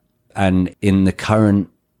flexing. And in the current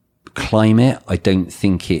climate, I don't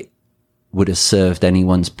think it would have served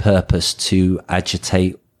anyone's purpose to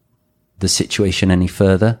agitate the situation any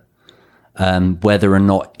further. Whether or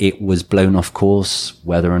not it was blown off course,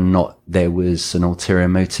 whether or not there was an ulterior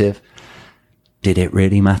motive, did it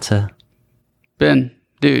really matter? Ben,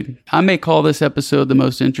 dude, I may call this episode the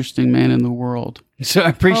most interesting man in the world. So I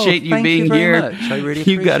appreciate you being here. Much. I really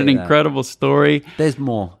You've got an incredible story. There's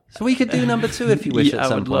more. So we could do number 2 if you wish at some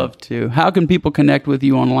point. I would love to. How can people connect with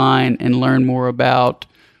you online and learn more about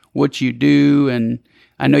what you do? And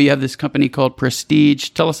I know you have this company called Prestige.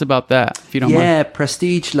 Tell us about that, if you don't mind. Yeah,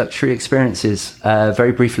 Prestige Luxury Experiences,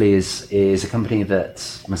 very briefly, is a company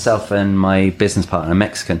that myself and my business partner, a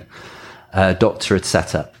Mexican doctor, had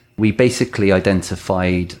set up. We basically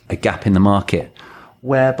identified a gap in the market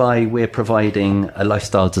whereby we're providing a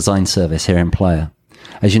lifestyle design service here in Playa.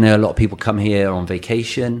 As you know, a lot of people come here on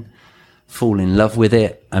vacation, fall in love with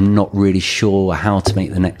it. I'm not really sure how to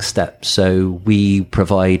make the next step. So we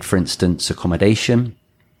provide, for instance, accommodation.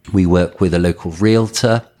 We work with a local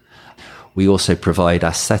realtor. We also provide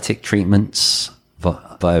aesthetic treatments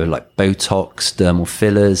via like Botox, dermal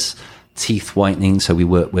fillers, teeth whitening. So we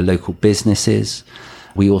work with local businesses.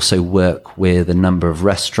 We also work with a number of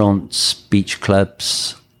restaurants, beach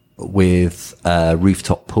clubs, with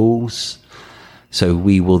rooftop pools. So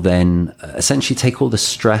we will then essentially take all the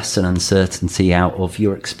stress and uncertainty out of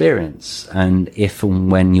your experience. And if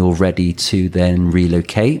and when you're ready to then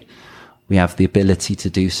relocate, we have the ability to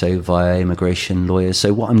do so via immigration lawyers.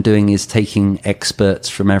 So what I'm doing is taking experts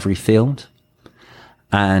from every field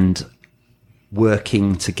and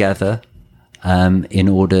working together in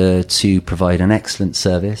order to provide an excellent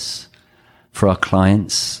service for our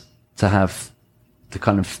clients to have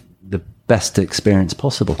the best experience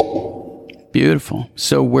possible. Beautiful.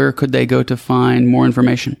 So where could they go to find more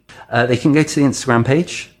information? They can go to the Instagram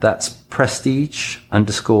page. That's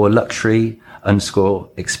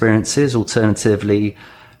prestige_luxury_experiences. Alternatively,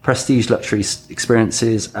 prestige luxury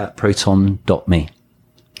experiences at proton.me.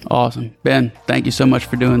 Awesome. Ben, thank you so much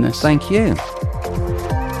for doing this. Thank you.